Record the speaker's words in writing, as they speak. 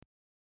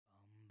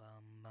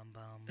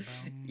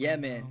Yeah,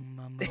 man.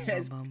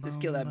 Let's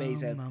kill that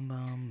bass head.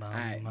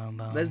 Alright,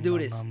 let's do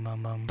this.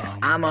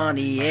 I'm on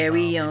the air,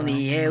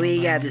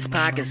 we got this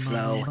pockets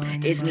flow.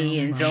 It's me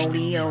and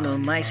Tony on the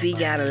mics, we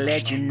gotta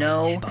let you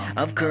know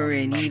of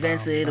current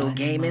events, little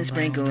gaming,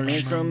 sprinkle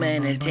in some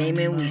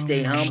entertainment. We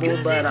stay humble,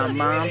 but our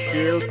moms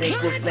still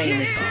think we're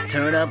famous.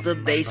 Turn up the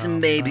bass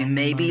and baby,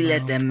 maybe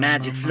let that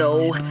magic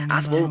flow.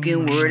 Our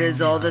spoken word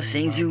is all the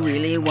things you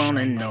really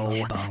wanna know.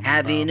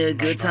 Having a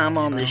good time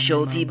on the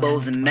show,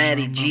 T-Bows and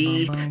Matty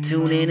G.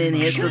 Tune in and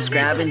hit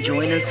subscribe and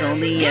join us on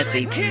the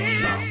FAP.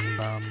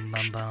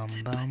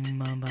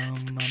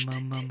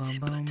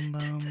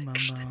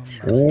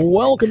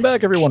 Welcome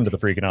back, everyone, to the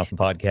Freaking Awesome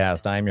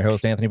Podcast. I'm your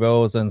host, Anthony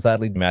Bowes, and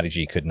sadly, Matty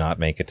G could not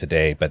make it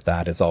today, but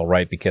that is all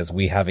right because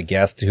we have a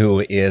guest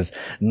who is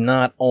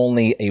not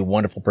only a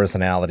wonderful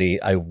personality,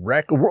 a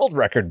world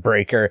record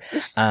breaker,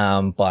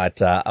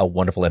 but a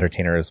wonderful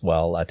entertainer as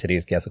well.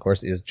 Today's guest, of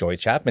course, is Joy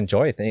Chapman.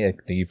 Joy,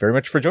 thank you very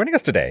much for joining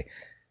us today.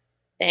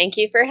 Thank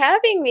you for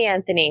having me,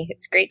 Anthony.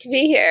 It's great to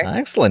be here.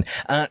 Excellent.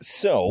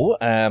 So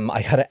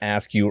I got to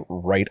ask you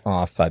right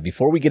off,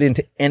 before we get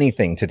into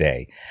anything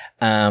today,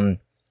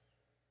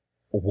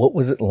 what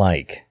was it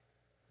like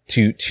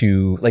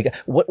to like,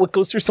 what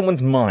goes through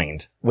someone's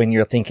mind when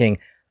you're thinking,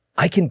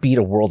 I can beat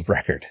a world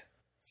record?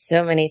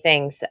 So many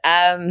things.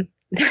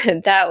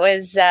 That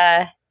was,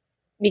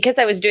 because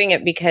I was doing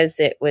it because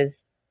it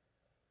was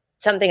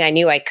something I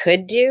knew I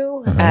could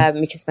do,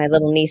 because my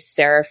little niece,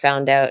 Sarah,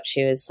 found out.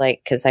 She was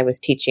like, cause I was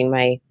teaching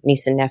my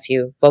niece and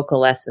nephew vocal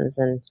lessons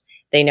and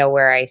they know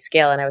where I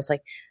scale. And I was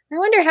like, I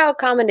wonder how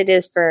common it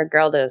is for a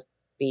girl to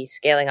be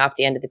scaling off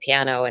the end of the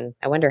piano. And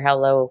I wonder how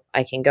low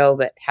I can go,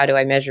 but how do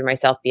I measure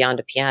myself beyond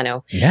a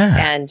piano? Yeah.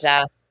 And,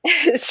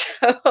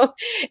 so,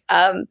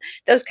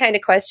 those kind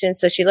of questions.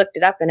 So she looked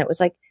it up and it was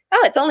like,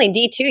 oh, it's only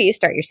D2. You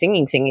start your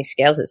singing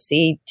scales at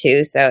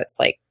C2. So it's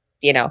like,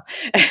 you know,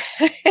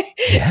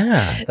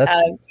 yeah.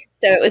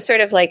 So it was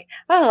sort of like,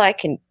 oh, I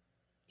can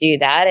do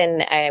that.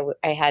 And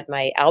I had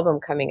my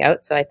album coming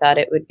out. So I thought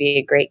it would be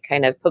a great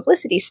kind of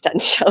publicity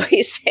stunt, shall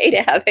we say,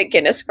 to have a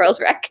Guinness World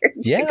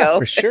Record to go.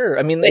 For sure.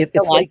 I mean, it's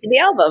like the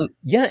album.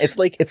 Yeah. It's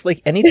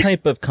like any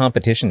type of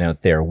competition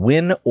out there,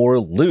 win or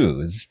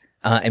lose.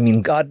 I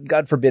mean,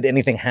 God forbid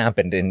anything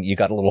happened and you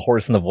got a little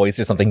hoarse in the voice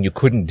or something, you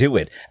couldn't do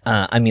it.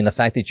 I mean, the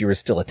fact that you were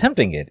still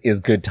attempting it is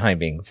good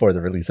timing for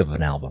the release of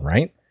an album,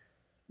 right?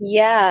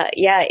 Yeah.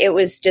 It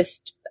was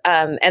just,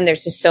 and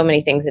there's just so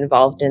many things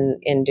involved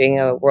in doing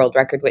a world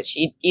record, which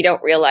you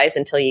don't realize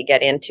until you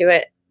get into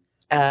it,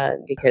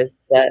 because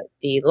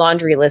the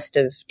laundry list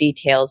of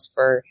details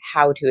for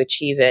how to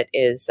achieve it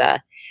is,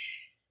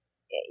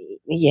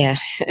 yeah.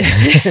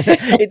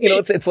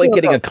 It's like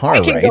getting a car,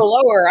 right? I can go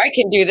lower. I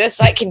can do this.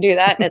 I can do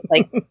that. And it's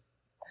like,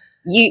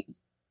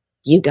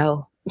 you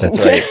go.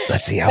 That's right.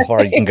 Let's see how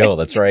far you can go.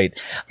 That's right.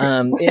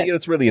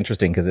 It's really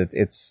interesting because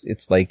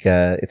it's like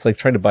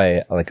trying to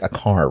buy a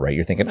car, right?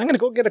 You're thinking, I'm going to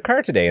go get a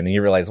car today. And then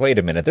you realize, wait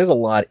a minute, there's a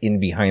lot in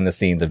behind the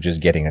scenes of just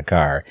getting a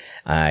car.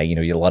 You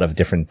have a lot of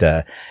different,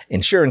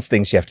 insurance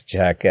things you have to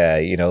check,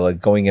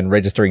 like going and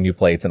registering new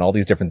plates and all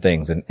these different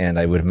things. And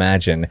I would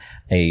imagine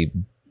a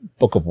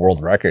book of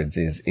world records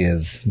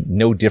is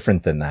no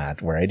different than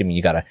that, right? I mean,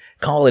 you got to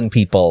call in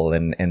people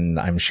and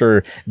I'm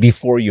sure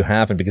before you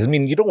happen, because I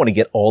mean, you don't want to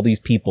get all these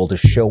people to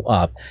show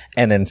up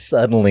and then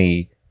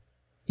suddenly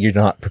you're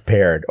not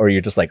prepared or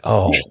you're just like,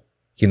 oh,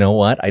 you know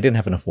what? I didn't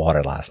have enough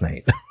water last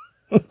night.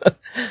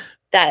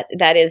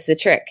 That is the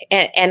trick.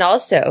 And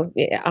also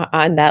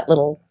on that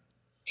little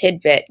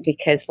tidbit,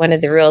 because one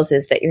of the rules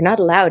is that you're not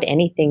allowed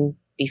anything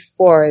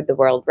before the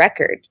world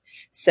record.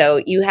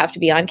 So you have to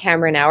be on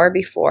camera an hour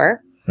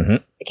before. Mm-hmm.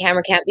 The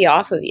camera can't be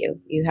off of you.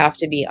 You have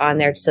to be on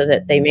there so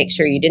that they make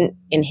sure you didn't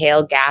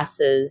inhale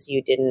gases.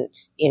 You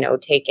didn't,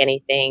 take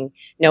anything,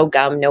 no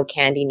gum, no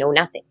candy, no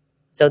nothing.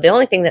 So the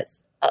only thing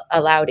that's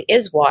allowed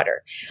is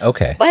water.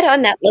 Okay. But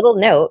on that little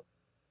note,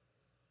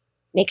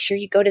 make sure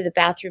you go to the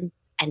bathroom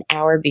an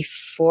hour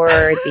before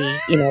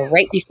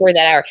right before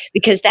that hour,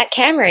 because that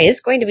camera is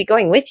going to be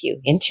going with you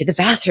into the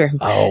bathroom.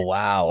 Oh,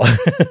 wow.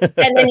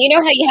 And then you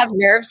know how you have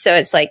nerves. So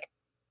it's like,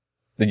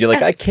 then you're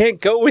like, I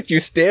can't go with you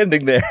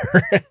standing there.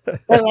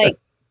 I'm like,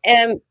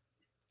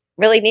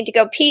 really need to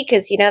go pee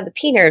because, the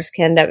pee nerves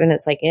can end up. And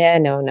it's like, yeah,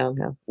 no.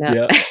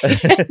 Yeah.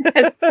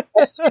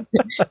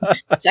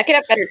 Suck it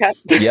up, Buttercup.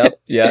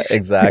 Yep. Yeah,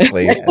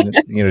 exactly. And,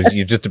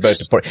 you're just about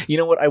to pour. You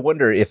know what? I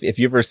wonder if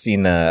you've ever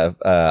seen,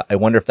 I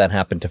wonder if that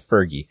happened to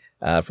Fergie,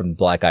 from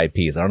Black Eyed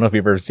Peas. I don't know if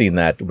you've ever seen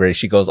that, where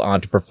she goes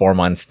on to perform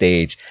on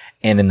stage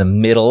and in the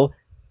middle,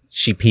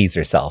 she pees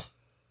herself.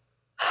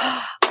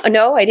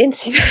 No, I didn't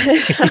see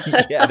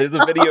that. Yeah, there's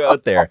a video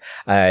out there.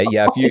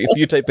 If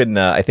you type in,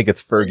 I think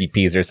it's Fergie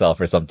pees herself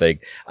or something.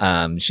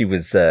 She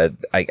was,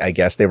 I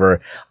guess they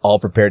were all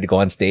prepared to go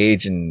on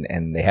stage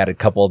and they had a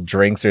couple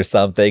drinks or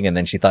something. And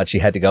then she thought she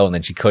had to go and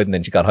then she couldn't.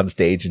 Then she got on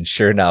stage and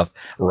sure enough,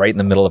 right in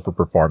the middle of her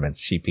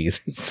performance, she pees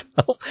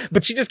herself,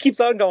 but she just keeps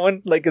on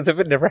going like as if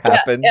it never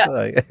happened.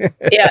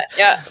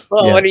 Yeah.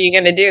 Well, what are you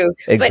going to do?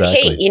 Exactly. But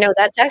hey,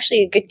 that's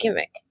actually a good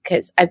gimmick.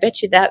 because I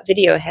bet you that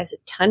video has a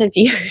ton of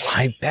views.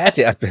 I bet.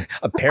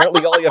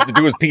 Apparently, all you have to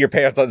do is pee your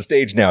pants on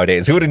stage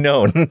nowadays. Who would have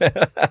known?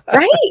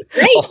 Right.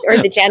 Or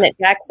the Janet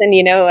Jackson,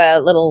 a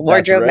little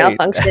wardrobe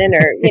malfunction,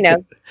 or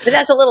but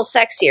that's a little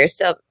sexier.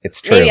 So it's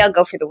true. Maybe I'll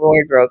go for the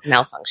wardrobe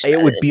malfunction.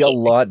 It would be a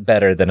lot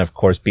better than, of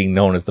course, being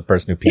known as the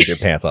person who peed their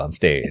pants on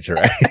stage,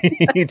 right?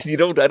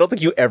 I don't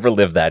think you ever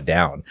live that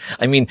down.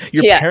 I mean,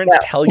 your parents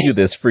tell you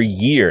this for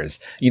years.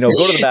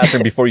 Go to the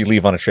bathroom before you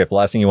leave on a trip. The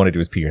last thing you want to do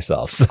is pee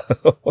yourself. So.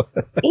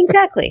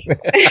 Exactly.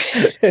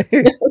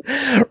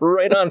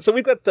 Right on. So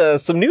we've got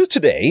some news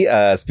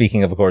today.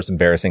 Speaking of course,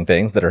 embarrassing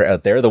things that are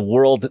out there. The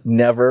world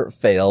never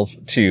fails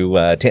to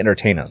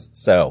entertain us.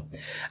 So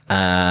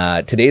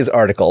today's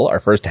article, our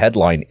first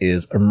headline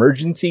is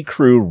Emergency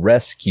Crew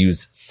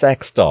Rescues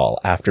Sex Doll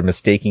After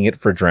Mistaking It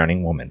for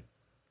Drowning Woman.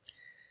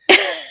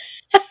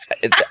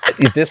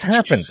 This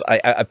happens.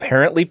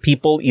 Apparently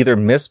people either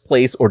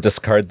misplace or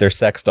discard their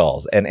sex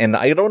dolls. And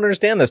I don't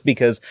understand this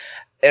because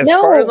as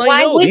far as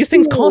I know, these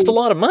things cost a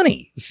lot of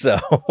money. So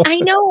I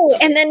know.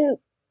 And then,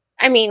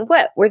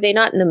 what? Were they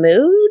not in the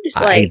mood?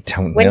 I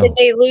don't know. When did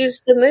they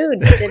lose the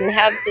mood? They didn't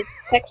have the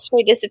sex toy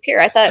disappear.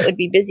 I thought it would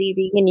be busy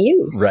being in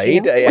use.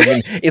 Right? I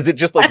mean, is it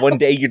just like one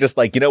day you're just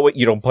like, you know what?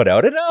 You don't put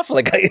out enough?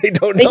 Like, I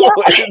don't know.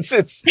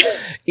 Yeah.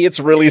 It's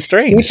really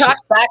strange. We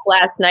talked back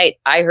last night.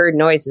 I heard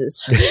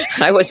noises.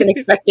 I wasn't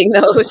expecting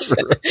those.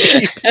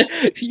 Right.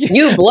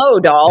 You blow,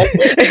 doll.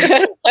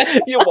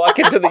 You walk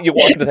into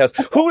the house.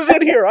 Who's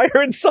in here? I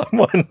heard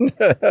someone.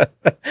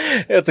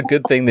 It's a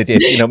good thing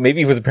that maybe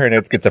he was a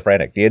paranoid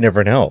schizophrenic. You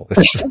never know.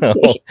 So,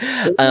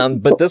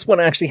 but this one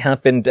actually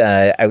happened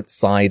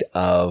outside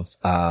of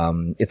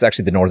it's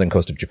actually the northern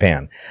coast of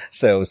Japan.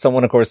 So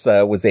someone, of course,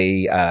 was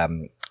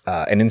an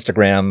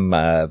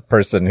Instagram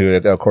person who,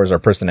 of course, our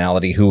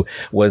personality, who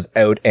was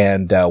out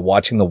and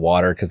watching the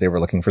water because they were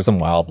looking for some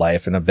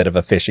wildlife and a bit of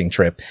a fishing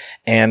trip,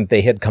 and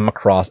they had come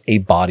across a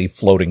body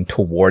floating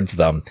towards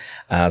them.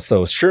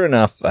 So sure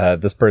enough,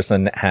 this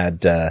person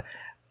had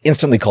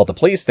instantly called the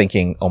police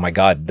thinking, oh my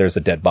God, there's a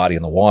dead body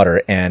in the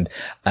water. And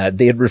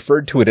they had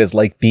referred to it as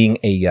like being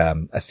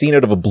a scene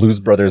out of a Blues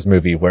Brothers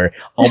movie where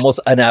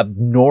almost an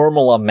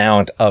abnormal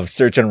amount of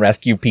search and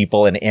rescue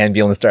people and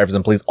ambulance drivers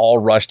and police all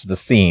rush to the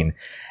scene.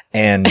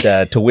 And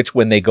to which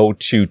when they go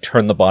to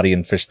turn the body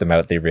and fish them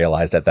out, they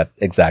realized at that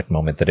exact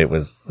moment that it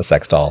was a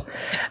sex doll.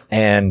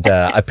 And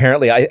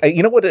apparently,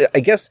 I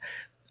guess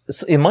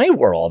in my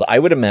world, I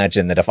would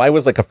imagine that if I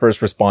was like a first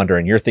responder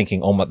and you're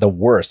thinking, oh, the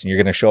worst, and you're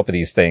going to show up at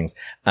these things,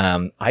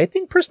 I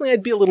think personally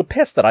I'd be a little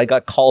pissed that I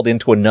got called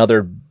into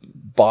another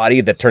body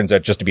that turns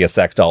out just to be a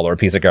sex doll or a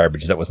piece of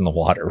garbage that was in the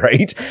water,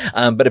 right?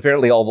 But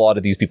apparently a lot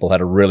of these people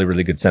had a really,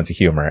 really good sense of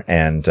humor,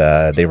 and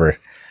they were,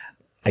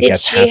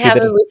 Did she have a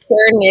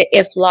return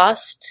if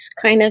lost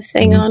kind of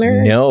thing on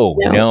her? No.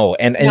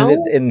 And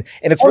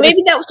it's really,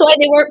 maybe that's why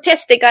they weren't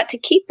pissed. They got to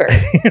keep her.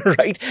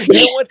 Right. You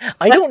know what?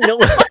 I don't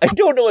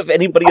know if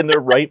anybody in their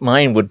right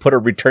mind would put a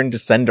return to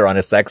sender on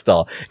a sex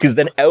doll, because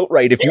then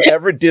outright, if you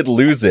ever did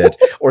lose it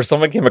or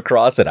someone came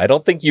across it, I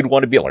don't think you'd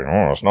want to be like,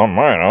 oh, it's not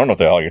mine. I don't know what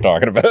the hell you're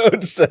talking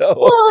about. So,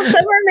 well,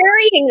 some are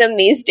marrying them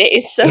these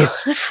days. So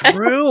it's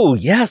true.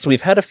 Yes.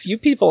 We've had a few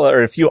people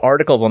or a few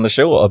articles on the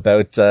show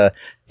about,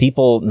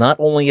 people not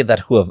only that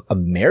who have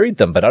married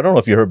them, but I don't know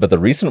if you heard about the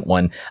recent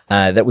one.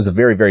 That was a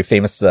very, very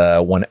famous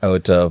one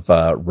out of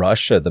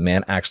Russia. The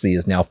man actually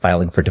is now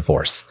filing for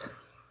divorce.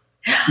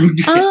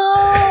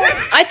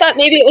 Oh, I thought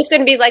maybe it was going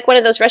to be like one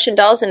of those Russian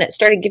dolls and it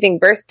started giving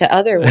birth to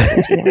other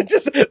ones.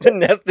 Just the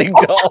nesting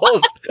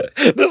dolls.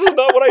 This is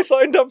not what I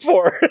signed up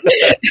for.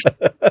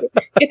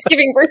 It's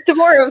giving birth to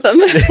more of them.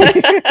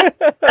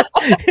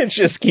 It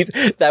just keeps,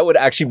 that would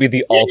actually be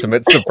the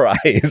ultimate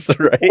surprise,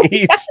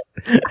 right?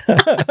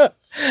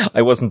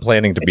 I wasn't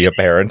planning to be a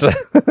parent.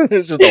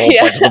 There's just a whole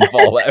bunch of them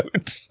fall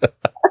out.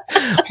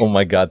 Oh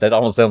my God. That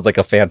almost sounds like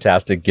a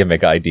fantastic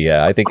gimmick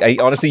idea. I think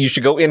honestly, you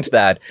should go into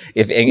that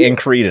and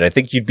create it. I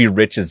think you'd be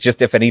rich as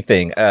just, if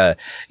anything, a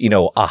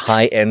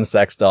high-end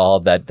sex doll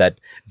that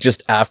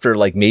just after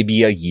like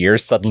maybe a year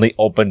suddenly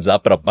opens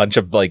up and a bunch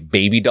of like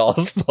baby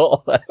dolls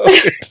fall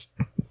out.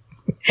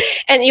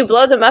 And you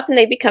blow them up and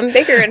they become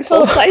bigger and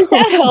full-size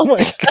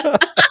adults. Oh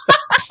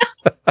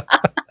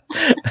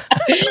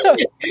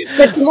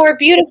But the more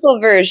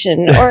beautiful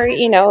version, or,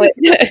 maybe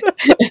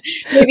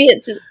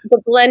it's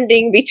the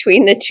blending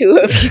between the two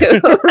of you.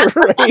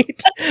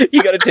 Right.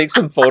 You got to take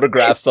some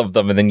photographs of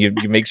them and then you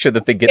make sure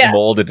that they get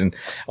molded. And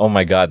oh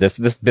my God, this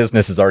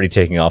business is already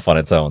taking off on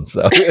its own.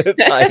 So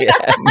it's high end.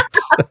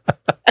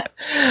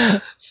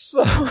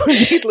 So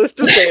needless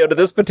to say, out of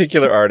this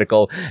particular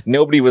article,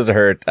 nobody was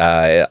hurt.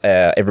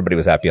 Everybody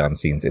was happy on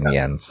scenes in the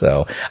end.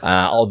 So,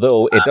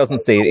 although it doesn't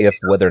say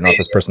whether or not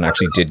this person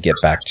actually did get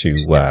back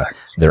to,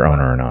 their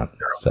owner or not.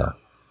 So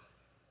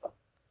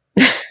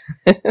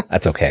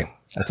that's okay.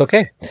 That's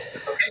okay.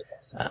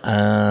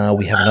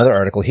 We have another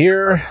article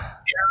here.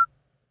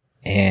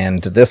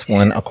 And this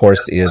one, of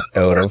course, is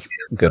out of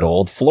good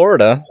old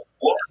Florida.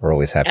 We're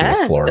always happy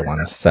with Florida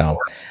ones. So,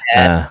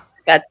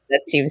 That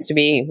seems to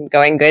be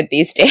going good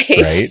these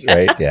days.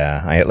 Right.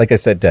 Yeah. Like I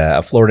said,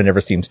 Florida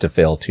never seems to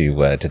fail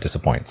to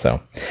disappoint.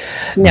 So,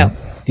 no.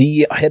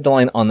 The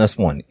headline on this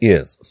one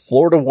is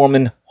Florida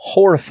woman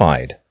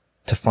horrified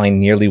to find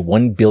nearly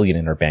 $1 billion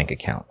in her bank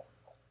account.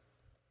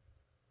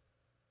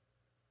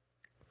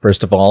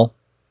 First of all,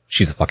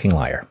 she's a fucking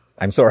liar.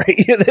 I'm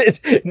sorry.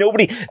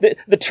 Nobody,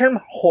 the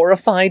term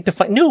horrified to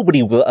find,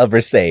 nobody will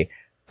ever say,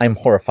 I'm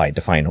horrified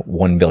to find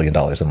 $1 billion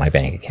in my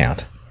bank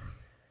account.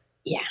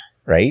 Yeah.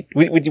 Right?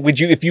 Would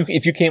you,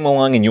 if you came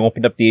along and you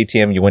opened up the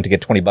ATM, you went to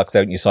get $20 out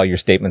and you saw your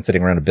statement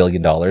sitting around $1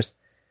 billion?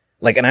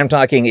 Like, and I'm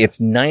talking, it's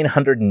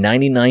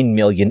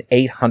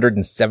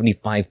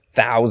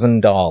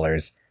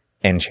 $999,875,000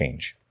 and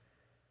change.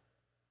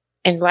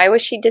 And why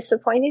was she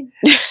disappointed?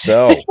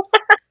 So,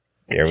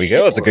 there we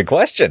go. It's a good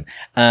question.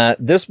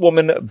 This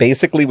woman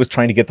basically was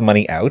trying to get the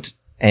money out.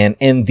 And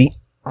the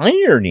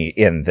irony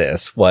in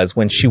this was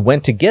when she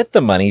went to get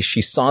the money,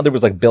 she saw there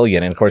was like $1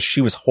 billion. And of course,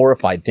 she was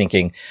horrified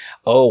thinking,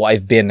 oh,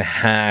 I've been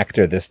hacked,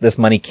 or this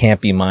money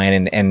can't be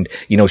mine. And,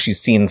 you know, she's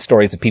seen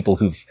stories of people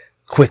who've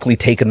quickly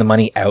taken the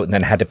money out and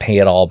then had to pay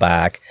it all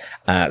back.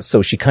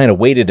 So she kind of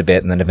waited a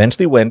bit and then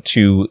eventually went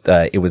to,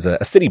 it was a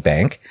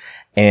Citibank,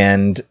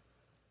 and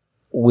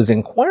was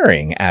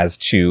inquiring as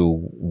to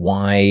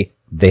why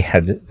they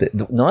had,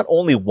 not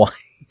only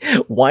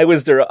why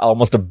was there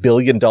almost $1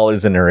 billion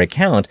in her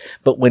account,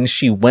 but when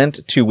she went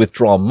to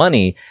withdraw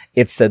money,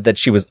 it said that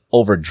she was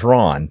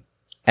overdrawn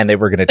and they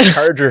were going to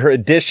charge her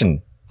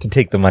addition to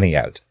take the money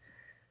out.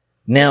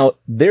 Now,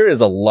 there is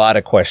a lot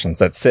of questions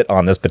that sit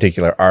on this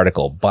particular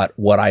article, but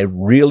what I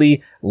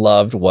really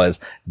loved was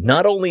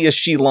not only is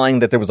she lying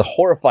that there was a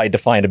horrified to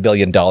find $1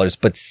 billion,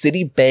 but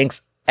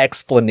Citibank's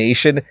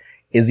explanation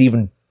is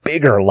even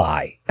bigger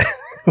lie,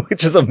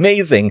 which is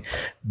amazing.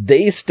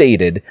 They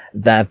stated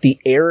that the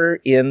error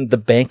in the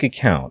bank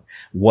account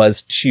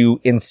was to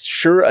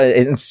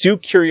ensue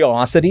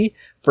curiosity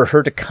for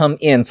her to come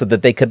in so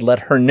that they could let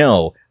her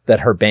know that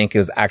her bank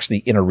is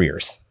actually in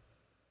arrears.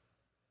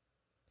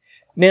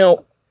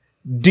 Now,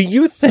 do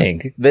you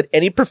think that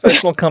any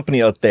professional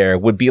company out there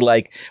would be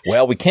like,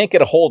 well, we can't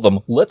get a hold of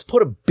them. Let's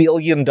put $1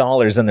 billion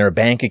in their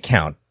bank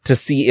account to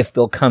see if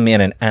they'll come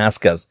in and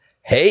ask us,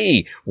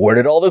 hey, where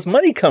did all this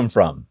money come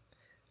from?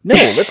 No,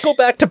 let's go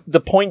back to the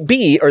point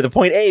B or the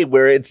point A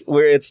where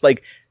it's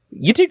like,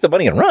 you take the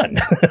money and run,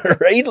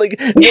 right? Like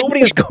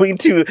nobody is going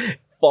to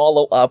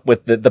follow up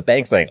with the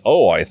bank saying,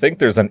 oh, I think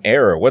there's an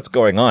error. What's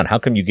going on? How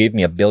come you gave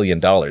me $1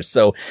 billion?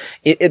 So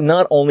it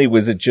not only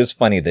was it just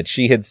funny that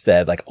she had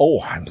said like,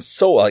 oh, I'm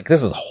so like,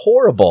 this is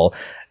horrible.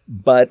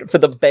 But for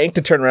the bank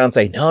to turn around and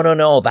say,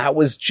 no, that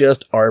was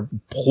just our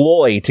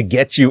ploy to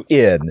get you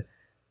in.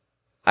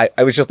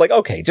 I was just like,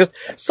 okay, just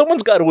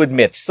someone's got to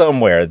admit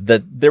somewhere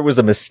that there was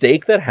a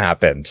mistake that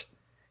happened.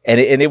 And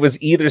it was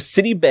either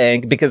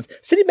Citibank, because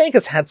Citibank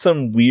has had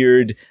some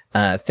weird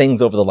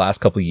things over the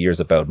last couple of years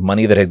about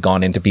money that had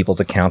gone into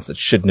people's accounts that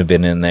shouldn't have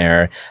been in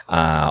there,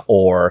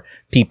 or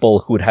people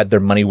who had their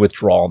money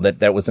withdrawn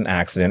that was an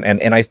accident.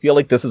 And I feel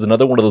like this is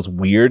another one of those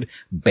weird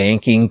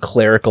banking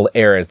clerical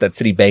errors that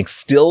Citibank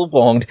still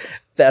won't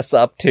fess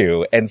up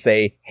to and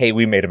say, hey,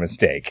 we made a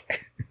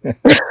mistake.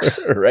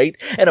 Right?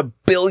 And $1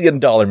 billion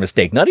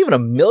mistake, not even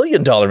 $1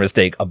 million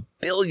mistake, $1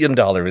 billion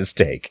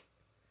mistake.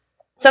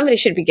 Somebody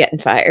should be getting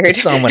fired.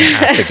 Someone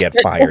has to get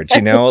fired,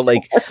 you know?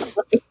 Like,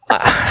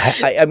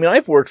 I mean,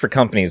 I've worked for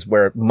companies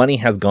where money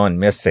has gone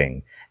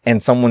missing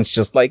and someone's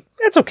just like,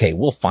 that's okay,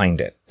 we'll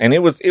find it. And it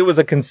was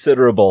a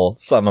considerable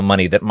sum of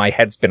money that my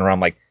head spin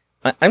around like,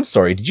 I'm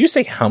sorry, did you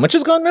say how much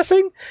has gone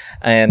missing?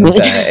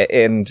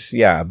 And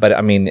yeah, but I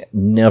mean,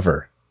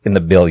 never in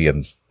the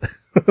billions.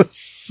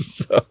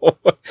 So,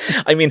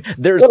 I mean,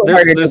 there's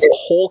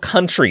whole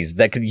countries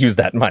that could use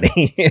that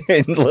money,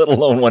 let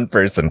alone one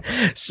person.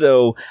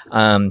 So,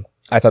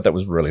 I thought that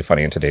was really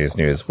funny in today's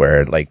news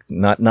where like,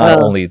 not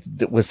only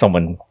was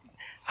someone,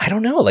 I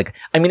don't know, like,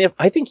 I mean,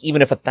 I think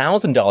even if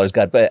 $1,000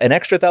 got, an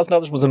extra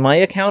 $1,000 was in my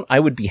account, I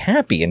would be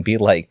happy and be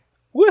like,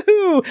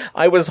 woohoo!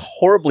 I was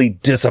horribly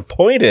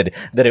disappointed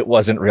that it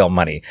wasn't real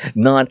money.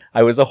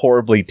 I was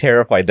horribly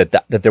terrified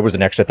that there was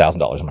an extra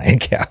 $1,000 in my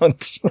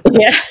account.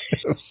 Yeah.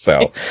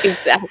 So.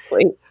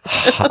 Exactly.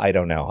 I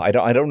don't know. I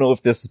don't know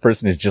if this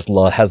person is just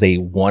has a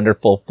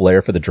wonderful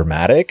flair for the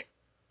dramatic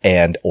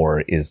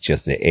or is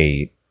just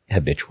a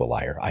habitual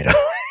liar. I don't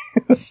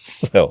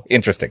So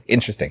interesting.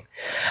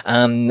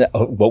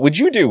 What would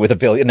you do with $1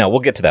 billion? No, we'll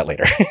get to that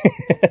later.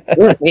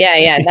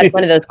 Yeah. That's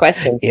one of those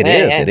questions.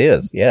 It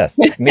is. Yes.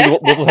 Maybe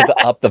we'll just have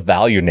to up the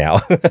value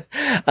now.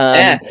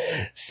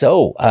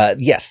 So,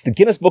 yes, the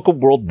Guinness Book of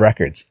World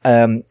Records.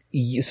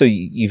 So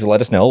you've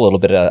let us know a little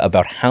bit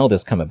about how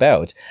this come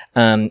about.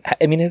 I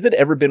mean, has it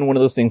ever been one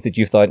of those things that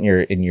you've thought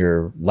in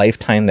your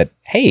lifetime that,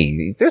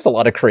 hey, there's a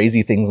lot of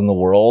crazy things in the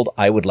world.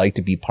 I would like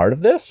to be part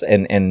of this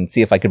and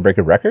see if I can break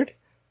a record?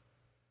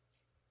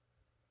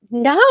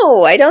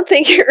 No, I don't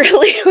think it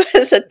really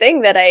was a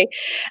thing that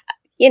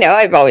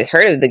I've always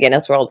heard of the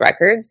Guinness World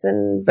Records,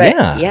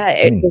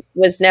 it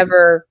was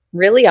never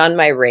really on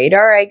my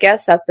radar, I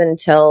guess, up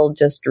until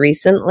just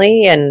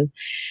recently. And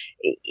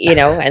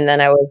and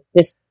then I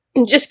was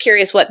just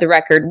curious what the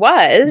record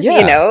was,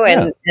 and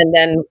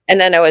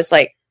then I was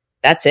like,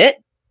 that's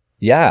it?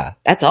 Yeah.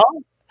 That's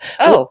all?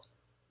 Oh,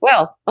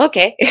 well,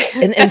 okay.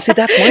 and see,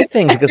 that's my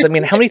thing, because,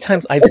 how many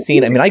times I've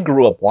seen, I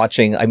grew up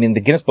watching,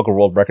 the Guinness Book of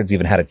World Records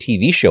even had a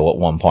TV show at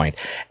one point.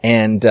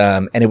 And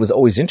it was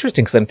always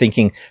interesting, because I'm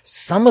thinking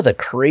some of the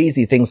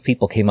crazy things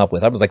people came up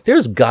with, I was like,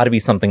 there's got to be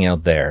something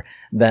out there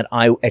that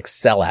I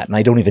excel at, and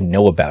I don't even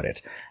know about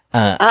it.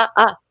 How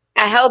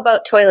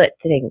about toilet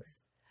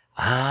things?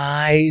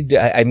 I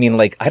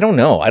don't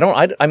know. I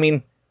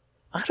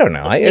don't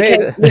know.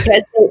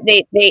 Because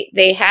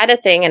they had a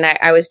thing, and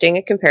I was doing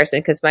a comparison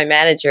because my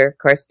manager, of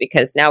course,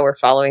 because now we're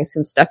following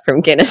some stuff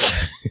from Guinness,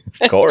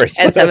 of course,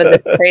 and some of the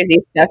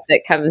crazy stuff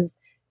that comes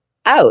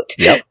out.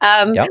 Yep.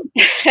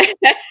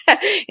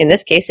 In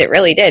this case, it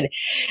really did.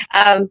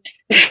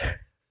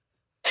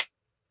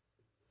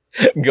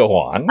 Go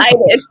on. I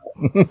did.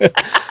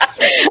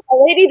 A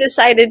lady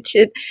decided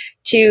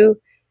to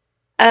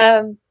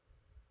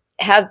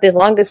have the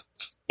longest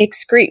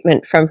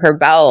excrement from her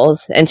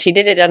bowels, and she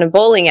did it on a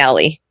bowling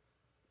alley.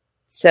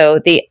 So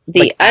the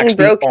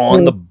unbroken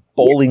on the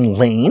bowling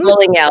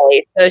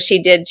alley. So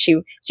she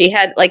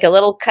had like a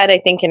little cut, I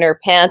think, in her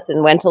pants,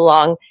 and went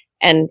along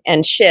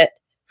and shit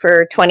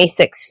for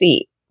 26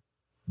 feet.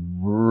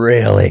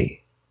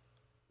 Really?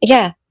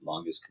 Yeah.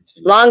 Longest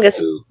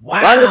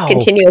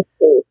continuous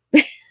poo.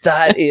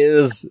 That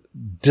is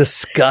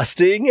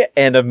disgusting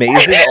and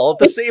amazing all at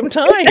the same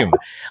time.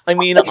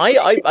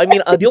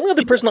 The only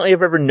other person I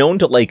have ever known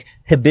to like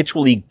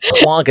habitually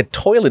clog a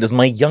toilet is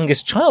my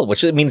youngest child,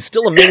 which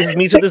still amazes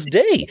me to this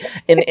day.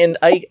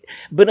 I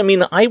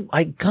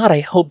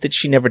hope that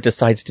she never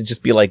decides to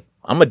just be like,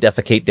 I'm gonna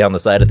defecate down the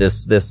side of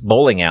this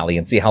bowling alley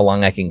and see how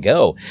long I can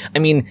go.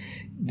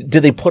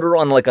 Did they put her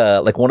on like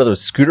one of those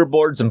scooter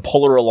boards and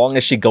pull her along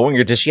as she going,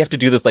 or does she have to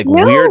do this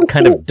weird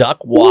kind of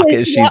duck walk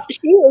as she's?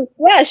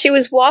 She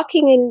was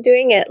walking and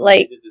doing it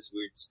like this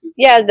weird scoot.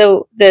 Yeah,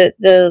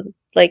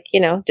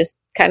 just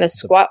kind of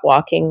squat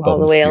walking all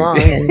the way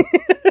along, and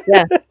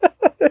yeah.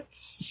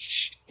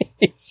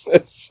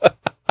 Jesus.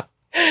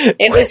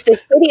 It was the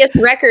shittiest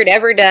record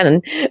ever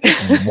done.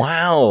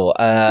 Wow.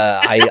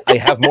 I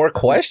have more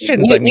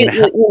questions. You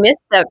missed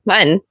that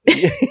fun.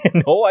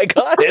 No, I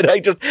got it. I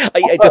just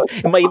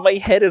my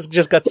head has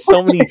just got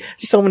so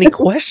many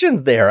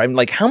questions there. I'm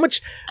like, how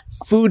much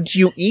food do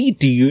you eat?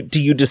 Do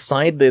you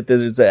decide that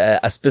there's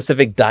a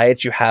specific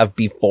diet you have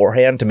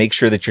beforehand to make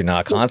sure that you're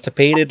not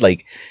constipated?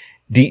 Like,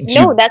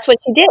 no, that's what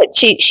she did.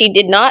 She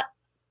did not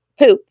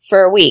poop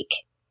for a week,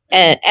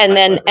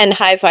 and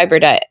high fiber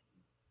diet.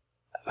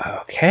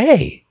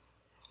 Okay.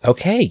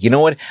 You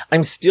know what?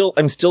 I'm still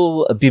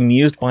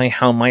bemused by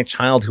how my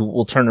child, who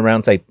will turn around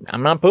and say,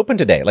 I'm not pooping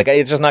today. Like,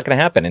 it's just not going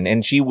to happen.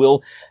 And she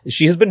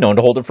has been known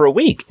to hold it for a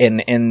week.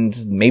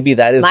 And maybe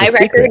that is my the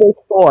record secret. is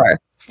 4.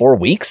 4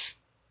 weeks?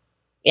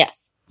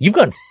 Yes. You've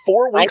gone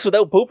 4 weeks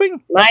without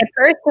pooping? My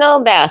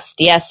personal best.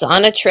 Yes.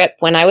 On a trip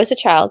when I was a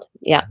child.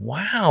 Yeah.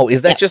 Wow.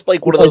 Is that just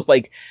like one of those,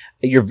 like,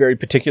 you're very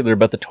particular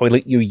about the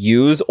toilet you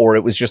use, or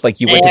it was just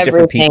like you went to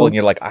different people and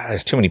you're like,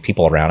 there's too many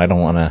people around. I don't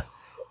want to.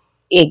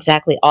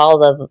 Exactly.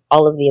 All of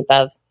the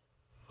above.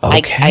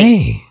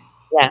 Okay.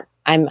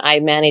 I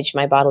manage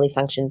my bodily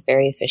functions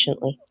very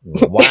efficiently.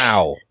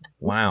 Wow.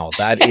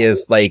 That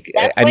is like,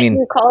 that's what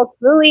you call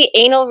truly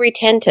anal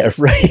retentive.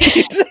 Right.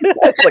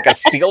 It's like a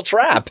steel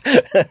trap.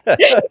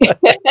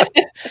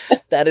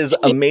 That is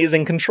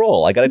amazing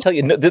control. I got to tell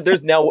you,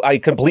 there's now, I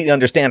completely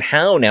understand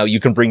how now you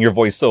can bring your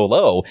voice so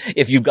low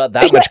if you've got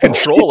that much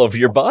control over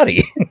your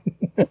body.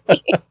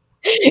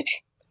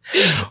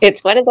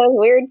 It's one of those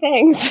weird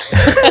things.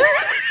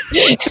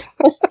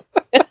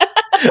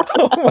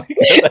 Oh my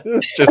God, that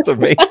is just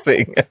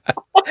amazing.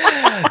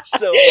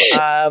 So,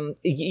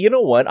 you know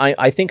what?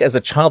 I think as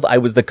a child, I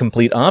was the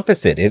complete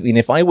opposite.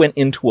 If I went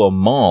into a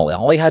mall,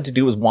 all I had to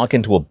do was walk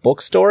into a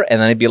bookstore, and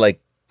then I'd be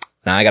like,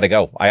 nah, I gotta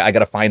go. I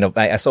gotta find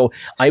so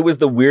I was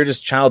the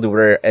weirdest child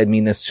where,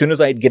 as soon as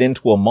I'd get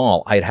into a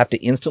mall, I'd have to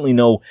instantly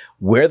know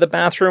where the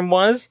bathroom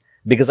was,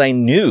 because I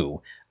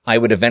knew I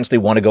would eventually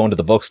want to go into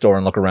the bookstore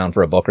and look around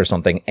for a book or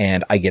something,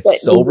 and I get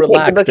so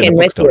relaxed in a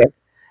bookstore.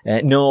 I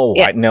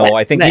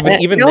think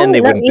even then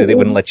they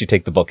wouldn't let you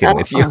take the book in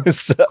with you.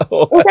 So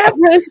that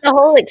ruins the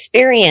whole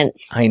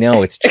experience. I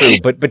know, it's true,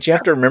 but you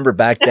have to remember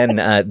back then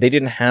they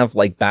didn't have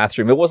like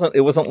bathroom. It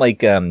wasn't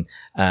like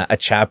a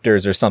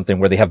Chapters or something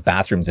where they have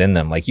bathrooms in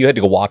them. Like, you had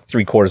to go walk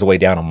 3/4 of the way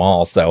down a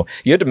mall, so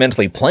you had to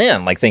mentally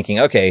plan, like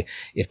thinking, okay,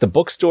 if the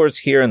bookstore's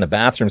here and the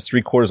bathroom's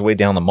 3/4 of the way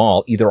down the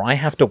mall, either I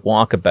have to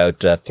walk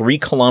about 3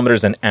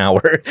 kilometers an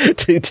hour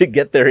to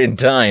get there in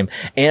time,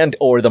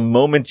 or the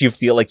moment you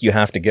feel like you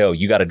have to go,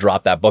 you got to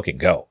drop that book and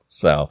go.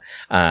 So,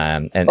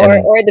 or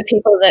the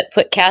people that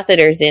put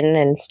catheters in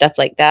and stuff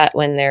like that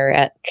when they're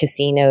at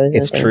casinos.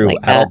 It's and things true. Like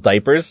Adult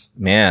diapers,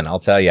 man, I'll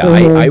tell you,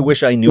 I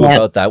wish I knew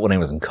about that when I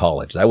was in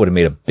college. That would have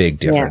made a big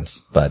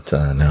difference. But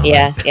no.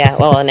 Yeah.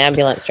 Well, an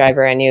ambulance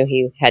driver, I knew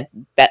he had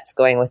bets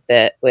going with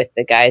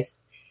the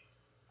guys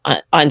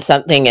on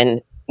something,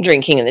 and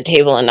drinking at the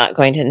table and not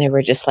going to, and they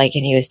were just like,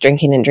 and he was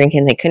drinking and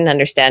drinking. They couldn't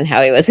understand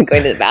how he wasn't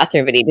going to the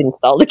bathroom, but he'd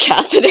installed the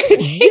catheter.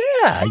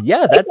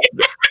 Yeah,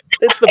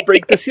 it's the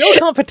break the seal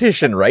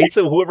competition, right?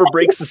 So whoever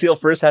breaks the seal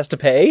first has to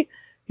pay.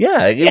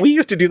 Yeah, we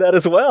used to do that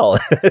as well.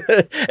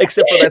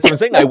 Except for that's what I'm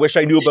saying. I wish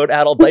I knew about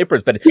adult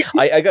diapers, but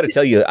I got to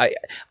tell you,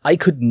 I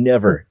could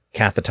never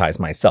cathetize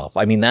myself.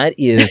 I mean, that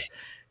is,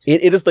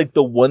 it is like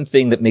the one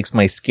thing that makes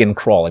my skin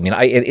crawl. I mean,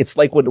 it's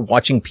like when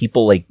watching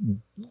people like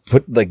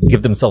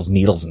give themselves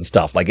needles and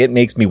stuff. Like it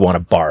makes me want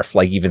to barf,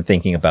 like even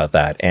thinking about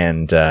that.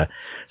 And, no,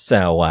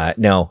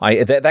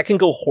 that can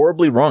go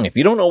horribly wrong. If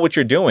you don't know what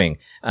you're doing,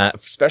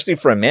 especially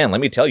for a man, let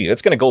me tell you,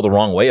 it's going to go the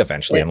wrong way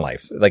eventually in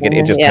life. Like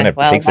it just kind of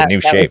takes a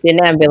new shape. Was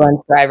an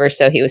ambulance driver,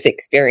 so he was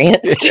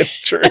experienced. It's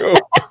true.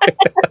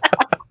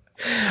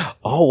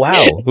 Oh,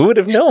 wow. Who would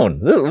have known?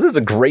 This is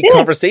a great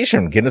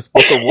conversation. Guinness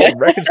Book of World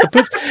Records.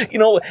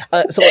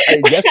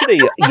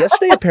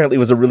 Yesterday apparently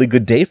was a really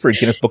good day for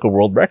Guinness Book of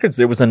World Records.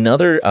 There was a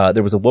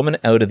woman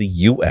out of the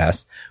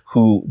U.S.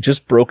 who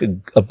just broke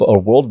a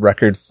world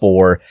record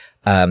for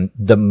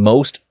the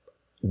most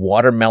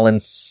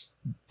watermelons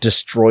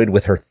destroyed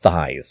with her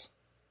thighs.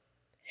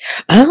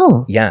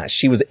 Oh. Yeah,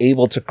 she was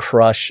able to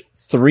crush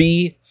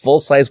 3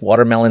 full-size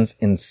watermelons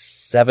in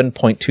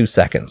 7.2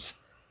 seconds.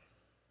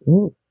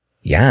 Ooh.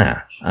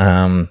 Yeah.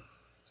 I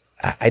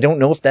don't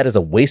know if that is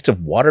a waste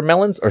of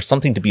watermelons or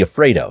something to be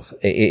afraid of.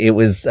 It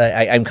was,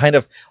 I'm kind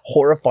of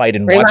horrified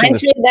in watching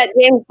this. Reminds me of that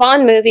James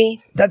Bond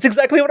movie. That's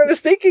exactly what I was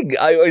thinking.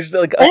 I was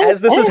like, as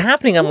this is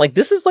happening, I'm like,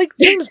 this is like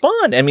James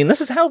Bond. I mean,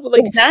 this is how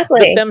like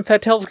the femme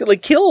fatales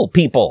like kill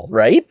people,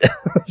 right?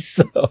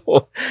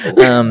 So,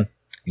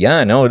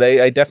 yeah, no,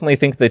 I definitely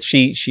think that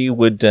she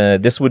would,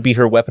 this would be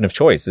her weapon of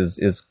choice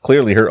is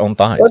clearly her own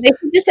thighs. Well, they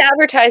could just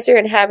advertise her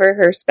and have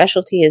her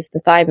specialty is the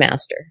thigh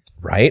master.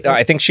 Right?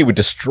 I think she would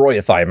destroy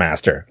a thigh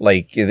master.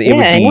 Like, it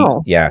would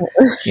be, yeah,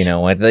 you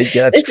know, that's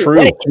this true.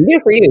 Is what it can do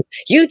for you.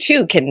 You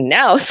too can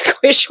now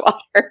squish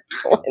water.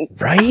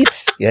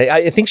 Right? Yeah,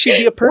 I think she'd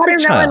be a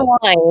perfect child.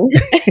 Wine.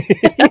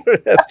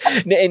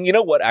 And you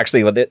know what?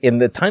 Actually, in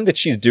the time that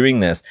she's doing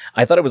this,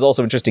 I thought it was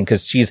also interesting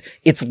because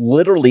it's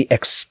literally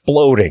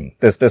exploding.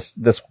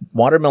 This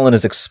watermelon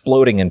is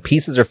exploding and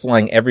pieces are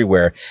flying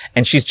everywhere.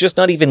 And she's just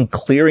not even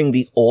clearing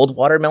the old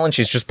watermelon.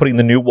 She's just putting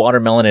the new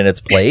watermelon in its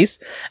place.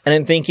 And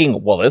I'm thinking,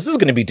 well, this is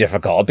going to be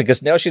difficult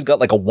because now she's got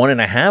like a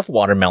 1.5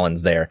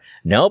 watermelons there.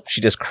 Nope. She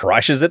just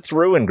crushes it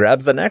through and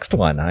grabs the next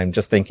one. I'm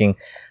just thinking,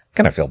 I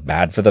kind of feel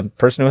bad for the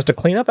person who has to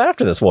clean up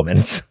after this woman.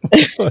 So,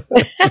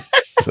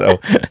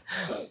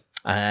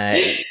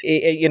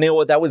 you know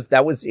what? That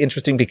was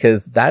interesting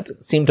because that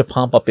seemed to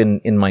pop up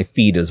in my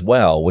feed as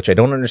well, which I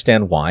don't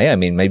understand why. I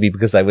mean, maybe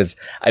because I was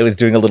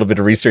doing a little bit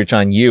of research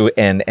on you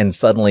and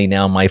suddenly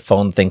now my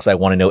phone thinks I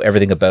want to know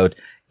everything about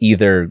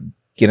either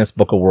Guinness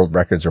Book of World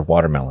Records or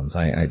watermelons.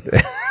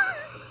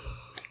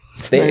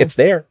 It's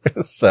there.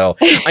 So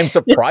I'm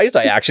surprised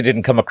I actually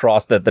didn't come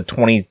across the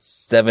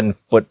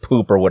 27-foot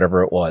poop or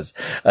whatever it was.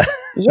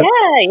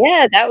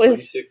 Yeah. That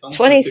was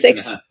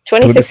 26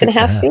 and a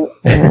half feet.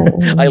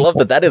 I love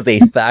that is a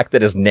fact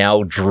that is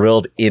now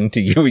drilled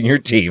into you and your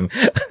team.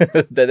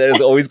 that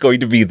is always going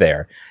to be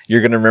there.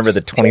 You're going to remember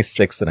the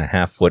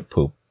 26.5-foot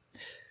poop.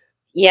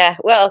 Yeah.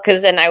 Well,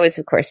 because then I was,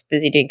 of course,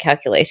 busy doing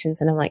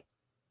calculations and I'm like,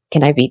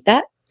 can I beat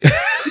that?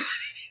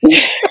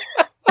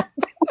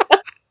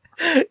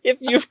 If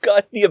you've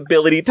got the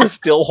ability to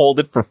still hold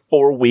it for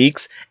 4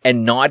 weeks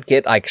and not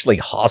get actually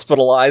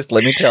hospitalized,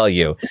 let me tell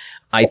you,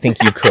 I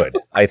think you could.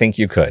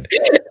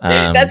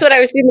 That's what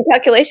I was doing the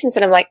calculations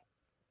and I'm like,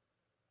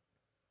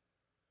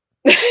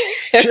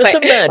 just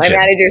imagine. My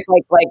manager's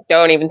like,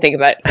 don't even think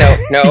about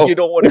it. No. You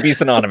don't want to be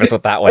synonymous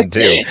with that one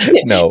too.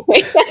 No.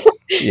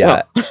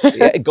 Yeah.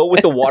 Yeah. Go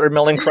with the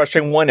watermelon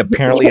crushing one.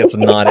 Apparently it's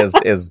not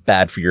as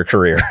bad for your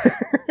career.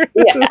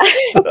 Yeah.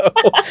 So,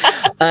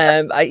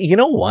 you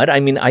know what? I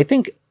mean, I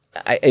think,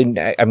 I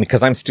mean,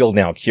 because I'm still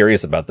now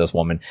curious about this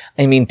woman.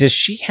 I mean, did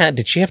she have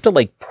to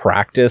like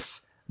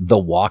practice the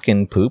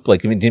walk-in poop?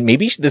 Like, I mean,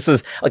 maybe this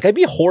is like, I'd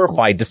be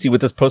horrified to see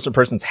what this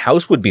person's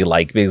house would be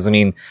like because I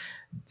mean,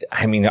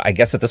 I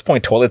guess at this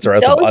point, toilets are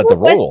out the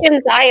rule.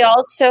 Questions I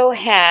also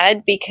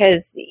had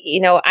because, you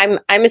know,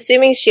 I'm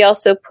assuming she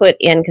also put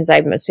in, because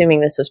I'm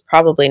assuming this was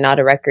probably not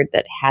a record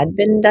that had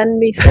been done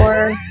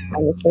before.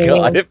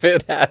 God, if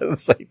it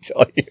has, I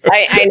tell you.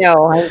 I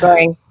know. I'm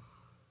going,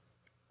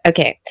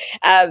 okay.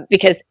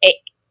 Because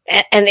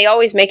and they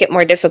always make it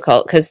more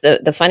difficult because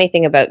the funny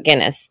thing about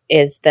Guinness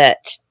is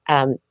that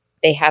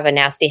they have a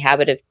nasty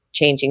habit of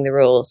changing the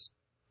rules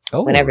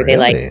whenever they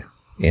like.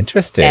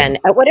 Interesting. And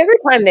at whatever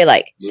time they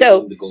like.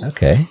 So,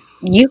 okay,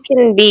 you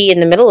can be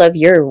in the middle of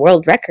your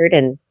world record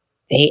and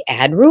they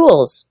add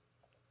rules.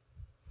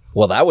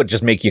 Well, that would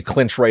just make you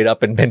clinch right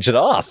up and pinch it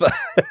off.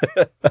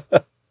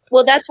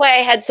 Well, that's why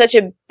I had such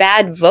a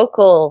bad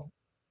vocal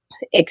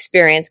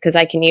experience because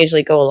I can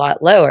usually go a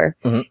lot lower.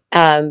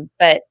 Mm-hmm.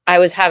 But I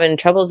was having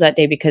troubles that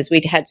day because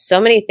we'd had so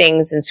many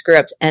things and screw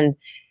ups and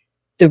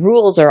the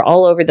rules are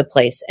all over the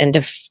place. And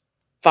to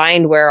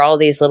find where all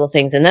these little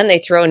things, and then they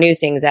throw new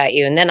things at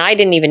you. And then I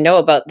didn't even know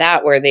about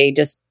that, where they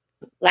just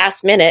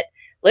last minute,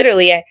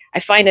 literally, I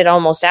find it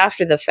almost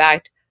after the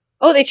fact.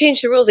 Oh, they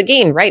changed the rules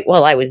again, right?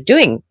 While I was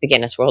doing the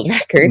Guinness World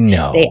Record,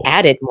 No. they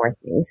added more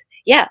things.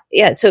 Yeah.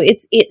 So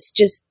it's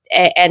just,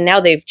 and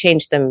now they've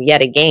changed them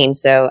yet again.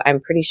 So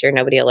I'm pretty sure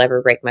nobody will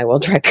ever break my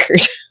world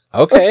record.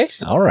 Okay.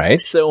 All right.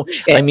 So,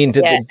 I mean,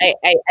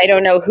 I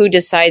don't know who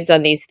decides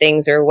on these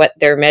things or what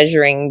they're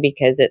measuring,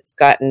 because it's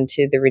gotten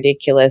to the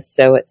ridiculous.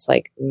 So it's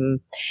like,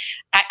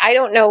 I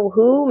don't know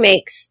who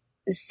makes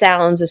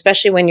sounds,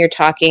 especially when you're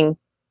talking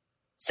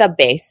sub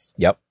bass.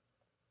 Yep.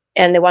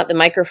 And they want the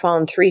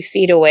microphone 3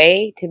 feet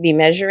away to be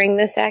measuring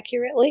this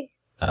accurately.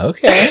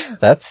 Okay.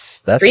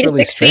 That's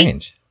really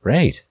strange.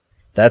 Right.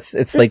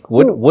 It's like,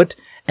 what,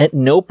 at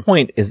no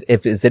point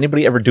is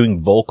anybody ever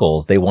doing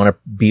vocals, they want to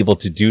be able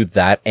to do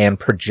that and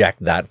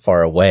project that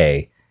far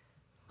away.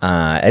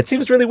 It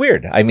seems really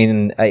weird. I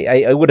mean,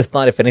 I would have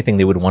thought, if anything,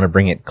 they would want to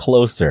bring it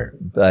closer,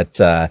 but,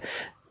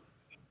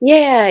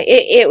 yeah,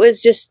 it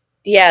was just,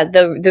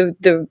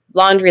 the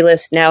laundry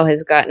list now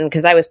has gotten,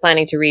 because I was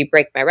planning to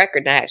re-break my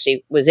record, and I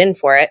actually was in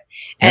for it.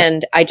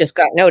 And I just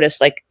got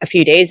noticed like a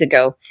few days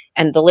ago,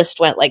 and the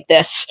list went like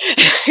this.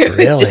 It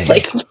was just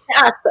like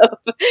massive.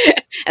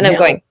 And I'm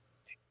going,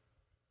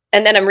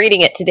 and then I'm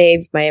reading it to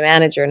Dave, my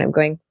manager, and I'm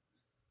going,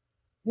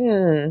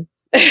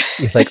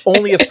 It's like,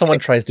 only if someone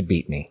tries to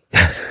beat me.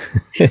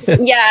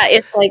 Yeah,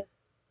 it's like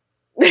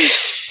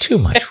too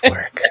much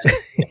work.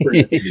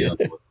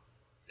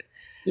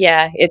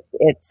 Yeah,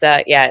 it's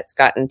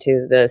gotten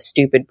to the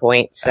stupid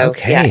point. So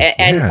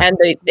and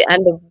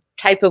the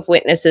type of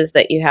witnesses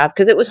that you have,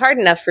 because it was hard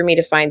enough for me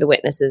to find the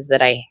witnesses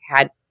that I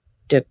had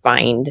to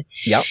find.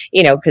 Yep.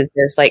 You know, because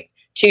there's like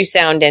 2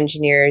 sound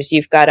engineers.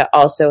 You've got to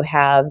also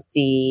have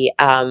the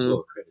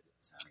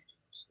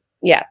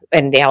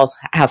and they all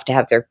have to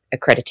have their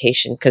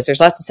accreditation, because there's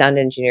lots of sound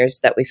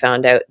engineers that we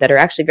found out that are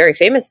actually very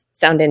famous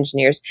sound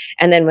engineers.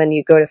 And then when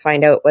you go to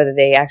find out whether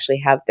they actually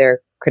have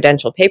their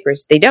credential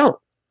papers, they don't.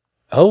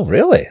 Oh,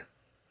 really?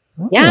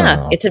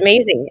 Yeah, it's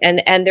amazing.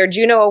 And they're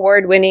Juno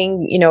Award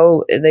winning, you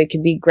know, they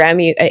could be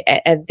Grammy,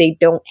 and they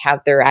don't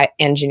have their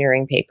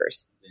engineering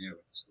papers.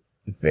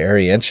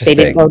 Very interesting.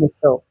 They didn't go to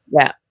school.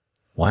 Yeah.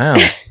 Wow.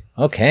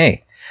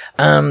 Okay.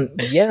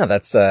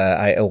 That's,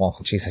 I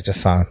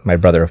just saw my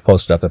brother have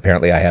posted up.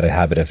 Apparently I had a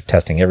habit of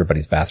testing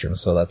everybody's bathroom.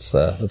 So that's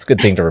a good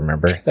thing to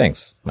remember.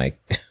 Thanks, Mike.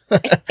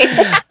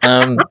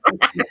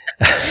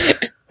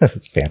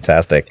 That's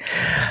fantastic.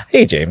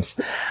 Hey, James.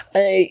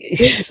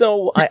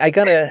 So I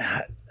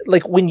gotta,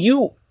 like, when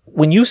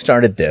you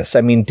started this,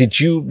 I mean, did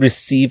you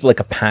receive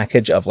like a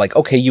package of like,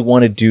 okay, you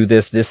want to do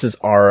this? This is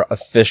our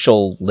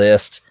official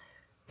list.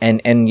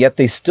 And yet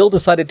they still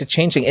decided to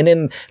change it. And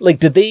then,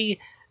 like,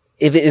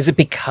 is it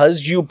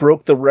because you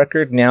broke the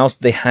record now so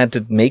they had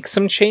to make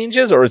some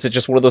changes? Or is it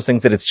just one of those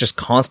things that it's just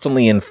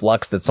constantly in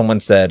flux, that someone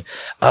said,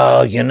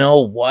 oh, you know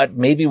what?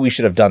 Maybe we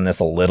should have done this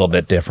a little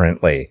bit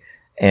differently.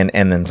 And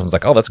then someone's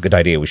like, oh, that's a good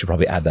idea. We should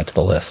probably add that to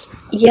the list.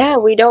 Yeah,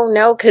 we don't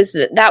know, because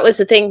that was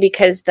the thing,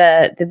 because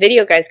the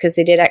video guys, because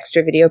they did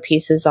extra video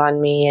pieces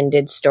on me and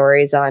did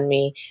stories on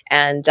me,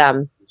 and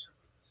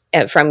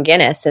from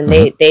Guinness, and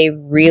they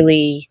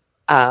really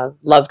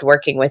loved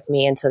working with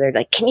me. And so they're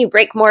like, can you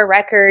break more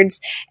records?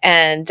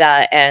 And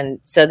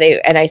so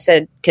I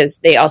said, because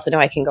they also know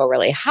I can go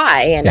really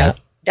high, and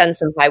I've done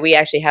some high. We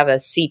actually have a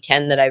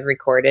C10 that I've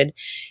recorded.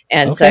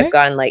 And so I've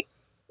gone like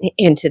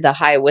into the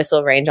high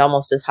whistle range,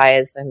 almost as high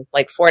as, I'm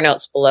like 4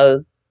 notes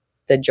below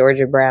the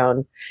Georgia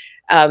Brown.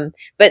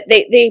 But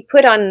they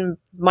put on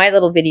my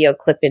little video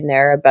clip in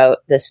there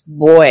about this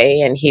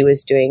boy, and he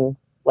was doing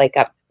like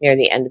up near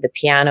the end of the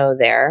piano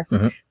there.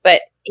 Mm-hmm.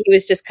 But he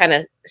was just kind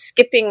of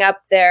skipping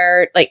up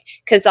there, like,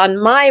 because on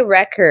my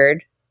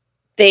record,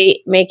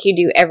 they make you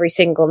do every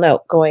single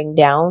note going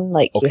down.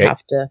 Like you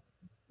have to,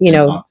 you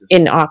know,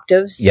 in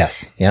octaves.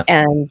 Yes. Yeah.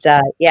 And,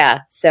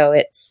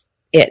 so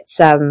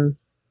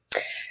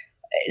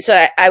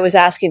so I was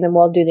asking them,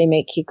 well, do they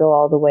make you go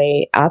all the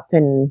way up?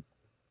 And,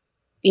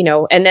 you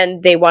know, and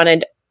then they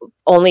wanted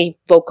only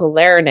vocal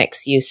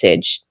larynx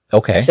usage.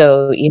 Okay.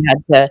 So you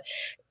had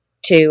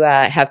to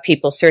have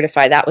people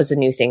certify. That was a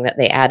new thing that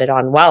they added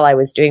on while I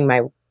was doing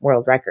my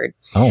world record.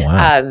 Oh,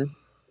 wow.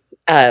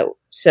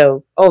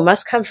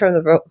 Must come from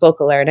the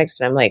vocal larynx.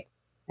 And I'm like,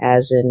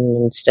 as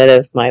in, instead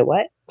of my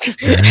what?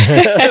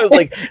 I was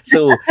like,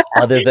 so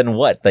other than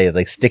what? They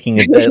like sticking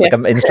like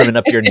an instrument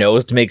up your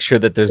nose to make sure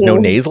that there's no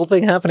nasal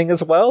thing happening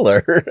as well?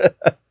 Or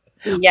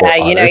yeah,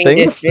 you know,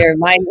 you just, your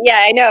mind.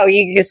 Yeah, I know.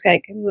 You just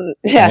like,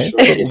 right?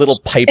 Little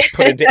pipes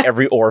put into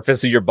every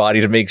orifice of your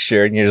body to make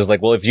sure. And you're just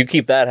like, well, if you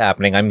keep that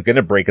happening, I'm going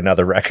to break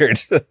another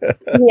record.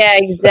 Yeah,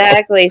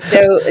 exactly.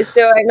 So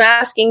I'm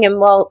asking him,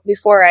 well,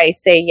 before I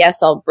say,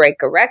 yes, I'll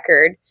break a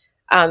record,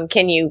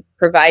 can you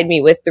provide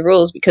me with the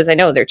rules? Because I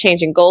know they're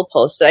changing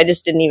goalposts. So I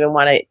just didn't even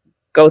want to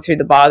go through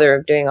the bother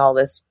of doing all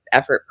this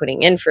effort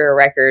putting in for a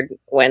record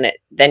when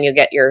then you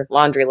get your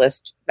laundry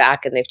list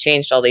back and they've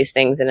changed all these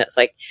things. And it's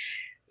like,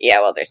 yeah,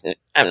 well,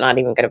 I'm not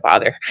even going to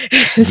bother.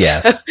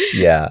 Yes.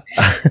 Yeah.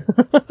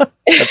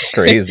 That's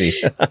crazy.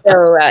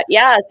 So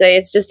yeah, so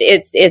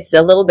it's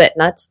a little bit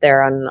nuts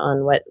there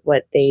on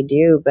what they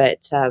do,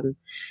 but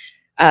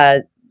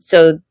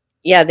so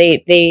yeah,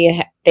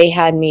 they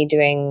had me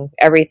doing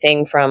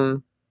everything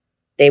from,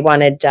 they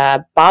wanted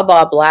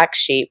Baba Black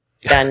Sheep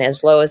done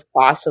as low as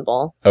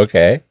possible.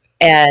 Okay.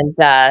 And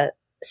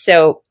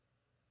so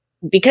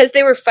because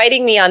they were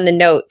fighting me on the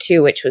note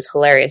too, which was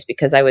hilarious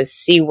because I was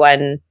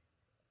C1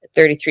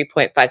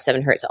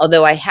 33.57 hertz,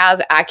 although I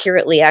have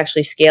accurately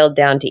actually scaled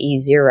down to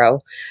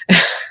E0. Oh,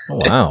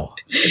 wow.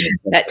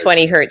 At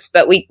 20 hertz,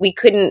 but we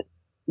couldn't,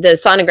 the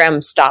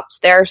sonogram stops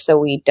there, so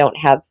we don't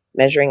have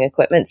measuring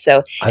equipment.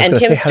 So, and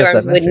Tim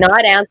Storms would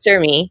not answer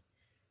me.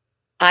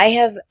 I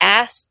have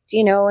asked,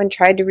 and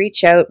tried to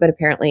reach out, but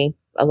apparently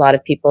a lot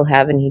of people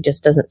have, and he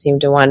just doesn't seem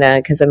to want to,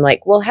 because I'm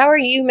like, well, how are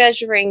you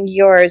measuring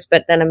yours?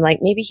 But then I'm like,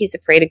 maybe he's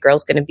afraid a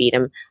girl's going to beat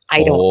him.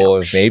 I don't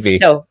know. Maybe.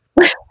 So.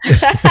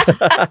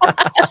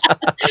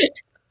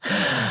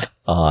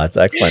 Oh, that's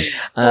excellent.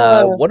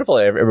 Wonderful.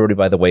 Everybody,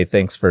 by the way,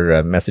 thanks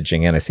for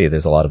messaging in. I see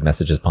there's a lot of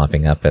messages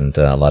popping up and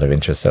a lot of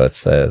interest, so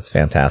it's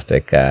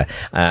fantastic.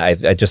 I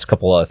just a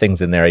couple of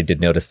things in there. I did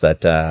notice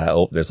that,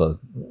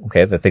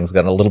 that things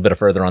got a little bit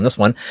further on this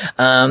one.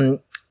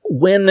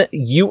 When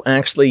you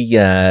actually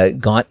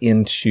got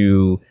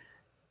into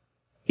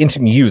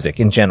music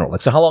in general,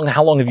 like, so how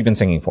long have you been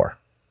singing for?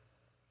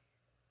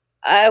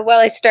 Well,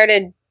 I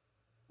started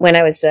when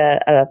I was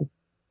a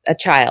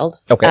child,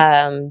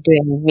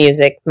 doing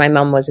music. My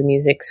mom was a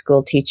music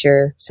school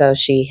teacher, so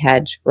she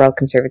had Royal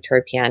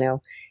Conservatory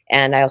piano,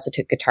 and I also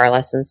took guitar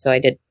lessons. So I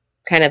did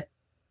kind of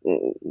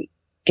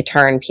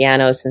guitar and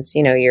piano since,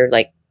 you're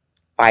like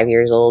 5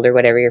 years old or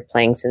whatever, you're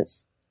playing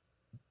since.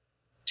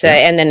 So,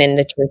 and then in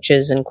the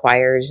churches and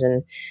choirs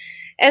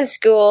and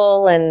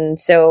school. And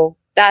so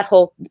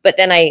but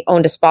then I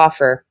owned a spa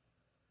for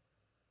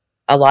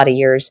a lot of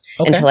years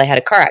until I had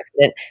a car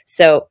accident.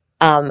 So,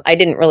 I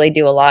didn't really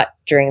do a lot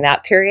during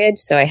that period.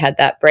 So I had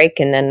that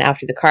break. And then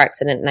after the car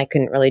accident, and I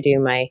couldn't really do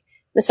my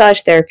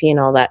massage therapy and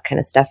all that kind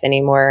of stuff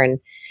anymore, and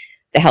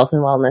the health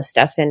and wellness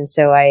stuff. And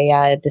so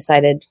I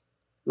decided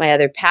my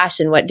other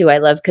passion, what do I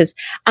love? Because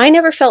I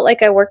never felt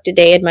like I worked a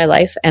day in my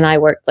life, and I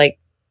worked like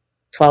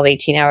 12,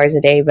 18 hours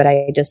a day, but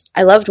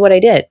I loved what I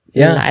did.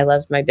 Yeah. And I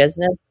loved my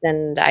business,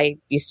 and I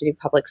used to do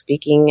public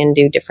speaking and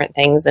do different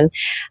things. And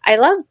I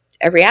loved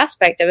every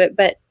aspect of it.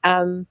 But,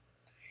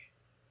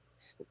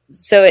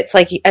 so it's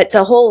like, it's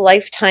a whole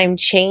lifetime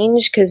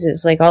change, because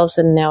it's like all of a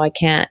sudden now I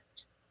can't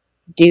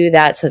do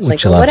that. So it's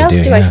like, well, what else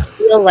do I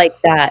feel like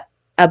that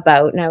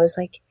about? And I was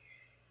like,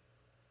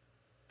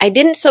 I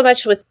didn't so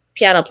much with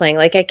piano playing.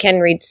 Like, I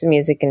can read some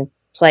music and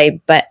play,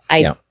 but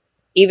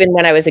even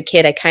when I was a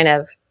kid, I kind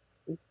of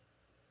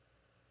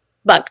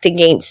bucked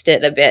against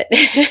it a bit,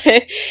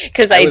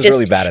 because I was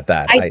really bad at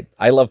that.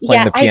 I love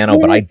playing the piano,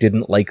 but I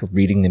didn't like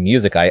reading the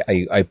music.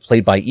 I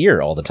played by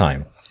ear all the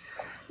time.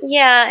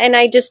 Yeah, and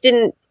I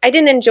didn't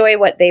enjoy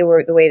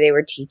the way they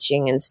were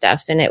teaching and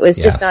stuff, and it was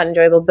just not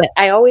enjoyable, but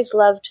I always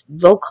loved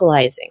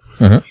vocalizing.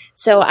 Mm-hmm.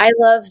 So I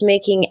love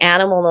making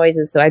animal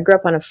noises. So I grew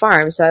up on a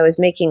farm, so I was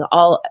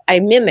I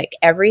mimic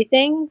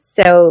everything.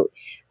 So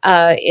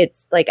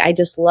it's like, I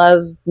just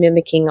love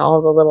mimicking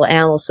all the little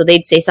animals. So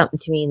they'd say something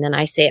to me, and then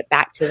I say it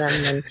back to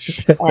them.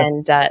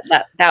 And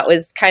that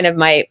was kind of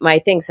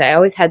my thing. So I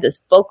always had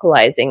this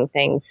vocalizing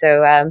thing.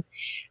 So,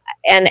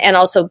 and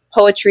also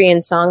poetry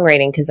and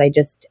songwriting. Cause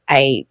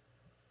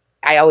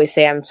I always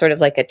say I'm sort of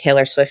like a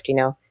Taylor Swift,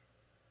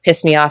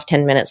 piss me off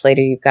 10 minutes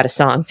later, you've got a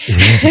song.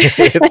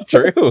 It's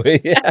true.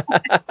 Yeah.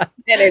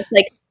 And it's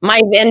like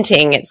my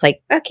venting. It's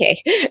like,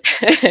 okay.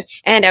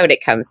 And out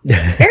it comes.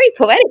 Very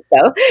poetic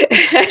though.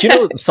 Do you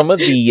know some of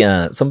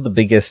the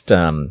biggest,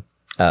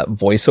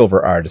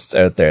 voiceover artists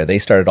out there, they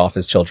started off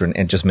as children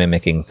and just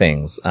mimicking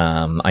things.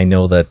 I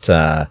know that,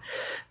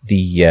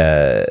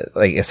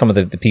 like some of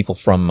the people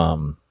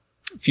from,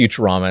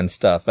 Futurama and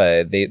stuff,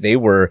 they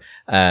were,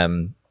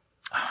 I'm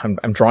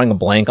drawing a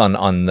blank on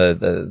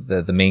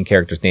the main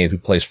character's name who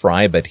plays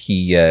Fry, but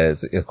he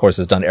of course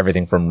has done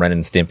everything from Ren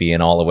and Stimpy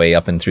and all the way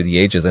up and through the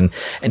ages. And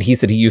he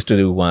said he used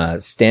to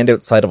stand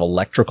outside of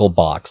electrical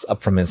box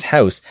up from his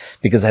house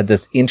because it had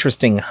this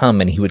interesting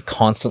hum, and he would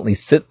constantly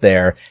sit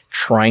there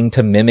trying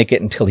to mimic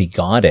it until he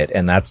got it.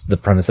 And that's the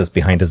premises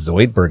behind his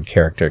Zoidberg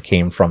character,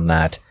 came from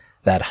that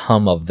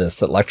hum of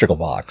this electrical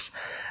box.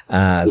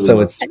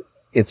 So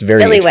it's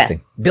very interesting.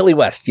 Billy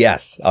West,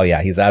 yes. Oh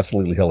yeah, he's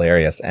absolutely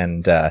hilarious,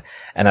 and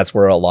that's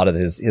where a lot of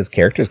his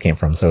characters came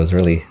from. So it was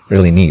really,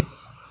 really neat.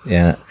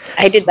 Yeah,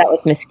 I did that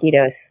with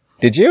mosquitoes.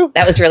 Did you?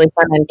 That was really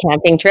fun on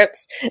camping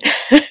trips.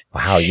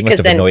 Wow, you must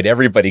have annoyed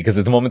everybody, because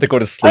at the moment they go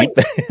to sleep.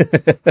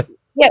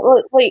 Yeah,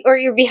 well, or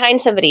you're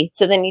behind somebody,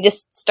 so then you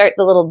just start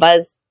the little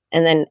buzz.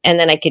 And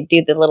then I could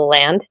do the little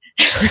land.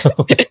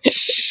 Oh,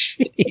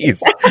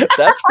 jeez,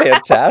 that's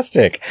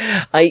fantastic.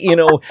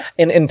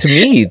 And to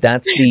me,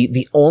 that's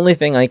the only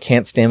thing I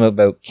can't stand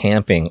about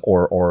camping,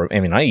 or I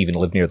mean, I even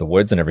live near the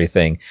woods and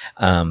everything,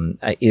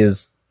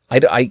 is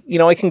I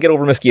can get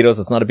over mosquitoes.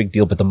 It's not a big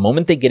deal. But the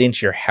moment they get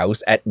into your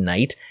house at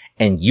night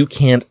and you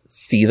can't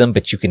see them,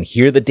 but you can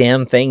hear the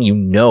damn thing,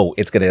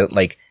 it's going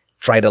to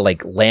try to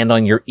land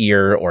on your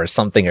ear or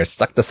something, or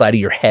suck the side of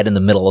your head in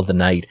the middle of the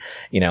night,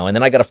 and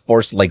then I got to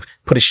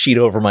put a sheet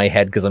over my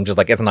head, cause I'm just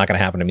it's not going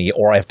to happen to me,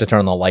 or I have to turn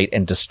on the light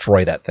and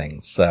destroy that thing.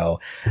 So,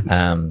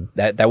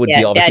 that would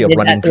be obviously a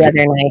running the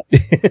other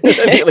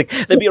night.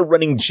 that'd be a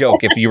running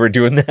joke if you were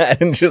doing that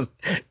and just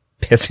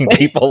pissing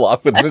people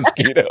off with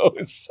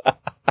mosquitoes.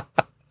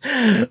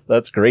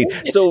 That's great.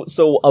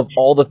 So of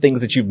all the things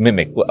that you've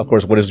mimicked, of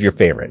course, what is your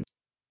favorite?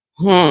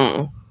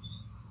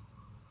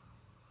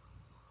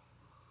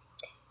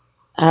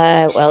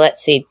 Well,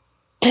 let's see.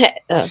 One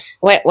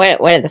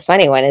of the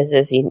funny one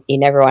is you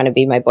never want to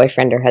be my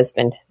boyfriend or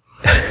husband.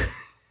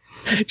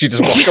 You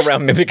just walk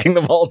around mimicking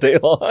them all day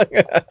long.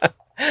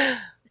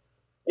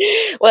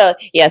 Well,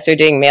 yes, we're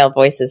doing male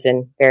voices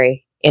in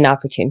very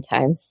inopportune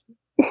times.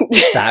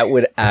 That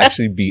would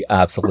actually be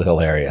absolutely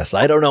hilarious.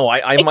 I don't know.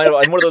 I'm one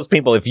of those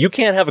people. If you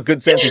can't have a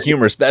good sense of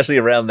humor, especially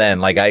around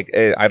then,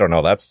 I don't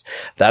know.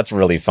 That's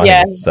really funny.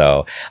 Yeah.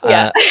 So,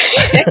 yeah.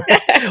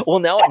 Well,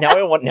 now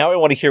I want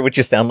to hear what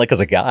you sound like as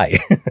a guy.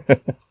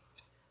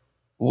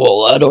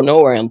 Well, I don't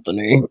know,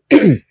 Anthony.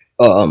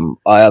 I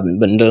haven't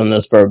been doing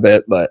this for a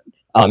bit, but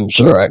I'm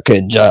sure I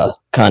could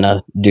kind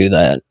of do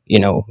that.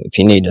 If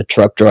you need a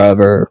truck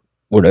driver,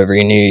 whatever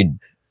you need,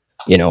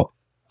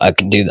 I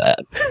could do that.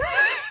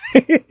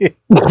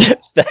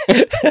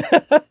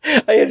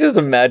 I just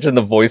imagine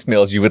the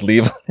voicemails you would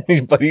leave on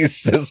anybody's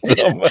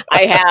system.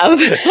 I have.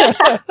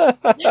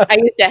 I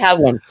used to have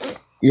one.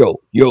 Yo,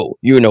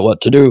 you know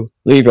what to do.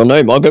 Leave your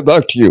name, I'll get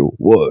back to you.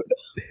 What?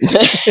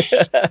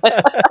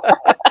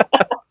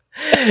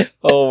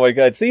 Oh my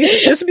God. See,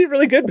 this would be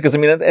really good because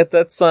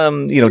that's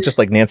just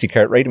like Nancy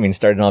Cartwright.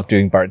 Starting off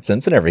doing Bart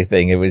Simpson,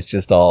 everything. It was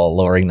just all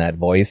lowering that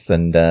voice.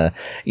 And,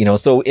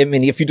 so,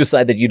 if you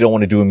decide that you don't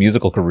want to do a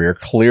musical career,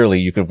 clearly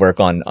you could work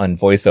on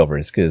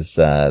voiceovers because,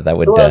 that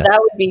would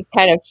be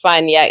kind of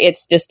fun. Yeah.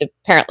 It's just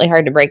apparently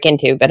hard to break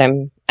into, but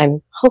I'm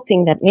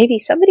hoping that maybe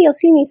somebody will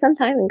see me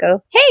sometime and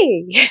go,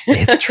 hey.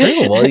 It's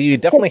true. Well, you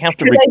definitely have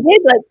to. I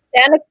did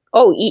Santa.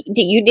 Oh,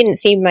 you didn't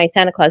see my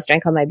Santa Claus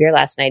drank all my beer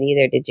last night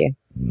either, did you?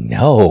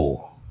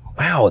 No.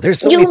 Wow, there's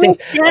so many things.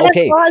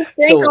 Okay,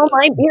 so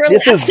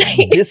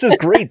this is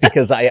great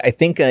because I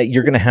think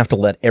you're going to have to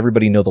let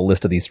everybody know the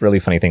list of these really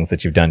funny things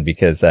that you've done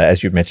because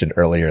as you mentioned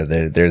earlier,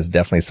 there's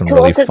definitely some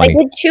really funny. I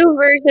did 2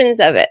 versions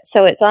of it,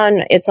 so it's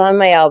on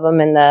my album,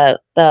 and the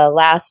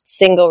last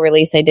single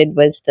release I did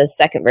was the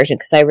second version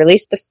because I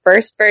released the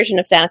first version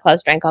of Santa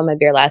Claus Drank All My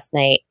Beer last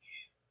night,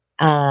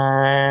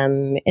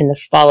 in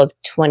the fall of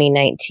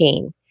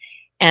 2019,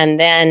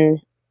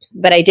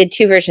 but I did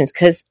 2 versions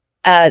because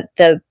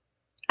the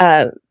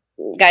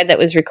guy that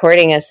was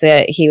recording us,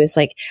 he was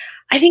like,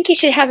 I think you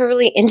should have a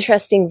really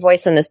interesting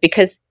voice on this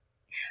because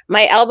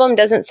my album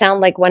doesn't sound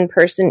like one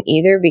person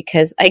either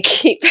because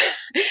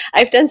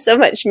I've done so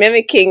much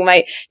mimicking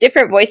my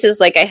different voices.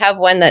 Like I have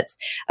one that's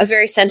a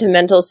very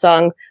sentimental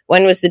song.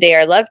 When Was the Day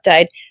Our Love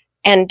Died?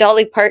 And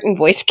Dolly Parton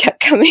voice kept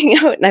coming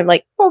out, and I'm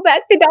like, pull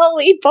back the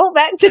dolly, pull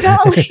back the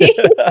dolly.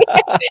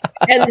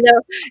 and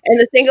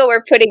the single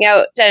we're putting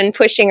out and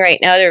pushing right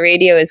now to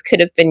radio is Could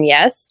Have Been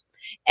Yes.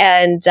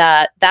 And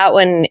that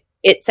one,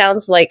 it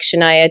sounds like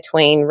Shania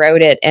Twain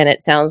wrote it, and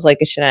it sounds like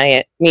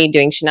me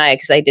doing Shania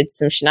because I did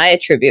some Shania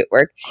tribute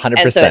work. 100%.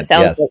 And so it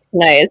sounds like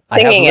Shania is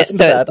singing it.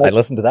 So I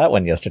listened to that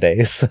one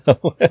yesterday. So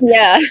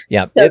yeah,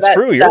 yeah, so it's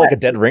true. You're like a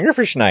dead ringer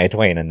for Shania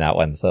Twain in that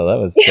one. So that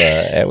was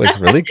it was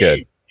really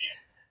good.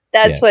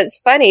 That's what's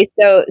funny.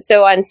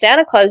 So on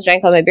Santa Claus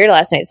Drank All My Beer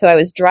last night. So I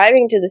was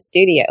driving to the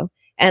studio,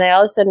 and I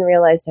all of a sudden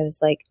realized I was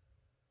like,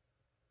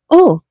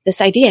 oh, this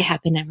idea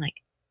happened. I'm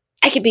like,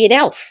 I could be an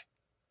elf.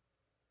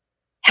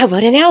 How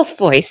about an elf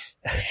voice?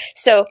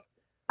 So,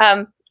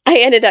 I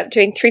ended up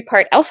doing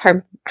 3-part elf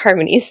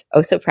harmonies.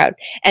 Oh, so proud.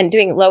 And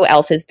doing low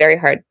elf is very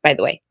hard, by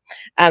the way.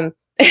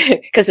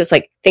 Cause it's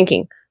like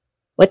thinking,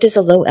 what does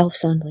a low elf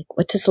sound like?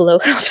 What does a low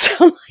elf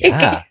sound like?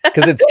 Yeah.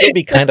 Cause it'd still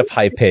be kind of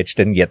high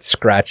pitched and yet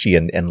scratchy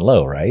and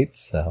low, right?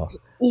 So.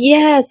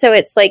 Yeah, so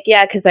it's like,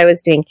 yeah, because I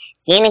was doing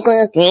Santa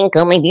Claus drank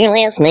all my beer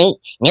last night.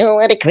 No,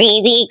 what a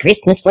crazy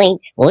Christmas flight.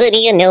 What do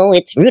you know?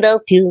 It's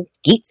Rudolph too.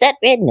 Keeps that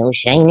red nose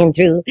shining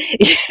through.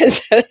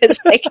 So it's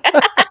like...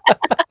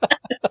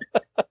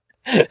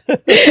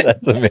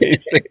 That's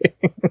amazing.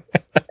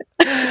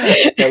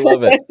 I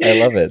love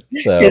it.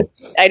 So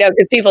I know,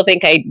 because people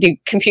think I do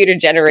computer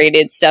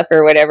generated stuff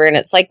or whatever, and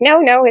it's like, no,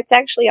 it's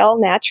actually all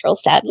natural,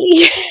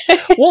 sadly.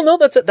 Well, no,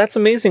 that's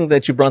amazing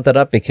that you brought that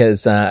up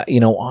because I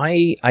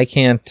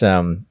can't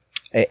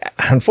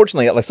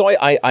unfortunately, so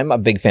I'm a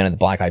big fan of the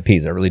Black Eyed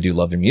Peas. I really do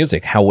love their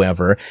music.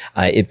 However,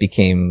 it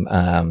became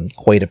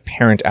quite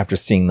apparent after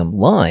seeing them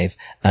live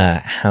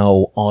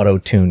how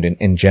auto-tuned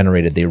and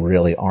generated they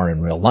really are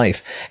in real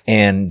life.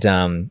 And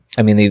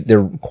I mean,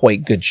 they're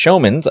quite good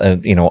showmen,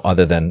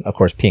 other than, of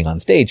course, peeing on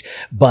stage.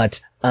 But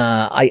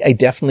I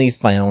definitely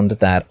found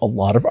that a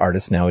lot of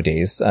artists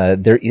nowadays,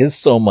 there is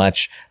so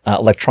much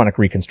electronic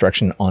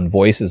reconstruction on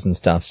voices and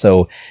stuff.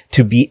 So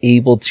to be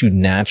able to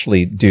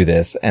naturally do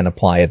this and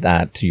apply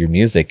that to your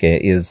music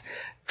is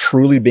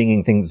truly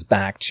bringing things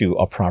back to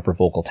a proper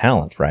vocal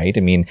talent, right?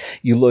 I mean,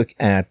 you look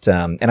at,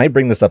 and I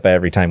bring this up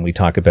every time we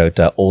talk about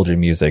older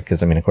music,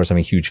 because I mean, of course, I'm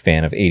a huge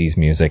fan of 80s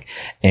music.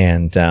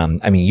 And,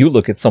 I mean, you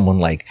look at someone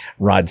like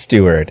Rod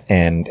Stewart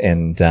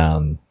and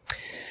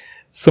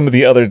some of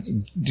the other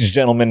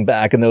gentlemen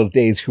back in those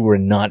days who were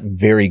not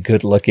very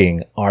good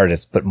looking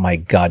artists, but my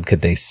God,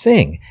 could they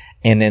sing?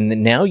 And then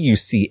now you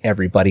see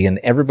everybody, and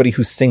everybody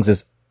who sings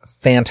is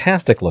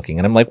fantastic looking.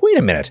 And I'm like, wait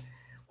a minute.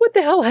 What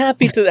the hell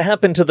happened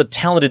to the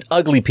talented,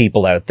 ugly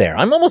people out there?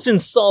 I'm almost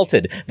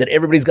insulted that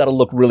everybody's got to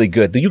look really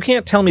good. You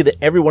can't tell me that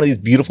every one of these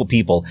beautiful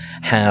people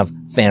have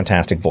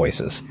fantastic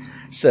voices.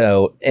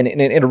 So, and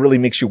it really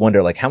makes you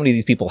wonder, like, how many of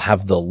these people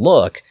have the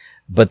look,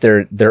 but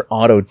they're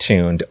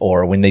auto-tuned,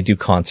 or when they do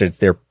concerts,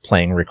 they're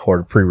playing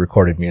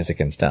pre-recorded music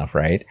and stuff,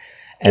 right?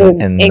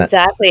 And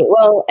exactly.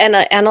 Well, and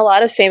a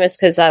lot of famous,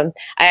 because I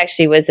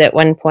actually was at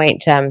one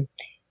point.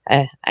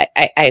 I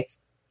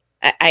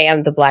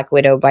am the Black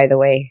Widow, by the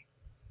way.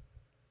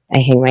 I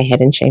hang my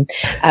head in shame.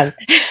 I've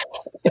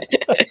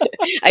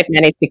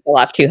managed to kill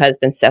off 2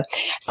 husbands. So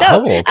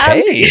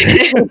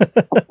okay.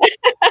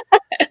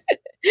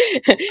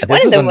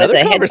 This is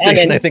another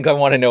conversation I think I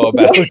want to know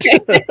about. One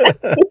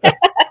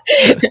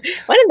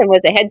of them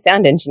was a head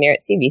sound engineer at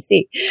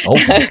CBC. Oh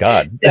my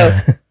God.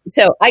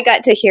 So I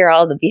got to hear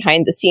all the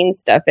behind the scenes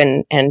stuff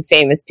and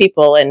famous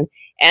people.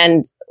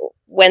 And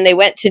when they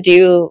went to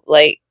do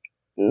like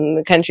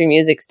the country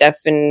music stuff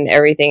and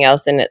everything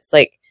else, and it's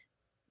like,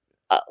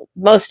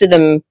 most of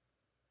them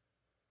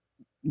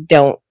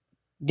don't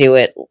do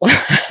it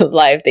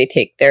live. They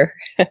take their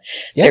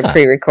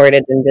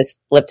pre-recorded and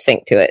just lip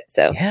sync to it.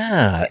 So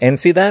yeah, and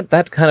see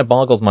that kind of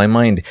boggles my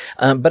mind.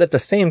 But at the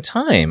same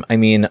time, I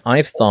mean,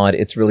 I've thought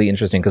it's really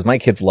interesting because my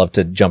kids love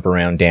to jump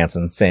around, dance,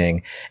 and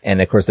sing,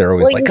 and of course they're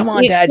always like, "Come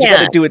on, Dad, you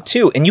got to do it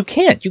too." And you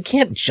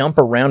can't jump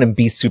around and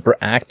be super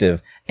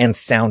active and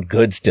sound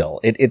good. Still,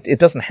 it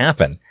doesn't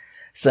happen.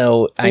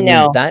 So, I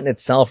mean, that in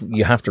itself,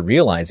 you have to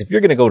realize if you're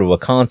going to go to a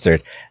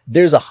concert,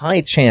 there's a high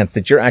chance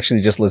that you're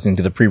actually just listening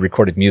to the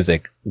pre-recorded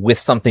music with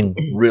something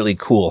really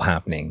cool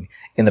happening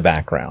in the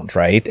background,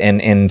 right?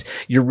 And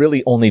you're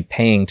really only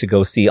paying to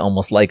go see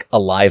almost like a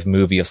live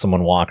movie of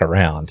someone walk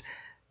around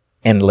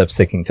and lip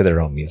syncing to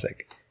their own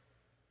music.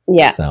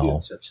 Yeah.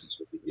 So.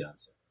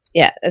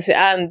 Yeah.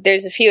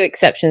 There's a few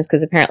exceptions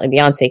because apparently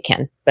Beyonce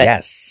can.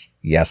 But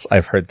Yes,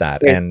 I've heard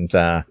that. And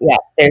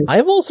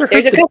I've also heard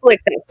there's a couple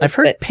exceptions. I've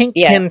heard Pink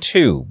can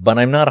too, but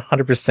I'm not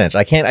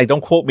 100%. I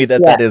don't quote me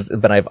that is,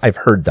 but I've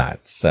heard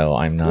that. So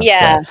I'm not.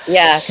 Yeah,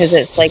 because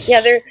it's like,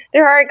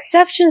 there are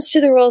exceptions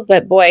to the rule,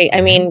 but boy,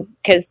 I mean,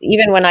 because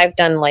even when I've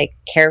done like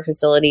care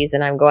facilities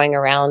and I'm going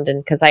around,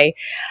 and because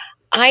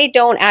I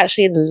don't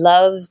actually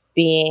love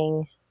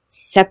being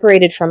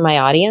separated from my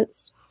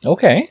audience.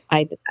 Okay.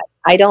 I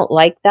don't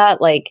like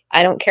that. Like,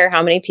 I don't care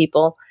how many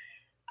people.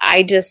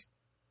 I just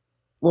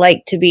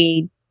like to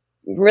be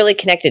really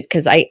connected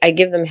because I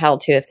give them hell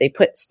too if they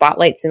put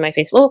spotlights in my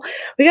face. Well,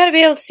 we got to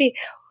be able to see.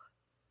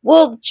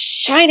 We'll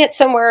shine it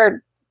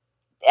somewhere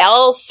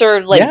else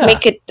or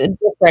make it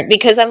different,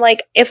 because I'm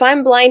like, if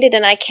I'm blinded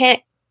and I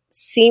can't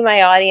see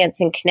my audience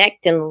and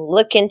connect and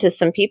look into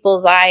some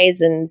people's eyes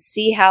and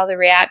see how the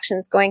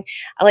reaction's going,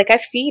 I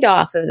feed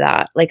off of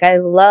that. Like, I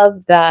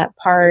love that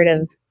part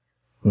of,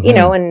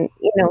 and,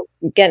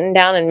 getting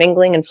down and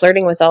mingling and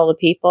flirting with all the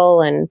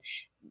people and,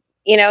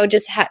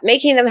 just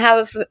making them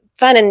have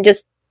fun and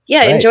just,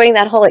 enjoying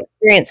that whole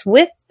experience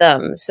with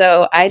them.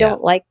 So I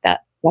don't like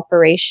that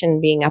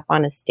separation being up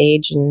on a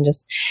stage, and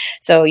just,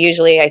 so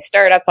usually I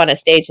start up on a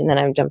stage and then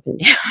I'm jumping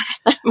down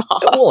and I'm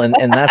off. Cool.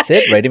 And that's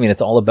it, right? I mean,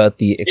 it's all about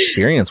the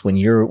experience. When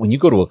you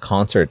go to a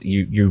concert,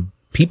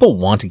 people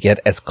want to get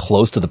as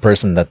close to the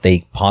person that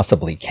they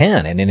possibly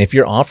can. And if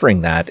you're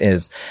offering that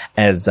as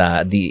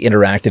the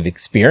interactive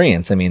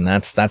experience, I mean,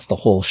 that's the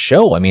whole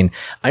show. I mean,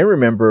 I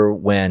remember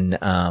when,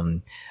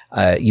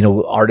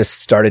 artists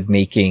started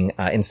making,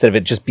 instead of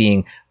it just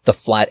being the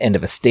flat end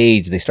of a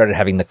stage, they started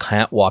having the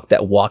catwalk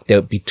that walked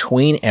out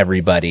between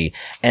everybody.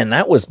 And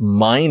that was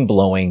mind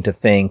blowing to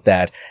think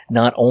that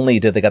not only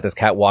did they got this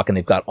catwalk and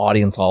they've got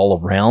audience all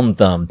around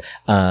them,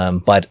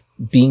 but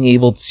being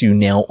able to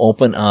now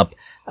open up,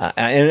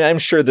 and I'm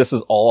sure this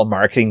is all a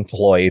marketing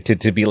ploy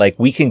to be like,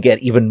 we can get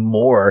even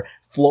more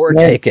floor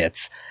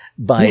tickets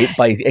by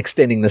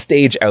extending the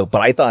stage out.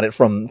 But I thought it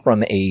from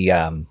a,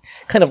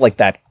 kind of like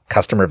that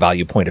customer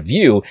value point of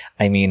view.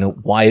 I mean,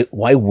 why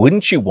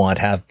wouldn't you want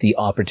to have the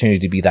opportunity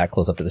to be that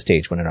close up to the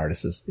stage when an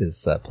artist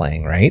is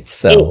playing, right?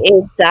 So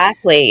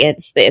exactly.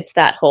 It's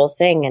that whole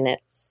thing.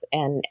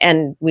 And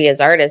and we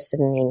as artists, I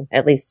mean,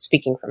 at least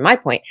speaking from my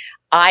point,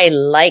 I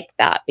like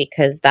that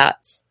because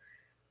that's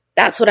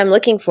what I'm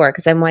looking for.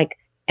 Cause I'm like,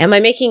 am I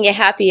making you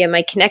happy? Am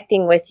I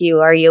connecting with you?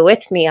 Are you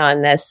with me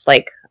on this?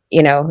 Like,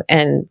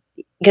 and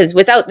because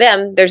without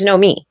them, there's no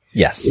me.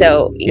 Yes.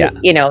 So,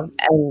 you know,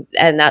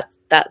 and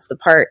that's the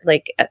part,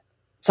 like,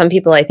 some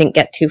people I think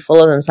get too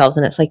full of themselves,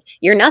 and it's like,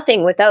 you're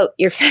nothing without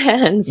your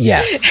fans.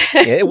 Yes.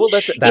 Yeah, well,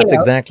 that's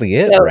exactly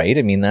it, right?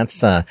 I mean,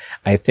 that's, I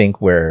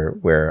think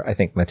where I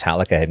think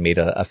Metallica had made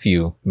a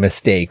few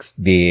mistakes,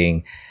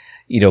 being,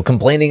 you know,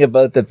 complaining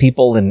about the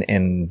people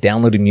and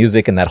downloading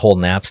music and that whole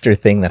Napster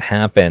thing that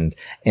happened.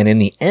 And in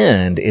the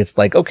end, it's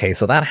like, okay,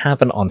 so that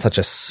happened on such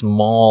a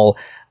small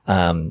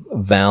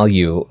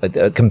value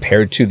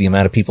compared to the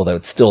amount of people that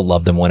would still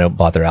love them when it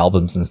bought their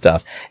albums and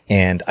stuff.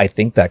 And I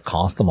think that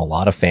cost them a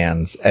lot of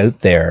fans out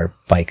there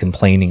by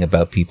complaining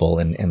about people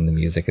and the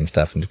music and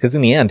stuff. And because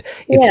in the end,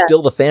 it's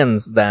still the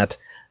fans that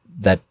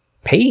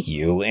pay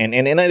you.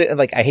 And I,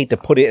 like, I hate to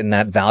put it in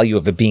that value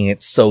of it being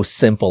it's so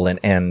simple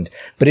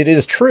but it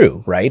is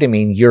true, right? I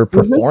mean, you're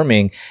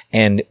performing,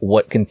 and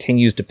what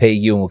continues to pay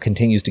you and what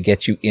continues to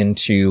get you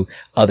into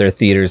other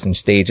theaters and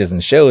stages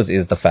and shows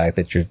is the fact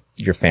that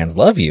your fans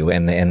love you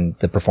and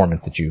the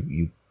performance that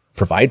you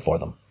provide for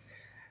them.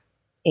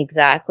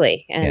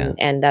 Exactly.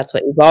 And that's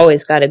what you've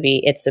always got to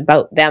be. It's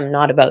about them,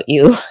 not about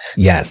you.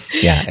 Yes.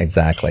 Yeah,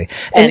 exactly.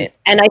 And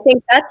I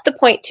think that's the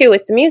point too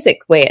with the music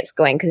way it's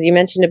going. Cause you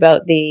mentioned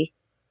about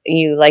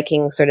you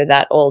liking sort of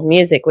that old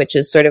music, which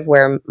is sort of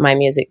where my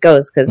music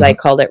goes. Cause I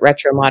called it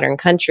retro modern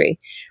country,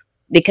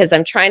 because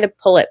I'm trying to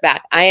pull it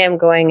back. I am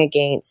going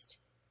against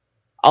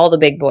all the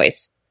big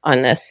boys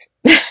on this.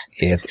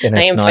 It's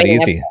not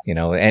easy, you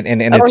know, and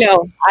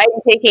no,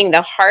 I'm taking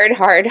the hard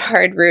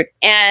route,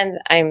 and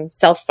I'm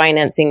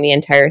self-financing the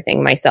entire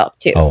thing myself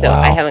too. Oh, so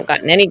wow. I haven't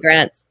gotten any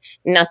grants,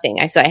 nothing.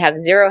 So I have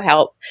zero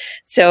help.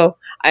 So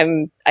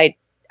I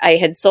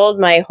had sold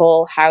my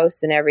whole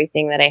house and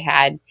everything that I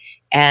had,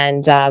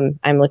 and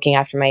I'm looking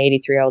after my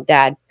 83-year-old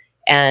dad,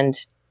 and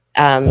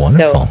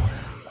so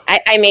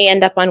I may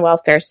end up on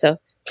welfare. So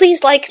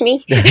please like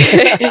me. not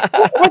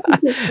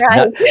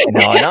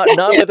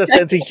with a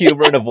sense of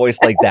humor and a voice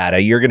like that.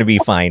 You're going to be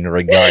fine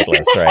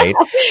regardless, right?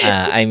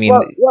 I mean,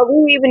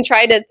 well, we even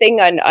tried a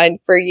thing on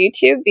for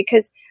YouTube,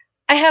 because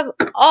I have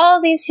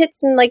all these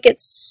hits, and like,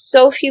 it's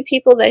so few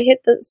people that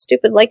hit the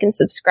stupid like and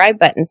subscribe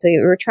button. So we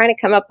were trying to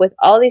come up with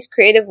all these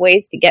creative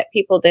ways to get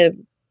people to,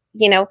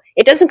 you know,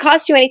 it doesn't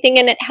cost you anything,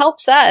 and it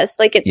helps us.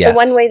 Like, it's the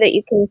one way that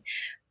you can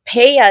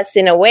pay us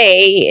in a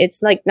way.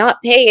 It's like not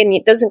pay, and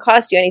it doesn't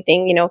cost you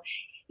anything, you know,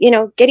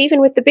 get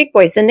even with the big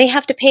boys, then they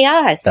have to pay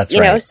us. That's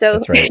you right. know, so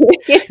that's right.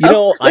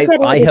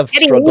 I have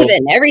struggled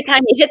even every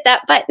time you hit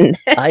that button.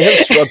 I have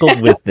struggled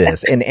with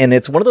this, and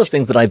it's one of those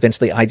things that I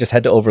just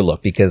had to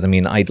overlook, because I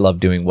mean, I love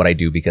doing what I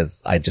do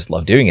because I just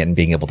love doing it and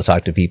being able to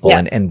talk to people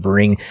and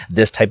bring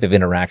this type of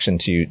interaction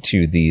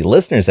to the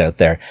listeners out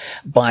there.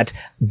 But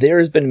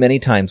there's been many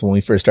times when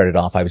we first started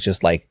off, I was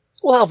just like,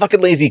 well, how fucking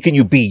lazy can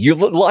you be? You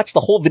watch the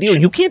whole video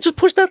and you can't just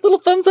push that little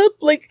thumbs up,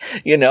 like,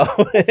 you know,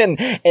 and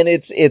I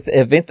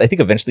think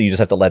eventually you just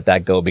have to let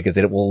that go, because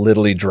it will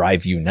literally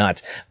drive you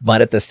nuts.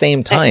 But at the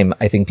same time,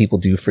 I think people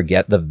do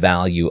forget the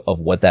value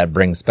of what that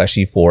brings,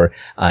 especially for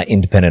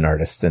independent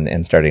artists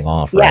and starting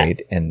off,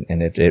 right? And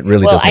it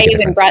really does make a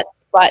difference.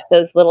 Bought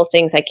those little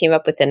things. I came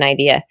up with an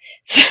idea.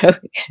 So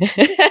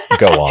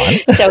go on.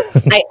 So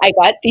I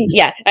got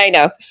I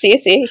know. See,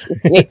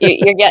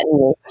 you're getting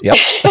me. Yep.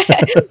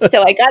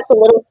 So I got the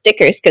little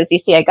stickers, because you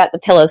see, I got the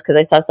pillows because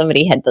I saw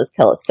somebody had those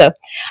pillows. So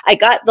I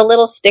got the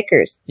little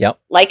stickers. Yep.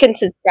 Like and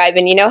subscribe.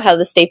 And you know how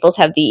the Staples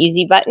have the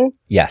easy button?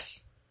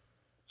 Yes.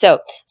 So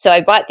I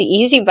bought the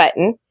easy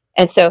button.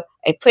 And so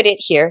I put it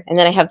here, and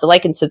then I have the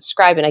like and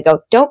subscribe, and I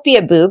go, don't be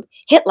a boob,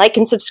 hit like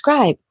and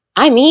subscribe.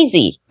 I'm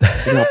easy.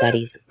 I'm not that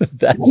easy.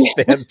 That's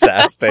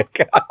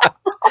fantastic.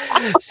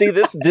 See,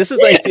 this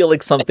is, I feel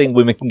like, something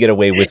women can get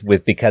away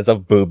with because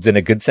of boobs and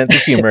a good sense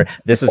of humor.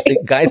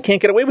 Guys can't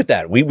get away with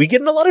that. We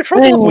get in a lot of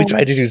trouble if we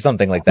try to do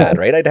something like that,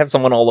 right? I'd have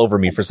someone all over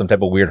me for some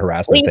type of weird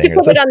harassment thing. You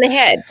can put it on the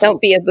head.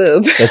 Don't be a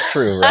boob. That's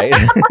true, right?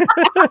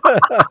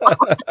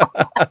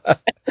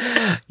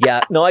 Yeah,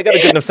 no, I got a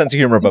good enough sense of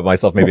humor about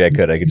myself. Maybe I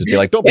could just be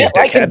like, don't be a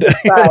dickhead.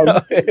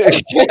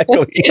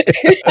 Exactly.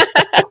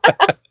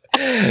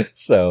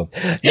 So,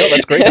 no,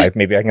 that's great.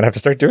 Maybe I'm going to have to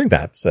start doing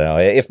that. So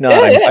if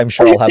not, I'm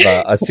sure I'll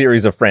have a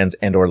series of friends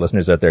and or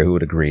listeners out there who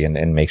would agree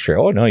and make sure,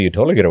 oh no, you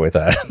totally get away with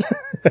that.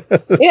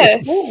 Yeah.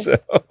 So,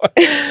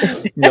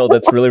 no,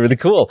 that's really, really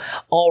cool.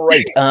 All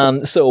right.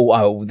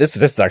 So, this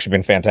has actually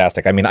been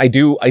fantastic. I mean, I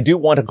do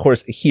want, of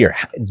course, hear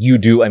you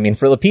do. I mean,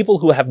 for the people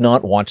who have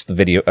not watched the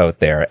video out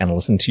there and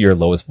listened to your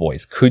lowest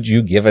voice, could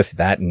you give us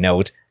that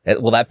note?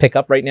 Will that pick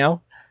up right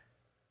now?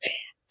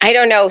 I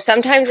don't know.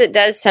 Sometimes it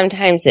does.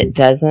 Sometimes it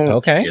doesn't.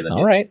 Okay.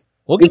 All right.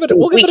 We'll give it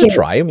a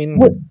try. I mean,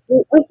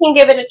 we can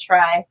give it a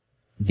try.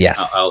 Yes.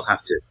 I'll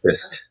have to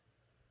just.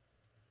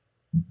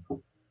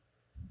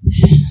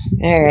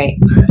 All right.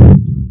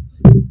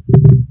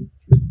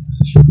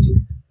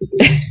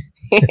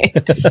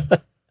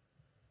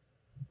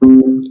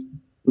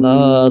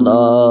 La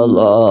la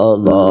la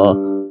la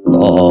la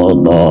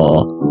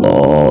la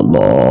la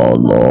la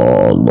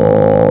la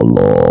la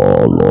la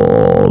la.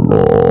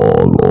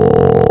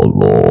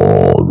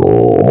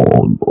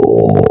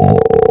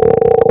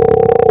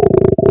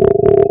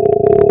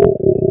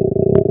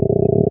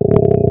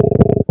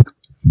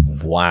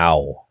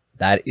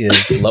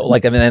 is low.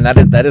 Like, I mean, and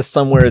that is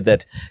somewhere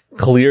that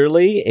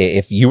clearly,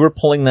 if you were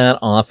pulling that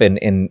off in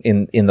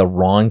the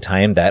wrong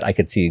time, that I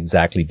could see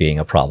exactly being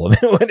a problem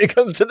when it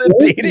comes to the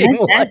dating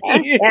life.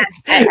 Yeah,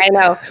 I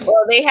know.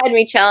 Well, they had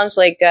me challenge,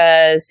 like,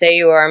 say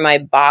you are my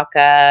baka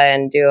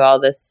and do all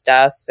this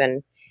stuff.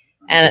 And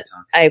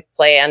I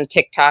play on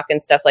TikTok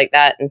and stuff like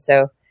that. And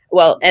so,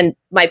 well, and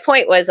my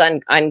point was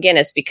on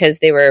Guinness, because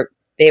they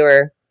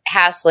were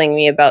hassling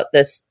me about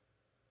this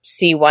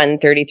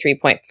C1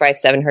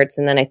 33.57 hertz.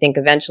 And then I think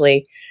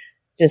eventually,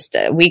 just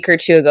a week or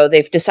two ago,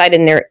 they've decided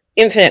in their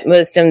infinite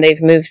wisdom,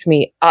 they've moved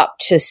me up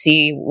to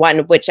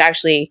C1, which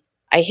actually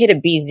I hit a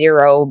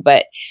B0,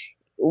 but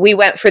we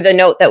went for the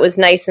note that was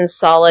nice and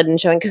solid and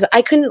showing, because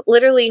I couldn't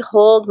literally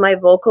hold my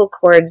vocal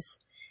cords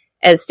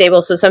as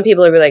stable. So some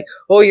people are like,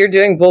 oh, you're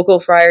doing vocal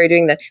fry, or you're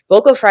doing that.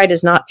 Vocal fry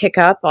does not pick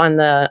up on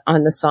the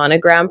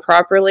sonogram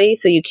properly.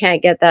 So you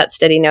can't get that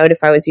steady note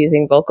if I was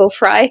using vocal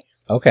fry.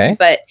 Okay.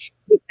 But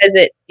because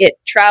it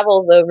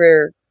travels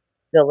over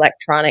the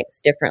electronics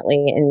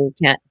differently and you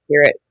can't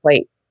hear it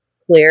quite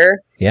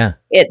clear. Yeah.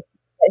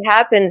 What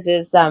happens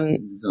is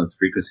so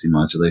frequency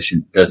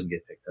modulation doesn't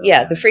get picked up.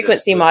 Yeah, the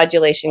frequency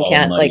modulation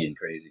can't, like,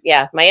 crazy.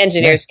 Yeah, my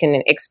engineers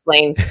can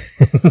explain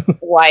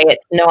why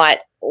it's not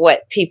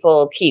what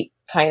people keep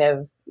kind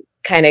of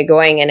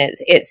going, and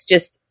it's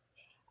just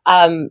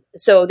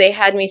so they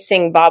had me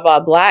sing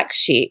Baba Black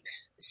Sheep.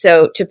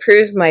 So to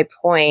prove my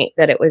point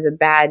that it was a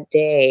bad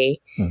day,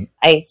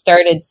 I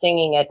started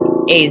singing at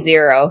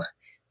A0,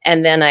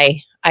 and then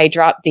I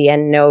dropped the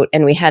end note,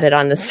 and we had it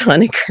on the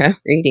sonogram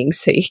reading,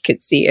 so you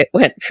could see it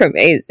went from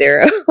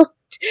A0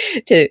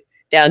 to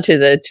down to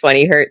the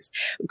 20 hertz.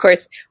 Of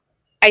course,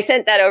 I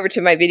sent that over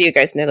to my video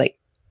guys, and they're like,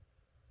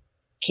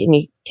 can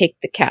you take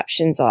the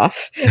captions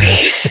off?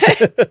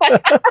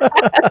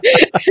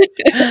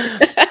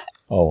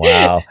 Oh,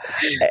 wow.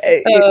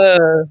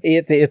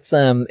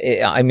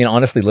 I mean,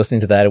 honestly,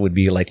 listening to that, it would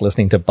be like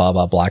listening to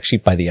Baba Black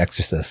Sheep by The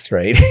Exorcist,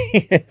 right?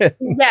 Yeah,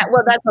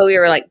 well, that's what we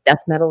were like,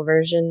 death metal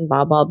version,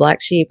 Baba Black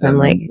Sheep. I'm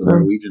like,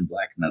 Norwegian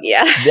black metal.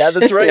 Yeah. Yeah,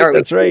 that's right.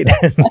 That's right.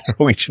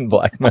 Norwegian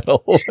black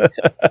metal.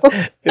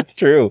 It's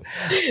true.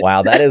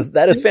 Wow, that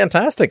is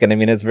fantastic. And I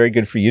mean, it's very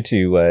good for you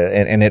to,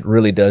 and it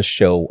really does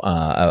show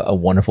a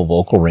wonderful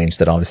vocal range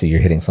that obviously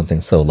you're hitting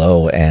something so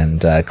low. And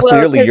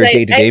clearly your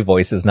day-to-day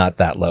voice is not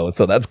that low.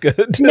 So that's good.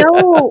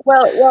 No,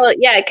 well,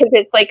 yeah,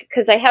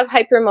 because I have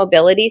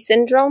hypermobility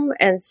syndrome,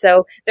 and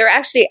so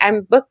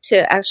I'm booked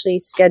to actually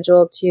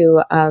schedule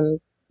to.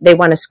 They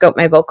want to scope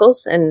my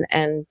vocals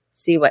and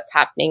see what's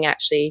happening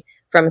actually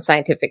from a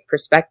scientific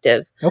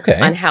perspective. Okay.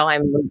 On how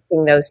I'm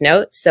reaching those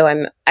notes.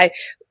 So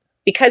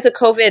because of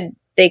COVID,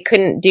 they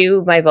couldn't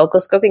do my vocal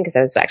scoping because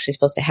I was actually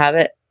supposed to have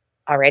it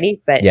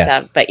already. But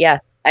yes. But yeah,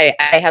 I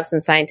have some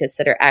scientists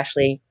that are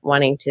actually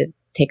wanting to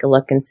take a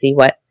look and see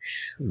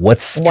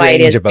what's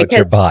strange about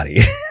your body.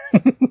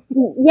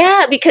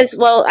 Yeah, because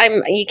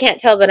you can't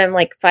tell, but I'm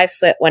like 5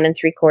 foot 1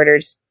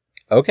 3/4.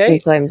 Okay.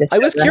 And so I'm just I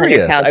was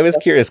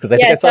curious because I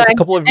think I saw a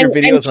couple of your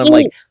videos and I'm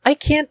like, I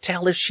can't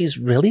tell if she's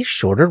really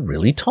short or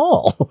really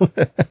tall.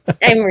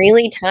 I'm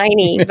really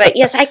tiny, but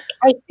yes, I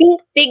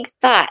think big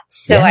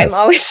thoughts. So yes, I'm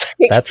always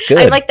like, that's good.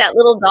 I'm like that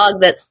little dog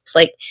that's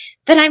like,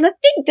 but I'm a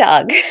big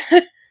dog.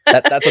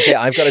 That's okay.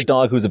 I've got a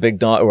dog who's a big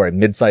dog or a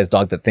mid-sized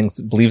dog that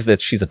believes that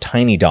she's a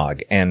tiny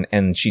dog, and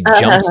she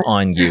jumps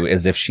on you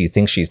as if she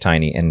thinks she's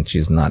tiny, and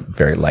she's not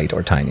very light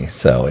or tiny.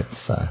 So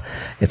it's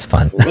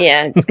fun.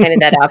 Yeah, it's kind of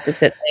that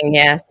opposite thing.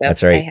 Yeah, so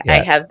that's right.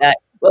 I have that.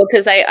 Well,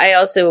 because I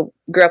also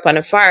grew up on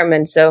a farm,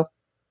 and so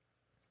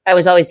I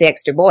was always the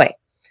extra boy,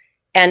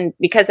 and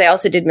because I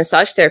also did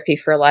massage therapy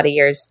for a lot of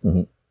years,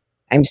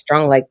 I'm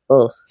strong like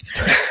both.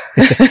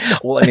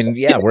 Well, I mean,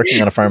 yeah,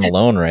 working on a farm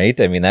alone, right?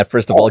 I mean, that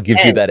first of all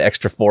gives you that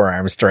extra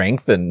forearm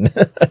strength, and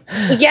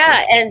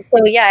yeah, and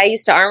so I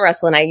used to arm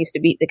wrestle, and I used to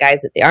beat the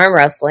guys at the arm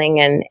wrestling,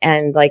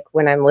 and like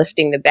when I'm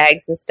lifting the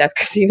bags and stuff,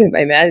 because even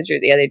my manager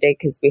the other day,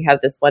 because we have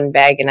this one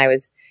bag, and I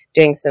was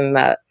doing some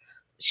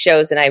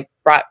shows, and I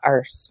brought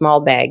our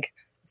small bag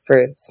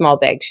for small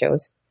bag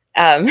shows,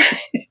 and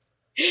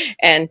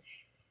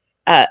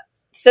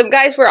some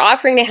guys were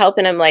offering to help,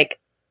 and I'm like,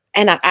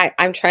 and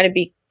I'm trying to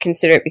be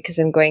considerate because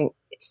I'm going,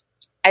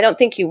 I don't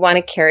think you want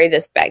to carry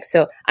this bag.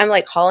 So I'm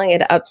like hauling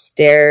it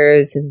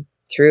upstairs and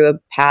through a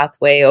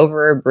pathway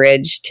over a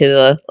bridge to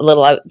the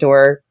little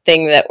outdoor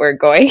thing that we're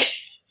going.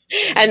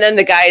 And then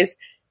the guys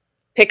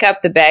pick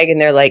up the bag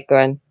and they're like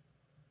going,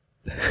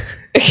 yeah,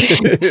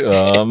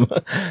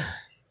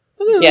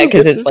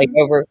 because it's like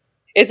over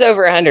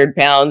 100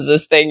 pounds,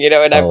 this thing,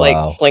 and I'm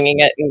like slinging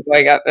it and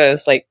going up. And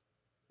it's like,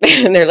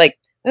 and they're like,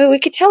 oh, we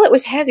could tell it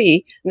was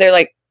heavy. And they're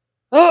like,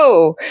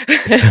 oh,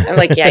 I'm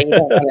like, yeah, you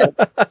don't want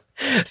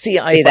to see.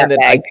 I find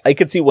that I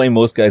could see why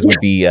most guys would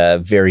be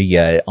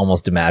very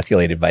almost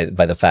emasculated by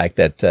the fact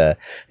that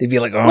they'd be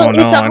like, oh, well,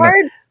 no, it's a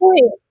hard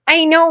point.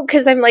 I know,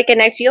 because I'm like,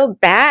 and I feel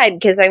bad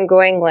because I'm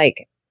going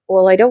like,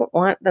 well, I don't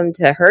want them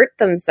to hurt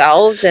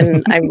themselves,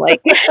 and I'm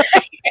like,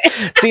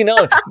 See, no,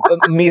 I'm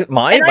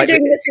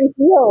doing this in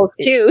heels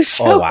too.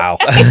 So. Oh wow!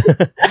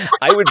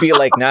 I would be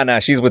like, nah,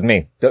 she's with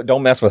me.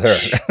 Don't mess with her.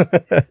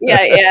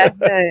 Yeah.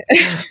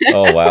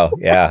 Oh wow,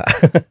 yeah,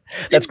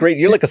 that's great.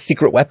 You're like a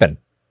secret weapon,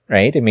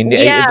 right? I mean,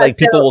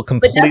 people will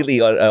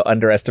completely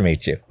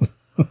underestimate you.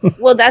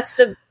 Well, that's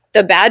the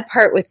bad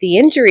part with the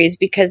injuries,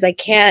 because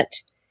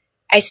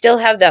I still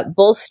have that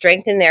bull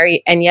strength in there,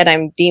 and yet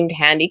I'm deemed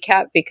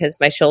handicapped because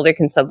my shoulder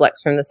can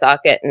subluxe from the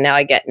socket, and now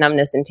I get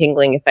numbness and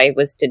tingling if I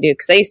was to do,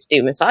 because I used to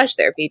do massage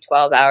therapy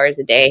 12 hours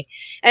a day,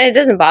 and it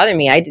doesn't bother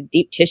me. I did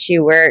deep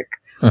tissue work,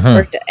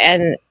 worked,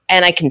 and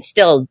I can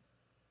still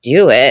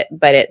do it,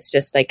 but it's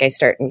just like I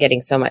start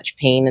getting so much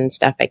pain and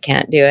stuff, I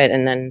can't do it.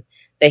 And then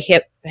the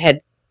hip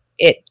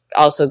it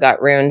also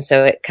got ruined,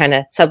 so it kind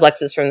of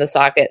subluxes from the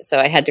socket. So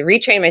I had to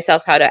retrain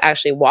myself how to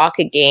actually walk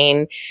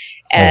again,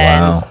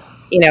 and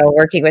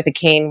working with a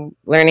cane,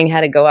 learning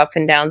how to go up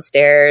and down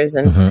stairs,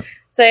 and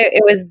so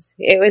it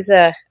was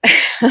a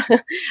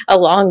a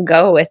long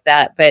go with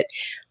that. But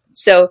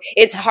so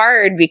it's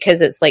hard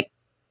because it's like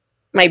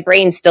my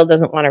brain still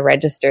doesn't want to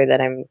register that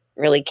I'm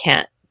really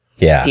can't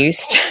do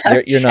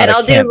stuff. You're not, and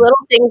I'll do little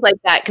things like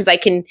that because I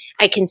can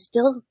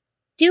still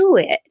do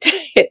it.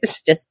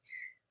 It's just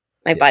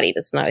my body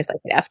doesn't always like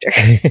it after.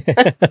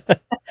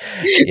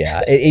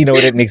 Yeah,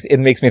 it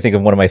makes me think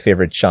of one of my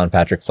favorite Sean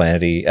Patrick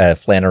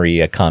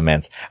Flannery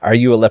comments. Are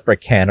you a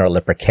leprechaun or a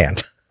leprechaun?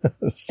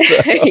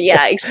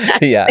 Yeah,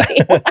 exactly. Yeah.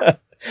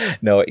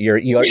 No,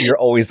 you're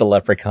always the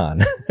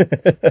leprechaun.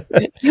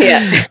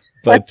 Yeah.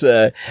 But,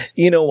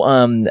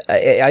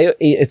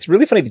 it's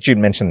really funny that you'd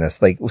mentioned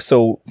this. Like,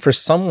 so for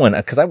someone,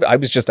 cause I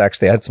was just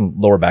actually, I had some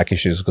lower back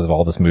issues because of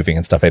all this moving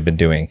and stuff I've been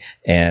doing.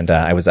 And,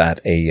 I was at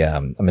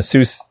a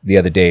masseuse the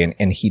other day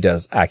and he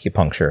does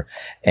acupuncture.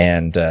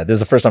 And, this is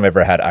the first time I've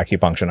ever had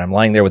acupuncture. And I'm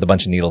lying there with a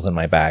bunch of needles in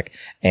my back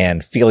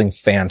and feeling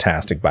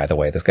fantastic, by the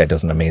way. This guy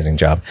does an amazing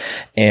job.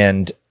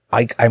 And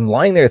I'm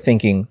lying there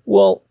thinking,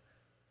 well,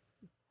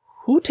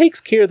 who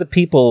takes care of the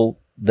people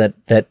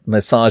that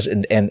massage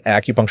and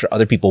acupuncture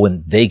other people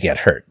when they get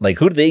hurt? Like,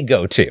 who do they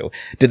go to?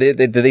 Do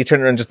they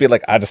turn around and just be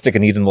like, I'll just stick a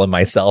needle in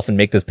myself and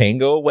make this pain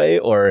go away?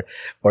 Or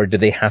do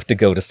they have to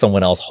go to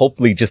someone else,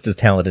 hopefully just as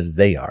talented as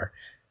they are?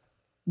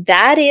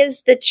 That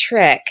is the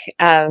trick.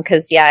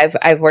 Cause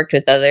I've worked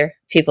with other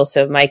people.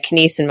 So my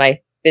kinese and my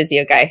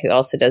physio guy who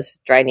also does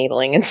dry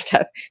needling and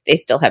stuff, they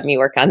still have me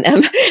work on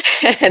them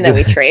and then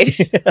we trade.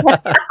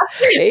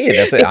 Hey,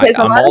 that's it.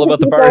 I'm all about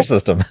the bar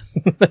system.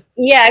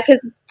 Yeah, because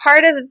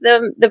part of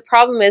the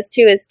problem is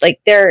too is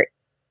like the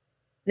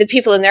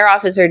people in their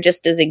office are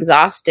just as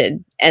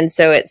exhausted, and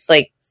so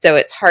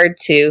it's hard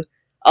to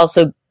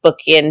also book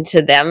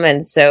into them,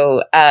 and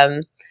so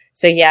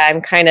yeah,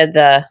 I'm kind of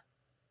the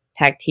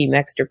tag team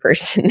extra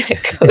person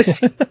that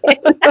goes in.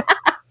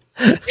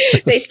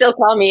 They still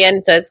call me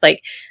in, so it's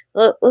like,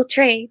 We'll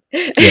trade.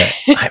 Yeah,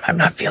 I'm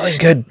not feeling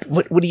good.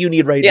 What do you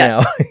need right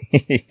now?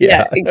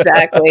 Yeah,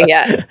 exactly.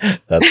 Yeah,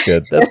 that's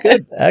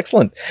good.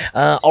 Excellent.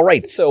 All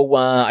right. So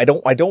I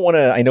don't want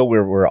to. I know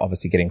we're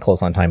obviously getting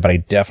close on time, but I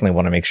definitely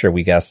want to make sure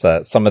we guess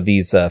some of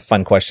these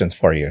fun questions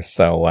for you.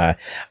 So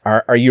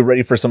are you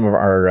ready for some of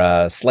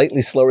our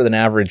slightly slower than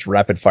average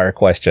rapid fire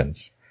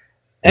questions?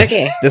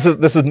 Okay. This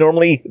is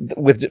normally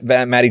with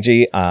Matty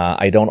G.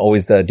 I don't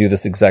always do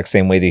this exact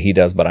same way that he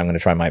does, but I'm going to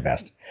try my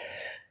best.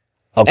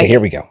 Okay, here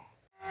we go.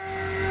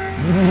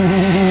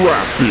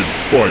 Rapid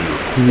fire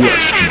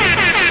question.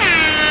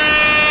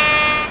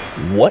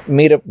 What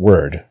made-up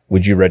word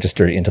would you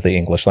register into the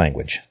English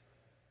language?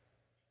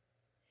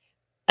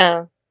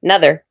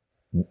 Another.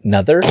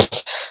 Another?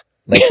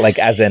 like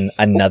as in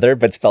another,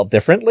 but spelled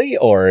differently?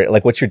 Or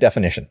like, what's your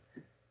definition?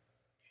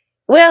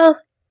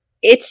 Well,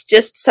 it's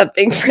just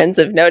something friends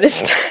have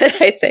noticed that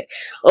I say,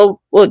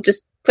 oh, we'll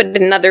just put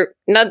another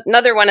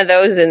one of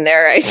those in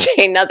there. I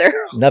say another.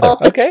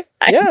 Okay.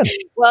 Yeah.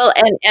 Well,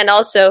 and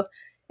also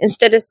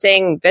instead of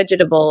saying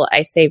vegetable,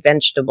 I say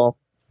vegetable.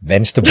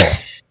 Vegetable.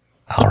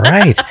 All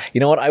right.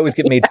 You know what? I always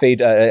get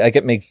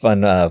made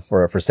fun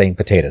for saying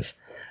potatoes.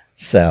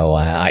 So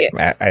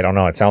I don't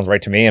know. It sounds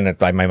right to me, and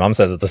my mom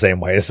says it the same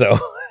way. So,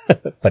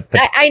 but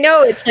I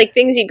know it's like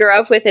things you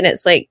grow up with, and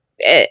it's like.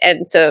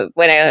 And so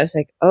when I was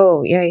like,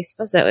 oh yeah, I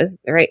suppose that was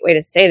the right way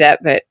to say that,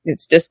 but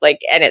it's just like,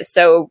 and it's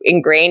so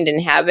ingrained in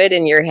habit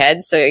in your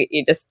head. So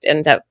you just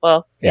end up,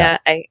 well, yeah,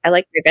 I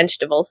like your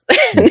vegetables.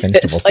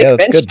 Vegetables. Like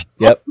that's good.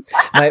 Yep.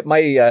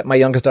 My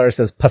youngest daughter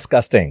says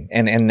disgusting.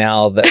 And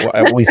now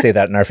that we say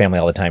that in our family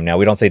all the time now,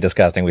 we don't say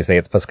disgusting. We say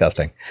it's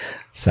disgusting.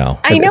 So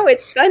I know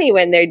it's funny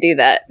when they do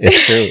that. It's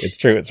true. It's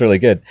true. It's really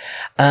good.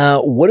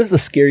 What is the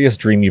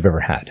scariest dream you've ever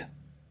had?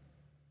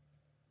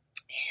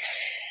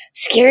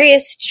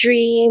 Scariest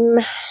dream.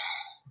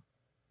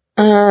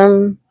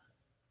 Well,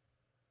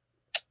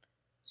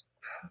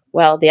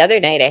 the other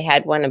night I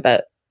had one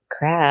about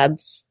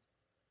crabs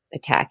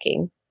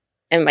attacking,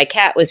 and my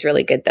cat was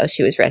really good though.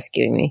 She was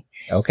rescuing me.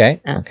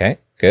 Okay. Okay.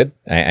 Good.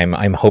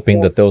 I'm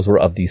hoping that those were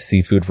of the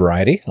seafood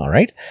variety. All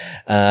right.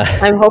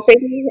 I'm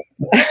hoping.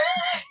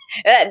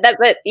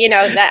 But you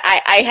know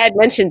that I had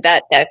mentioned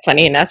that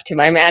funny enough to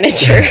my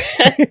manager.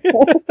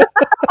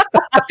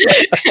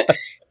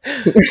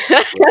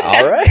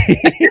 All right.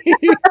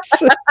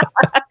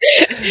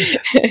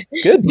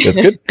 It's good.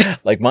 That's good.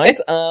 Like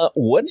mine's,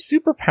 what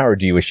superpower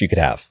do you wish you could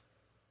have?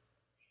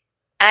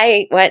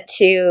 I want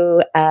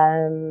to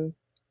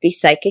be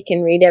psychic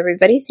and read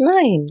everybody's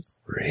minds.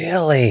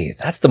 Really?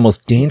 That's the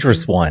most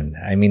dangerous one.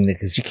 I mean,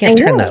 because you can't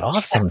turn that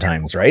off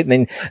sometimes, right?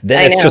 And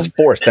then it's just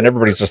forced. Then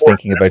everybody's just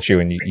thinking about you,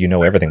 and you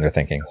know everything they're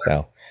thinking.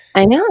 So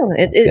I know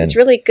it's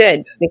really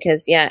good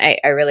because I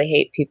really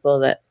hate people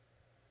that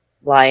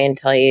lie and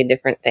tell you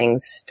different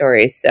things,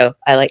 stories. So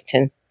I like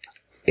to,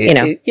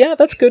 yeah,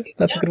 that's good.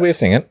 That's a good way of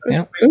saying it.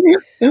 Yeah.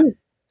 Mm-hmm.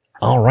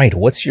 All right.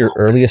 What's your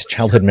earliest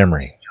childhood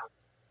memory?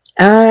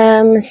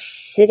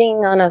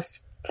 Sitting on a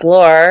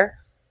floor,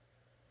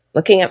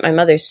 looking at my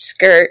mother's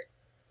skirt.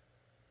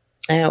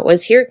 It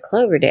was here at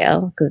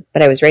Cloverdale,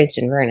 but I was raised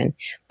in Vernon.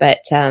 But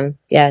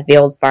the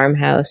old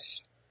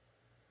farmhouse.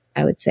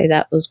 I would say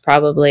that was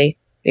probably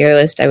the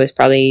earliest. I was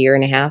probably a year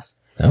and a half.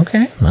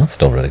 Okay, well, that's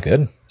still really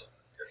good.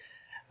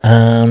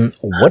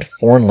 What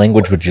foreign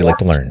language would you like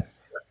to learn?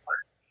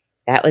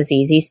 That was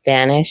easy,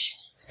 Spanish.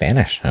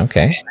 Spanish,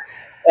 okay.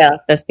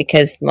 Well, that's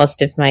because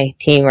most of my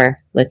team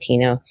are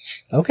Latino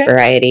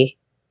variety,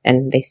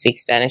 and they speak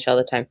Spanish all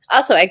the time.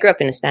 Also, I grew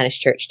up in a Spanish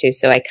church, too,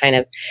 so I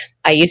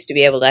used to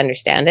be able to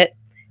understand it.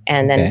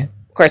 And then,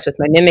 of course, with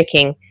my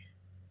mimicking,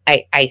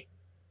 I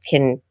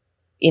can,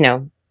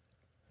 You're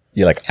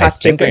like, I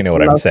think I know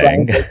what I'm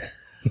saying.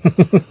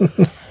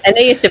 And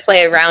they used to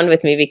play around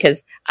with me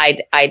because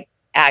I'd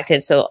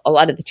acted, so a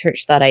lot of the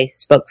church thought I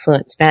spoke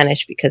fluent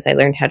Spanish because I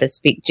learned how to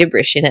speak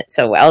gibberish in it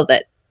so well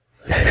that...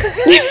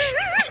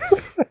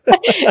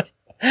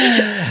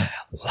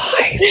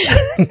 Lies.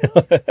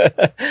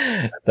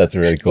 That's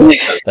really cool.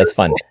 That's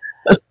fun.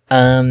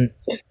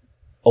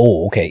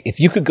 Okay. If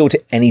you could go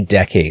to any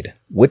decade,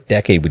 what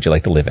decade would you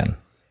like to live in?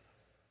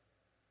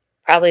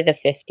 Probably the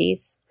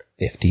 50s.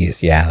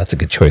 50s. Yeah, that's a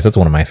good choice. That's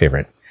one of my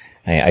favorite.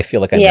 I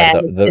feel like I'm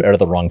out of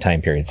the wrong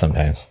time period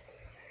sometimes.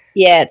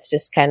 Yeah, it's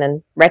just kind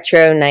of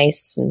retro,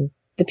 nice, and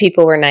the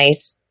people were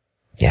nice.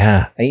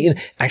 Yeah.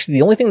 Actually,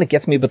 the only thing that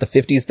gets me about the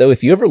 50s, though,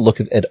 if you ever look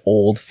at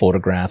old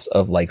photographs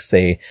of, like,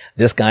 say,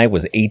 this guy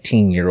was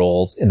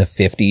 18-year-olds in the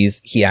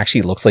 50s, he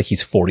actually looks like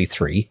he's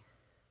 43.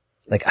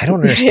 Like, I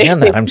don't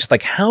understand that. I'm just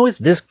like, how is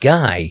this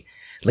guy,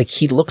 like,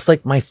 he looks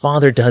like my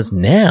father does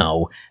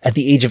now at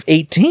the age of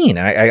 18?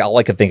 And all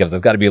I could think of is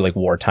there's got to be, like,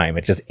 wartime.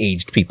 It just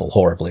aged people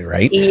horribly,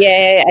 right?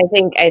 Yeah,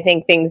 I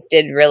think things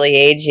did really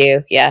age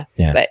you. Yeah.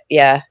 But,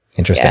 yeah.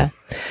 Interesting.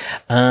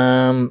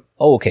 Yeah.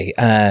 Okay.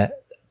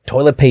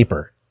 Toilet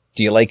paper.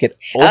 Do you like it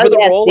over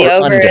the roll or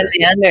over under? And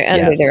the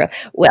under the roll.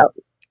 Well,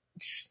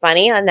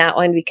 funny on that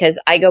one because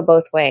I go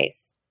both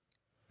ways.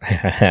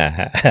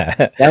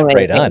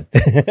 Right on.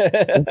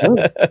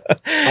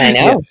 I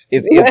know.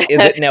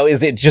 Yeah.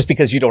 Is it just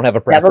because you don't have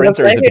a preference,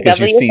 or is it because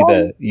you see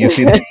the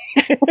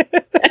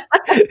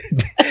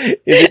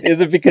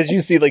is it because you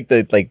see like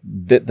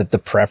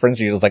the preference?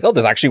 You're just like, oh,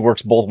 this actually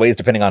works both ways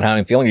depending on how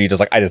I'm feeling. Or you're just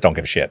like, I just don't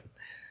give a shit.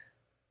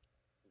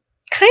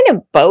 Kind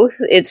of both.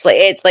 It's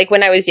like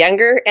when I was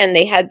younger and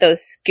they had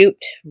those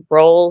scooped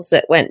rolls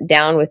that went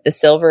down with the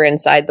silver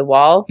inside the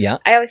wall. Yeah.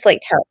 I always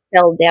liked how it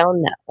fell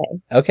down that way.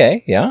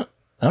 Okay. Yeah.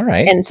 All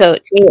right. And so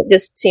to me, it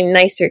just seemed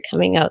nicer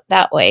coming out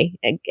that way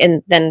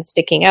and then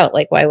sticking out.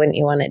 Like, why wouldn't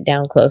you want it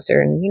down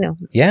closer? And,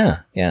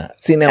 Yeah. Yeah.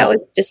 See, now, that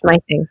was just my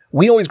thing.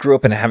 We always grew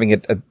up in having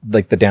it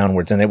like the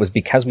downwards, and it was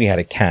because we had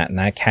a cat, and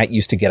that cat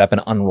used to get up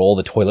and unroll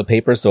the toilet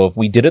paper. So if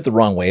we did it the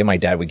wrong way, my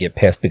dad would get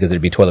pissed because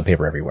there'd be toilet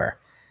paper everywhere.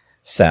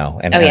 So,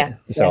 I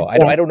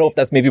don't know if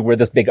that's maybe where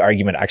this big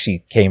argument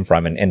actually came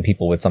from. And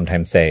people would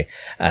sometimes say,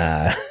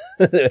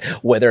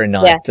 whether or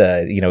not,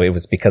 it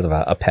was because of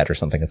a pet or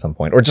something at some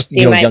point, or just,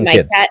 young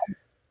kids.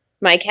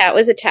 My cat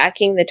was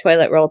attacking the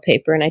toilet roll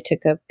paper, and I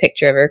took a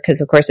picture of her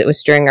because, of course, it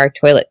was during our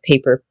toilet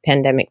paper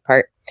pandemic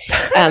part.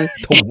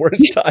 The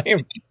worst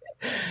time.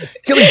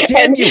 You're like,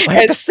 damn you, I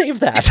have to save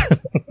that.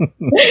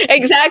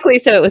 Exactly.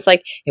 So it was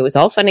like, it was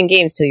all fun and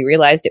games till you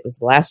realized it was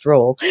the last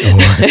roll.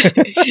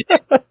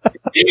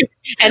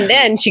 And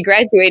then she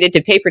graduated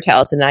to paper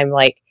towels, and I'm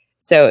like,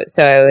 so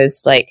I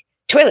was like,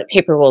 toilet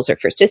paper rolls are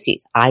for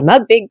sissies. I'm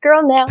a big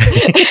girl now.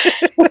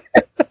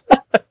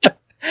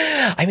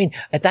 I mean,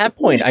 at that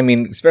point,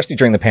 especially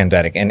during the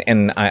pandemic,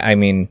 and I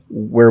mean,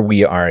 where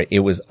we are, I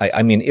was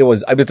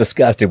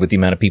disgusted with the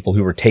amount of people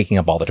who were taking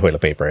up all the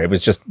toilet paper. It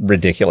was just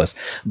ridiculous.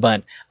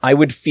 But I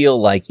would feel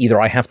like either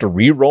I have to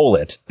re-roll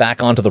it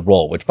back onto the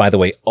roll, which, by the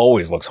way,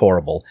 always looks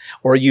horrible,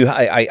 or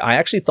I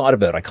actually thought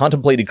about it. I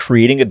contemplated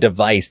creating a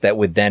device that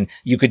would then,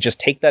 you could just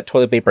take that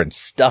toilet paper and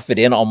stuff it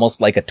in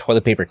almost like a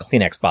toilet paper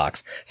Kleenex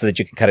box so that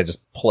you can kind of just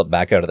pull it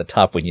back out of the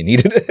top when you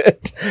needed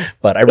it.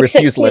 But I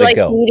refuse to let it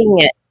go. Eating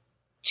it.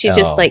 She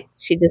just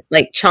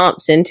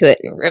chomps into it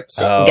and rips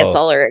it and gets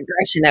all her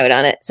aggression out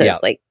on it. So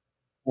it's like,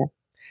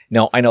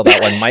 No, I know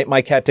that one.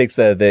 My cat takes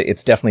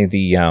it's definitely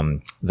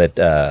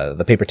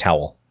the paper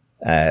towel.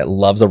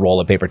 Loves a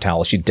roll of paper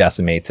towel. She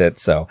decimates it.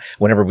 So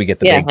whenever we get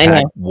the big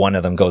pack, one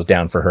of them goes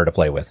down for her to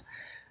play with.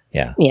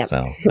 Yeah. Yeah.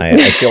 So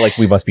I feel like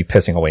we must be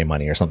pissing away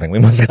money or something. We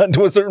must have gotten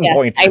to a certain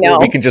point I know.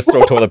 where we can just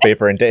throw toilet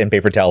paper and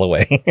paper towel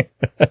away.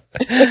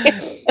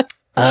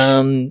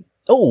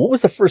 What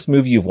was the first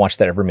movie you've watched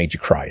that ever made you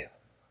cry?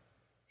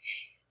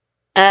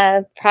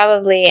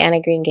 Probably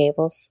Anna Green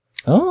Gables.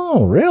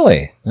 Oh,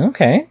 really?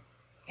 Okay.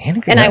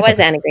 I was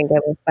Anna Green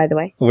Gables, by the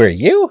way. Were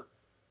you?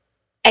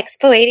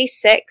 Expo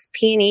 86,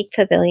 P&E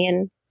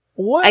Pavilion.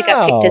 Wow. I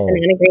got picked as an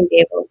Anna Green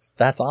Gables.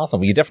 That's awesome.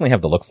 Well, you definitely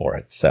have the look for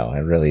it. So I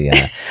really,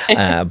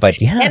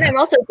 but yeah. And I'm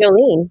also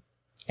Jolene.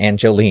 And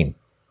Jolene.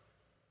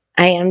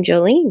 I am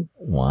Jolene.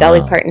 Wow.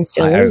 Dolly Parton's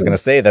Jolene. I was going to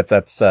say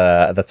that's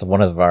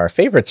one of our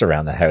favorites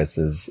around the house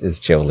is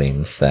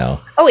Jolene. So.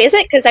 Oh, is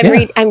it? Because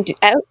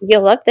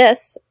you'll love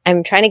this.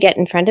 I'm trying to get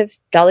in front of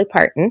Dolly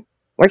Parton,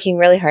 working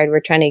really hard. We're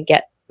trying to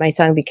get my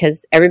song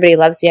because everybody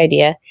loves the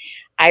idea.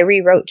 I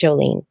rewrote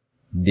Jolene.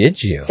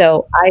 Did you?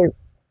 So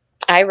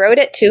I wrote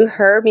it to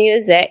her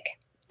music,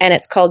 and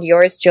it's called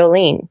Yours,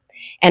 Jolene.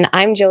 And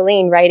I'm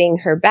Jolene writing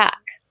her back.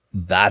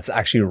 That's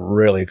actually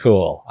really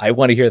cool. I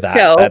want to hear that.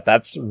 So,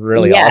 that's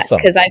really awesome.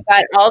 Because I've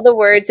got all the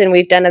words, and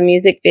we've done a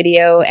music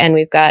video, and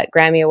we've got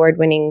Grammy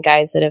Award-winning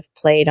guys that have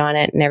played on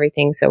it and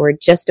everything. So we're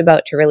just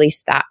about to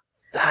release that.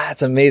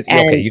 That's amazing.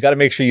 And, okay, you got to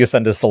make sure you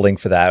send us the link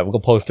for that. We'll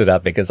post it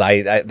up because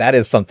I that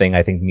is something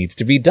I think needs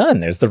to be done.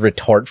 There's the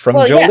retort from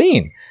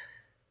Jolene.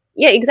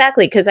 Yeah,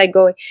 exactly. Because I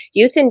go,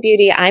 youth and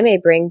beauty I may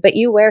bring, but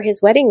you wear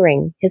his wedding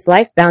ring, his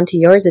life bound to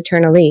yours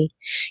eternally.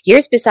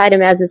 Years beside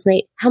him as his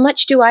mate, how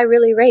much do I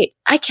really rate?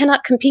 I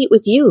cannot compete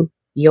with you,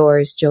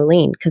 yours,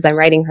 Jolene, because I'm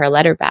writing her a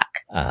letter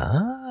back.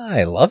 Ah,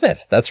 I love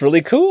it. That's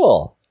really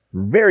cool.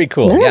 Very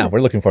cool. Yeah, we're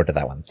looking forward to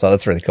that one. So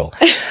that's really cool.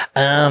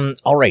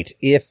 All right.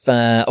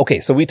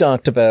 So we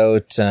talked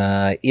about,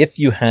 if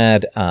you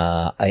had,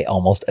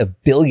 almost $1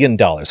 billion.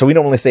 So we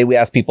normally say, we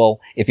ask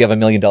people, if you have $1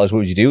 million, what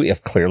would you do?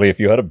 If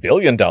you had $1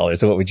 billion,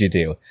 what would you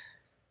do?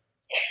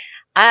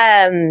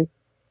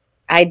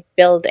 I'd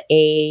build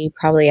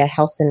probably a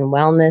health and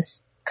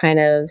wellness kind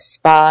of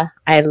spa.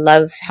 I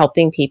love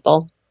helping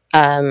people.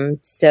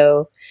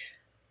 So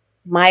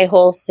my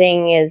whole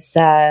thing is,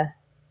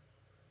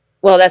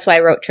 that's why I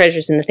wrote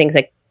Treasures and the Things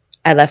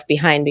I Left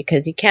Behind,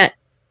 because you can't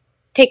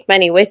take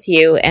money with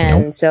you.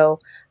 And so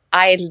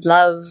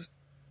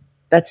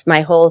that's my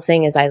whole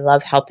thing is I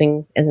love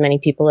helping as many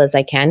people as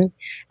I can.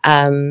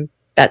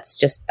 That's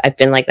just, I've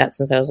been like that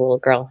since I was a little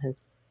girl. And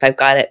if I've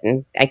got it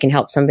and I can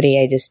help somebody,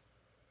 I just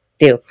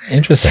do.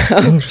 Interesting. So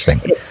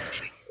Interesting.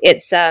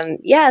 So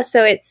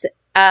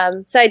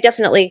I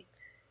definitely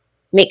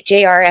make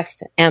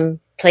JRFM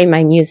play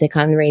my music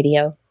on the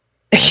radio.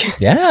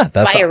 Yeah,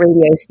 that's buy a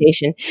radio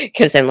station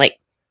because I'm like,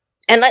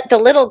 and let the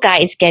little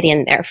guys get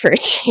in there for a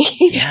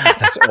change.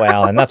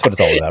 Yeah, and that's what it's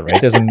all about,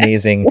 right? There's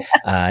amazing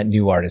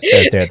new artists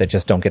out there that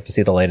just don't get to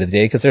see the light of the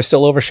day because they're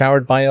still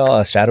overshadowed by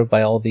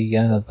all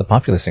the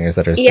popular singers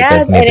that are that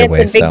have made their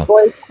way. It's a big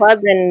boys club,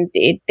 and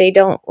they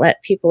don't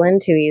let people in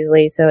too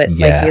easily. So it's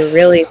like you're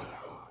really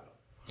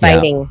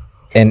fighting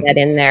to get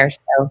in there.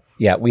 So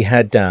yeah, we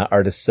had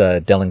artist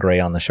Dylan Gray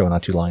on the show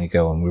not too long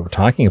ago, and we were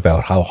talking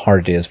about how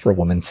hard it is for a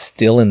woman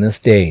still in this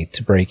day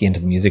to break into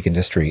the music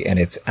industry, and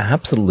it's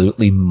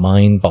absolutely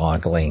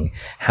mind-boggling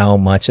how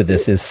much of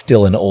this is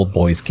still an old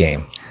boys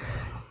game.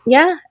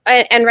 Yeah,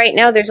 and right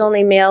now there's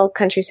only male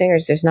country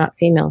singers. There's not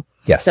female.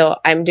 Yes. So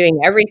I'm doing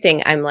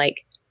everything. I'm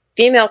like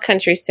female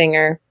country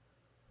singer,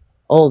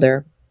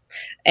 older.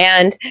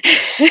 And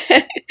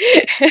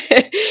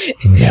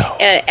no,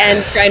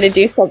 and trying to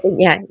do something.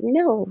 Yeah,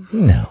 no,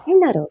 I'm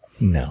not old.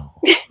 No,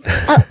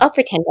 I'll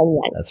pretend I'm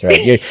young. That's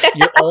right. You're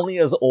only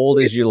as old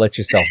as you let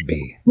yourself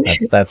be.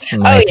 That's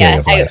my theory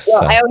of life.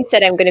 I always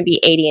said I'm going to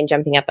be 80 and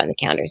jumping up on the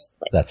counters.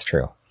 That's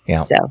true.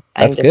 Yeah, so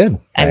that's good.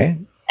 Right?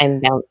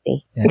 I'm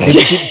bouncy. Yeah.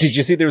 Did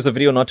you see there was a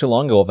video not too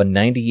long ago of a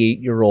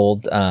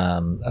 98-year-old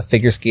a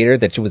figure skater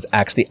that she was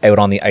actually out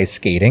on the ice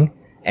skating?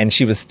 And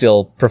she was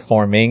still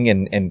performing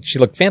and she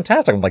looked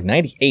fantastic. I'm like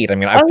 98. I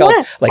mean, I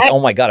felt like, oh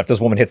my God, if this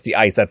woman hits the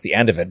ice, that's the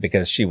end of it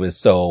because she was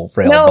so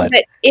frail. No,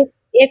 but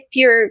if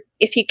you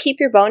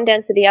keep your bone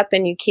density up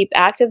and you keep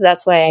active,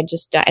 that's why I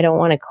don't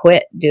want to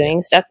quit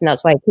doing stuff. And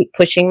that's why I keep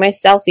pushing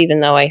myself,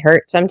 even though I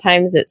hurt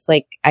sometimes. It's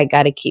like, I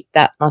got to keep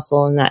that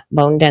muscle and that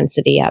bone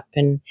density up.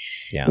 And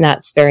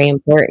that's very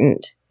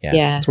important.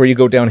 Yeah. It's where you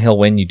go downhill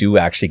when you do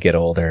actually get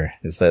older,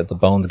 is that the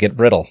bones get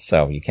brittle.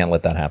 So you can't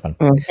let that happen.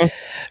 Mm-hmm.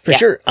 For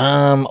sure.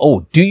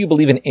 Do you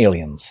believe in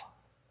aliens?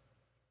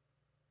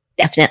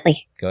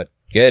 Definitely. Good.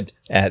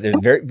 There's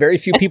very, very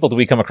few people do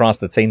we come across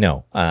that say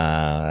no.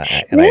 I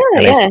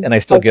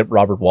still give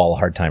Robert Wall a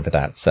hard time for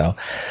that. So,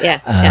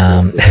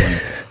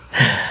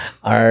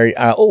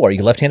 are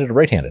you left-handed or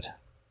right-handed?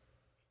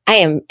 I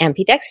am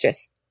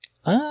ambidextrous.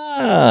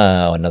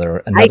 Oh,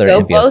 another I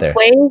go both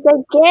ways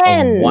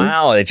again. Oh,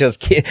 wow, it's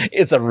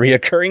a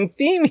reoccurring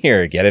theme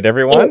here. Get it,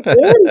 everyone?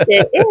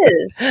 It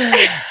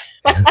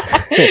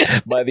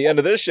is. By the end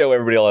of this show,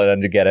 everybody will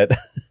end to get it.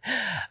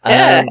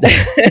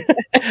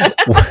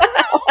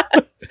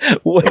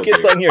 What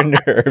gets on your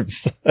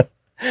nerves?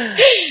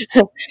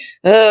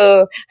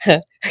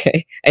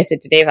 Okay. I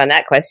said to Dave on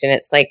that question,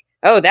 it's like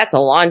oh, that's a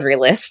laundry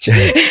list.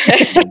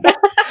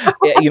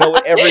 Yeah, you know,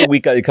 every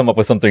week I come up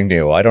with something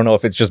new. I don't know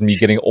if it's just me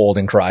getting old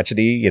and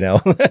crotchety, you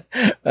know,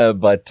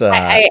 but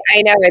I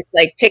know it's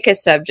like pick a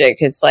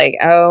subject. It's like,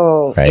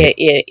 oh, right.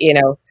 you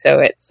know, so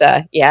it's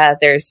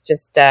there's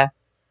just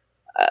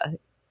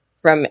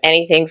from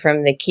anything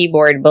from the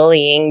keyboard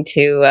bullying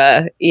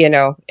to you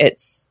know,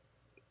 it's,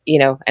 you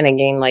know, and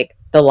again, like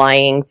the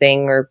lying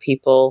thing or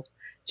people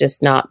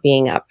just not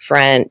being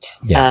upfront.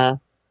 Yeah.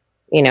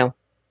 You know,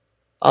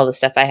 all the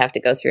stuff I have to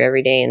go through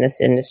every day in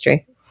this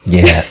industry.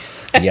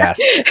 Yes.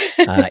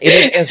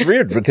 It's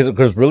weird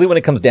because really when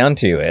it comes down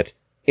to it,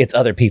 it's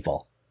other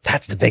people.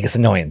 That's the biggest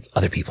annoyance.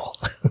 Other people.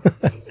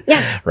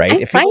 Yeah. Right.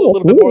 I'm if people were a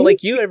little bit more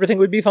like you, everything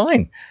would be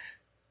fine.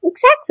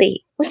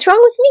 Exactly. What's wrong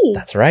with me?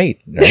 That's right.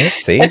 Right.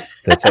 See,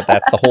 that's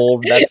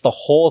the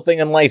whole thing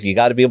in life. You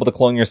got to be able to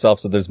clone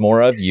yourself so there's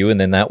more of you. And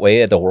then that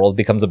way the world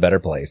becomes a better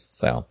place.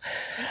 So,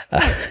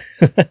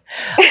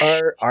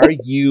 are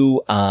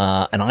you,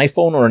 an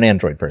iPhone or an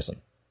Android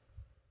person?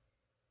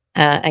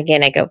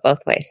 Again, I go both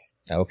ways.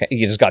 Okay.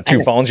 You just got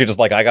two phones. You're just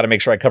like, I got to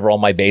make sure I cover all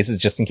my bases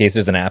just in case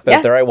there's an app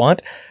out there I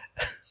want.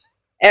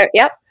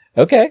 Yep.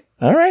 Okay.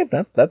 All right.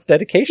 That's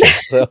dedication.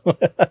 So,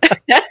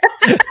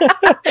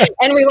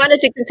 and we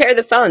wanted to compare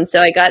the phones.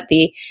 So I got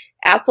the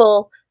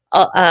Apple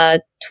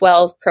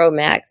 12 Pro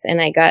Max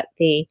and I got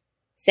the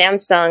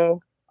Samsung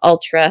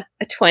Ultra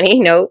 20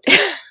 Note.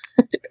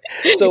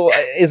 So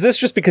is this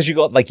just because you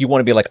got, like, you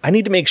want to be like, I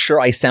need to make sure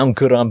I sound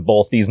good on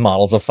both these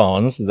models of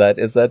phones? Is that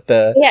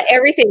Yeah,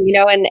 everything, you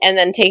know, and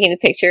then taking the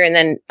picture. And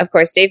then of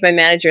course, Dave, my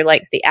manager,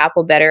 likes the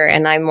Apple better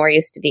and I'm more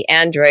used to the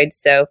Android.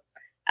 So,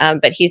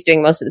 but he's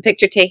doing most of the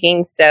picture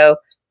taking. So.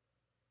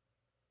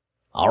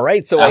 All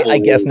right. So I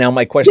guess now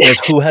my question is,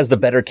 who has the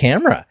better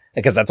camera?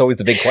 Because that's always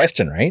the big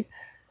question, right?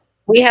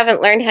 We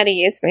haven't learned how to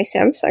use my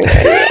Samsung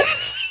yet.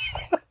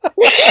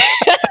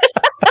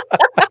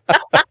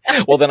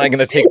 Well, then I'm going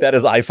to take that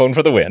as iPhone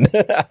for the win.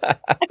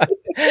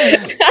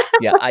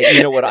 Yeah,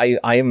 you know what? I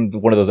am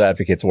one of those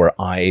advocates where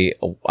I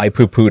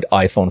poo-pooed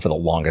iPhone for the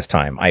longest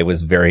time. I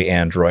was very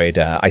Android.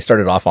 I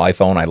started off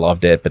iPhone. I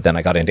loved it, but then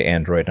I got into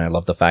Android and I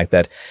love the fact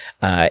that,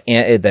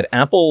 that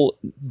Apple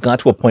got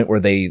to a point where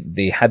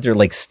they had their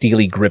like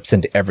steely grips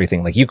into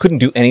everything. Like you couldn't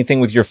do anything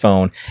with your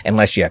phone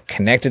unless you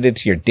connected it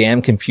to your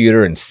damn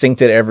computer and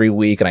synced it every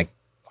week. And I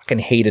fucking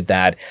hated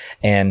that.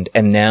 And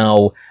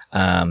now,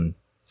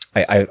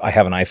 I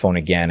have an iPhone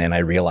again and I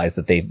realize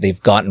that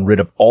they've gotten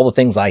rid of all the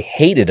things I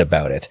hated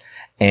about it.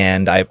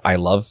 And I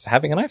love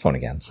having an iPhone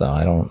again. So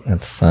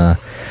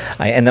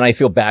and then I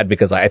feel bad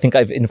because I think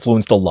I've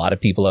influenced a lot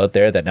of people out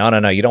there that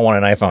no, you don't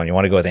want an iPhone. You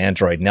want to go with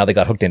Android. Now they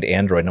got hooked into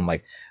Android and I'm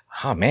like,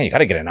 oh man, you got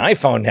to get an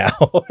iPhone now.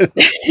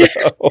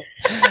 So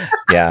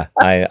yeah,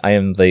 I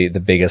am the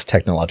biggest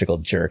technological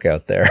jerk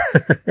out there.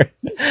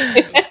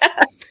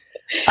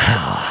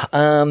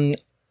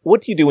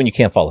 What do you do when you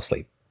can't fall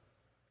asleep?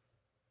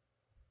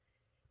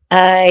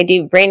 I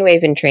do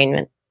brainwave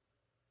entrainment.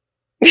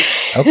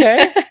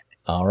 Okay.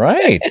 All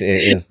right.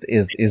 Is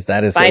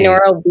that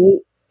binaural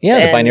beat?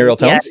 Yeah, the binaural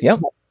tones. Yeah.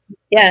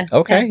 Yeah.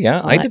 Okay. Yeah.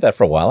 I did that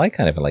for a while. I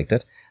kind of liked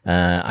it.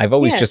 I've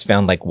always just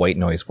found like white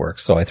noise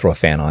works, so I throw a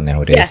fan on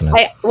nowadays. Yeah.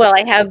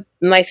 I have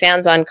my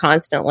fans on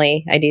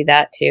constantly. I do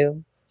that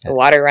too. The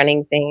water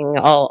running thing,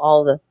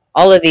 all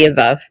of the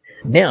above.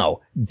 Now,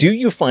 do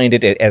you find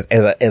it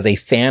as a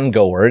fan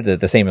goer,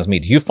 the same as me?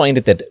 Do you find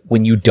it that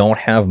when you don't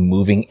have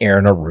moving air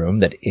in a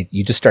room, that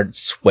you just start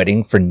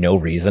sweating for no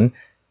reason?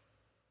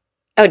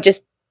 Oh,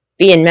 just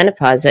be in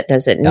menopause. That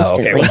does it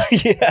instantly. Oh,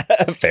 okay. Well,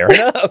 yeah, fair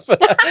enough.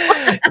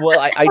 Well,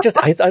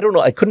 I don't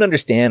know. I couldn't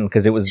understand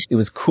because it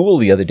was cool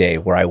the other day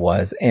where I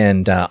was,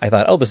 and I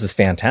thought, oh, this is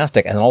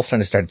fantastic. And then all of a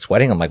sudden I started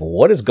sweating. I'm like,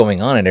 what is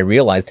going on? And I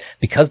realized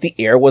because the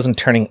air wasn't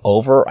turning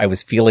over, I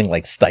was feeling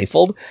like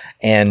stifled.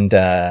 And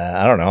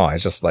I don't know. I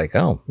was just like,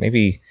 oh,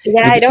 maybe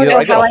I don't know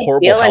I got how a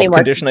horrible I feel health anymore.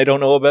 condition I don't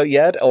know about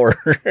yet, or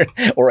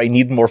I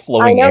need more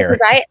flowing air.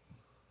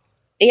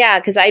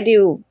 Because I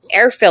do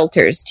air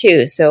filters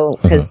too. So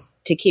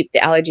to keep the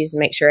allergies and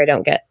make sure I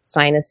don't get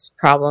sinus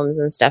problems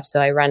and stuff.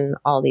 So I run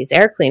all these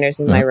air cleaners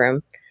in my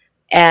room.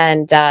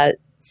 And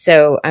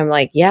so I'm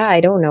like, I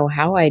don't know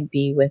how I'd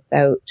be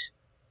without,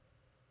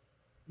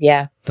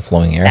 the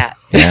flowing air. That.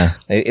 Yeah,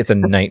 it's a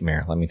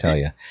nightmare. Let me tell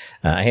you.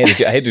 I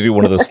had to do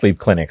one of those sleep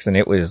clinics, and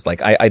it was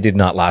like I did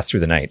not last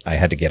through the night. I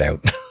had to get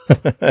out.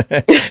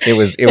 It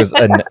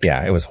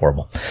was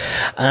horrible.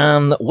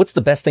 What's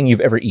the best thing you've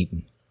ever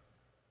eaten?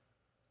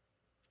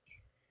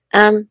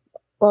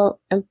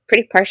 Well, I'm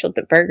pretty partial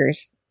to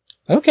burgers.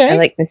 Okay. I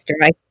like Mr.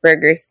 Mike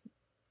burgers,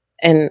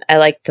 and I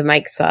like the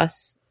Mike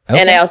sauce.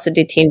 Okay. And I also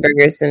do teen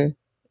burgers and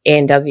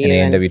A&W. An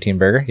A&W teen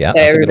burger, yeah.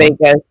 So everybody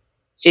goes,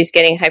 she's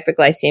getting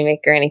hyperglycemic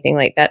or anything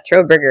like that.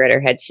 Throw a burger at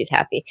her head, she's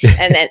happy.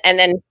 And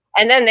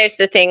then there's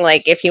the thing,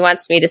 like, if he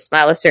wants me to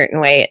smile a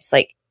certain way, it's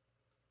like,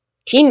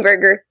 teen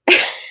burger.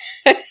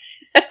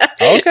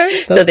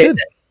 Okay, so there's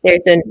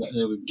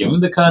give him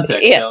the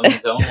context.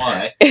 Don't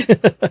lie.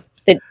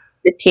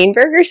 The teen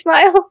burger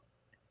smile.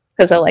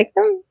 because I like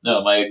them.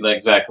 No, my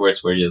exact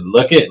words were, you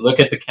look at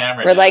the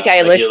camera. Or like I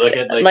you look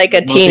at like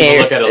a most teenager.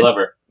 people look at a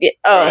lover. Yeah,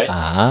 oh, right?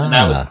 And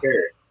that was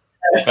clear.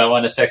 If I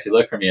want a sexy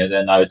look from you,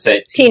 then I would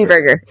say teen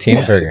burger.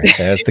 Teen burger.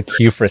 That's the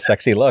cue for a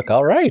sexy look.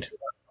 All right.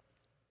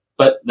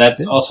 But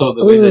that's also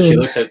the way that she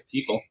looks at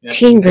people. Yeah.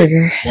 Teen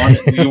burger.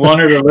 You want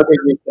her to look at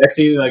you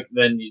sexy, like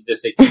then you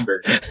just say teen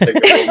burger. It's like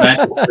a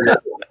romantic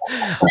burger.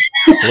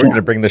 We're going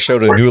to bring the show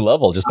to a new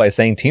level just by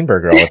saying teen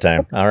burger all the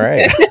time. All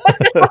right.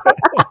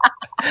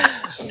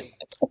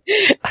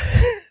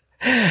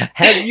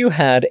 Have you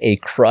had a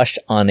crush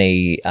on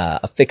a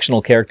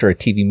fictional character, a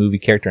TV movie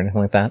character,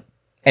 anything like that?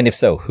 And if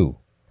so, who?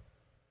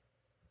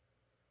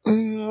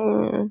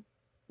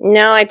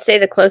 No, I'd say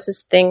the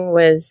closest thing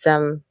was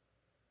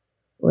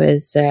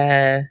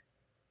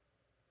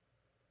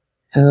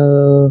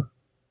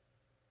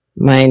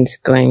mine's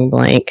going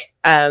blank.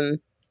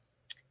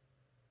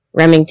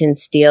 Remington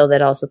Steele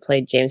that also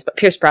played James, but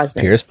Pierce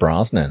Brosnan. Pierce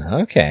Brosnan.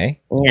 Okay.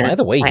 Yeah. By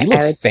the way, he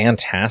looks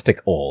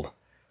fantastic old.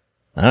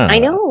 I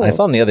know. I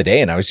saw him the other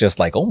day and I was just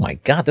like, oh my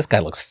God, this guy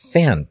looks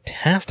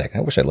fantastic. I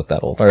wish I looked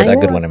that old. Or that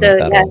good when I meant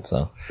that old.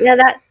 So yeah,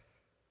 that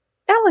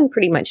one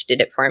pretty much did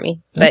it for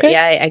me. But okay.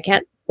 Yeah, I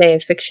can't say a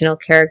fictional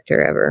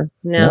character ever.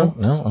 No.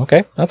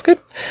 Okay. That's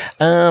good.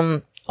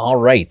 All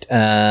right.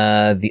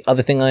 The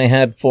other thing I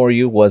had for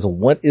you was,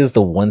 what is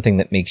the one thing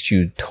that makes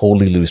you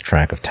totally lose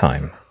track of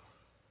time?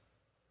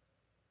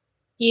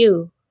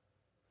 You.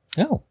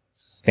 Oh,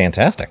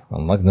 fantastic.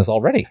 I'm liking this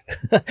already.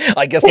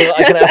 I guess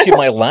I can ask you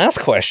my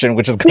last question,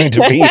 which is going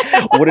to be,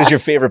 what is your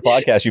favorite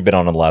podcast you've been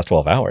on in the last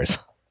 12 hours?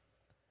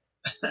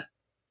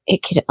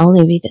 It could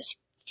only be this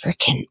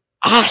freaking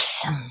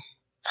awesome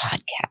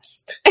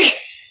podcast.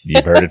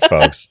 You've heard it,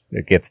 folks.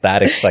 It gets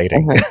that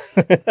exciting.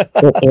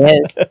 It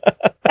is.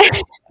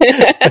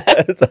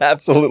 It's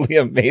absolutely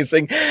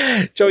amazing.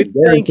 Joey,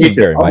 thank you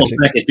very much.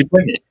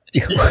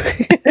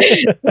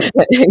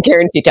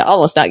 Guaranteed to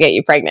almost not get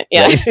you pregnant.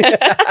 Yeah.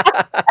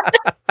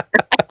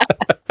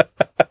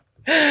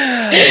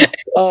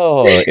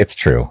 Oh, it's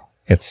true.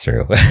 It's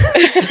true.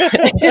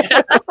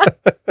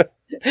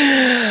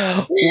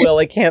 Well,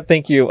 I can't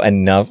thank you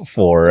enough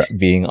for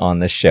being on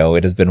the show.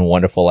 It has been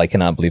wonderful. I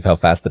cannot believe how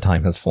fast the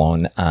time has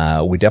flown.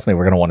 We're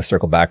going to want to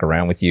circle back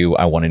around with you.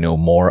 I want to know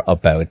more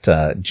about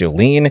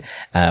Jolene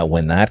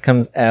when that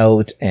comes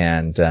out.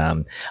 And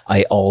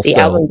I also... The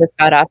album just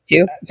got off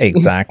too.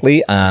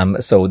 Exactly.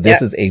 So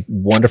this is a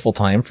wonderful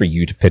time for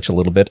you to pitch a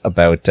little bit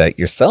about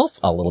yourself,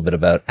 a little bit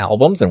about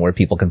albums and where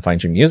people can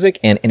find your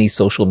music, and any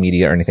social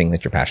media or anything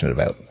that you're passionate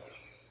about.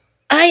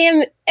 I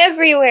am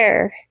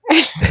everywhere.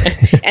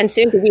 And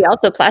soon to be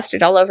also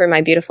plastered all over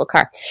my beautiful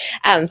car.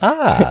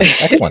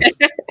 Excellent.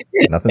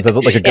 Nothing says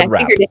it like a good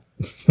rap.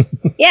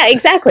 Yeah,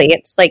 exactly.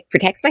 It's like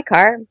protects my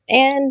car,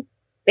 and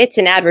it's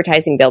an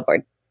advertising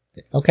billboard.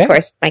 Okay. Of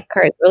course, my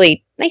car is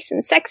really nice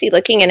and sexy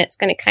looking, and it's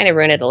going to kind of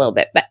ruin it a little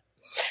bit. But,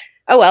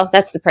 oh well,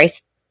 that's the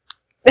price.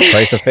 The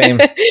price of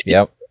fame.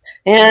 Yep.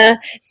 Yeah.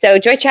 So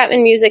Joy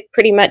Chapman Music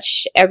pretty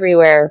much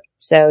everywhere.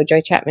 So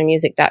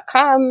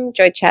joychapmanmusic.com,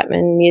 Joy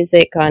Chapman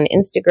Music on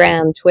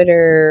Instagram,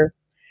 Twitter.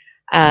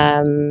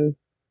 I'm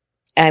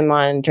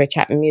on Joy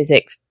Chapman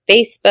Music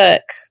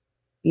Facebook.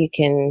 You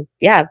can,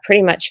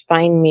 pretty much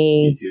find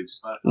me.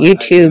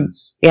 YouTube.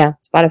 Spotify.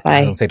 Spotify. I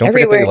was gonna say, don't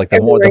forget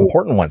the more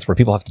important ones where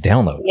people have to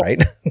download,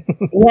 right?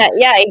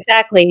 Yeah,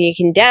 exactly. You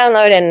can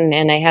download,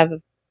 and I have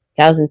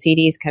 1,000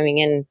 CDs coming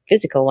in,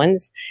 physical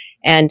ones.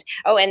 And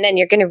then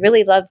you're going to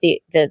really love the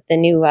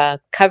new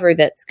cover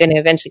that's going to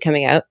eventually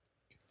coming out.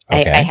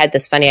 Okay. I had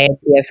this funny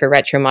idea for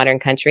Retro Modern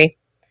Country.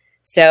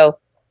 So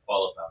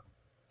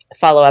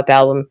follow-up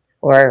album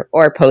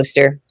or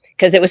poster,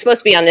 because it was supposed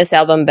to be on this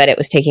album, but it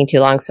was taking too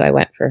long, so I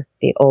went for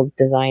the old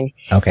design.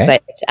 Okay.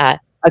 But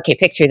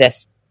picture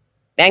this: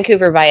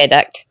 Vancouver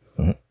Viaduct,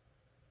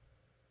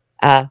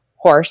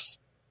 horse.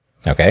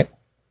 Okay.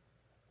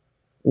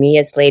 Me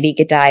as Lady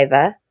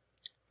Godiva.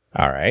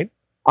 All right.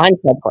 On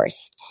said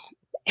horse.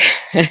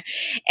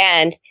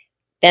 And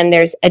then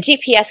there's a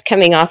GPS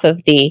coming off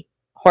of the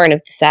horn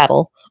of the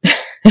saddle.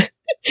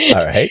 All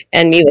right.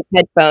 And me with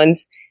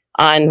headphones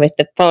on, with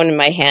the phone in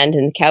my hand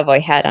and the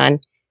cowboy hat on,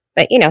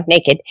 but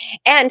naked.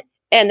 And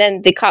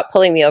then the cop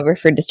pulling me over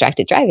for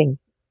distracted driving.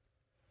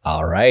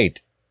 All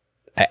right.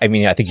 I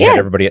mean, I think you had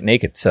everybody at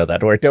naked, so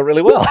that worked out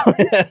really well. So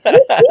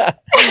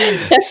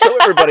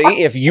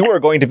everybody, if you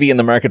are going to be in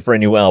the market for a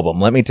new album,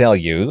 let me tell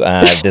you,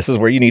 this is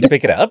where you need to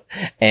pick it up,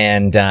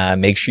 and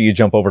make sure you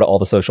jump over to all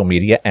the social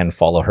media and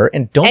follow her,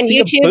 and don't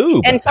be YouTube, a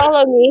boob. And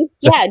follow me.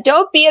 Yeah,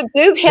 don't be a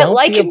boob. Hit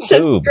like and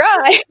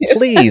subscribe.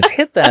 Please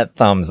hit that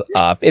thumbs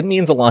up. It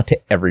means a lot to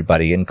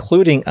everybody,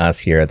 including us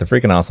here at the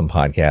Freaking Awesome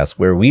Podcast,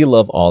 where we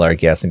love all our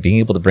guests and being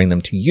able to bring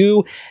them to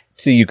you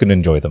so you can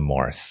enjoy them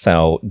more.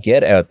 So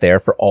get out there.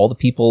 For all the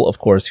people, of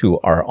course, who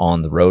are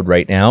on the road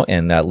right now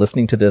and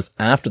listening to this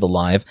after the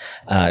live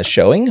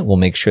showing, we'll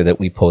make sure that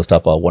we post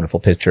up a wonderful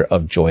picture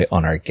of Joy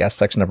on our guest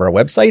section of our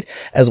website,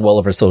 as well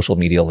as our social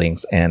media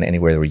links and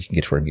anywhere where you can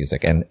get to our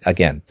music. And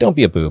again, don't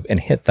be a boob and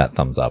hit that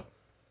thumbs up.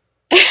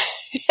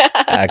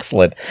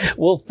 Excellent.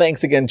 Well,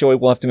 thanks again, Joy.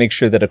 We'll have to make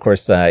sure that, of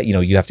course,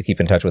 you have to keep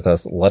in touch with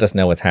us. Let us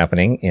know what's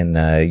happening in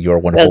your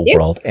wonderful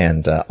world.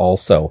 And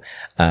also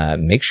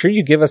make sure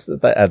you give us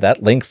that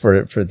link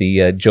for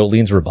the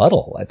Jolene's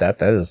rebuttal.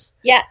 That is...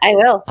 Yeah, I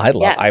will. I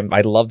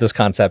love this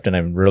concept, and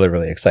I'm really,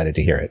 really excited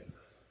to hear it.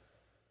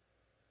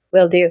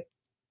 Will do.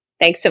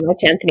 Thanks so much,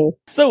 Anthony.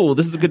 So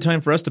this is a good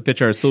time for us to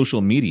pitch our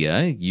social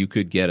media. You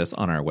could get us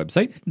on our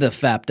website,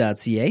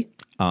 thefap.ca.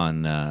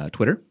 On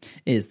Twitter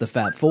is the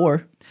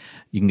Fap4.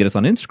 You can get us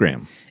on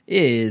Instagram.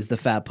 Is the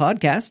Fap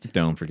Podcast.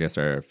 Don't forget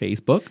our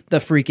Facebook. The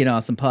Freaking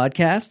Awesome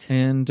Podcast.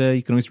 And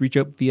you can always reach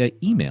out via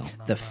email.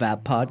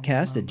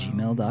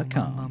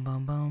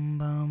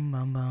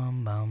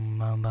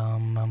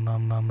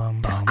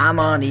 thefapodcast@gmail.com. I'm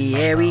on the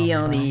air, we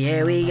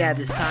got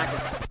this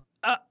podcast.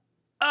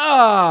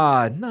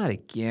 Not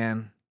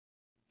again.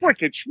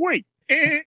 Wicked sweet.